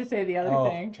 What? I meant to say the other Oh,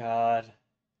 thing. God.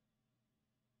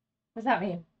 What's that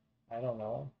mean? I don't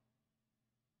know.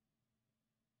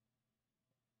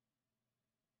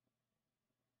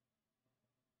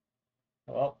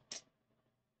 Well,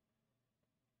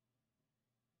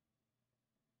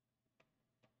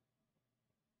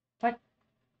 What?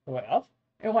 it went up?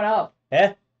 It went up.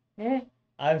 Eh? Eh?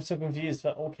 I'm so confused,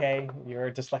 but okay.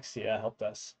 Your dyslexia helped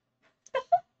us.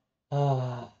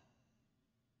 Ah.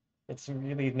 It's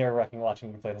really nerve-wracking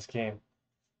watching you play this game.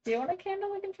 Do you want a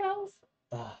candle we can Charles?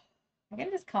 Ah, I can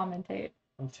just commentate.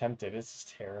 I'm tempted. It's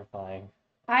just terrifying.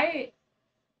 I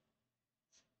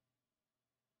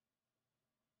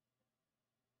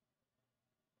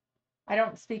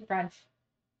don't speak French.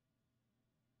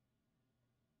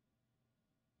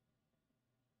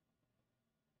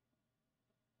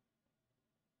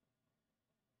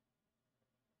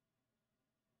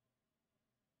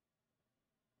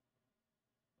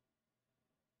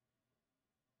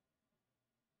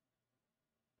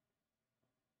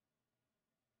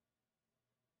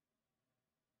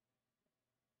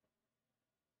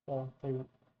 Well, they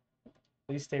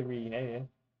least stay reunited.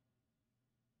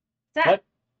 That, What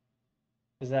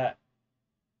is that?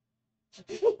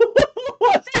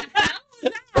 What the hell is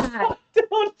that? I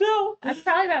don't know. It's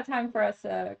probably about time for us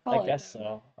to call it. I guess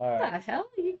so. All What right. the hell?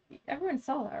 Everyone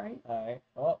saw that, right? All right.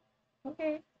 Well.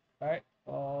 Okay. All right.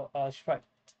 Well, I should probably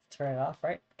turn it off,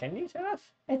 right? Can you turn it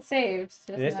off? It's saved.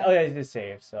 It is? Oh yeah, it is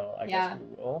saved. So I guess we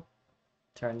will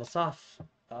turn this off.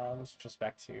 Let's just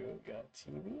back to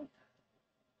TV.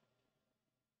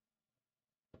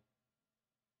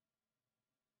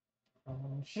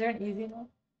 Is there an easy one?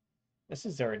 This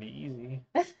is already easy.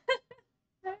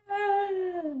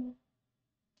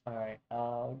 All right.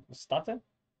 Stop it.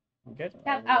 I'm good.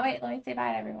 Yeah. Oh wait, let me say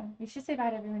bye to everyone. You should say bye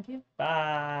to everyone too.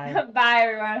 Bye. Bye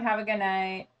everyone. Have a good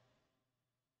night.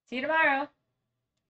 See you tomorrow.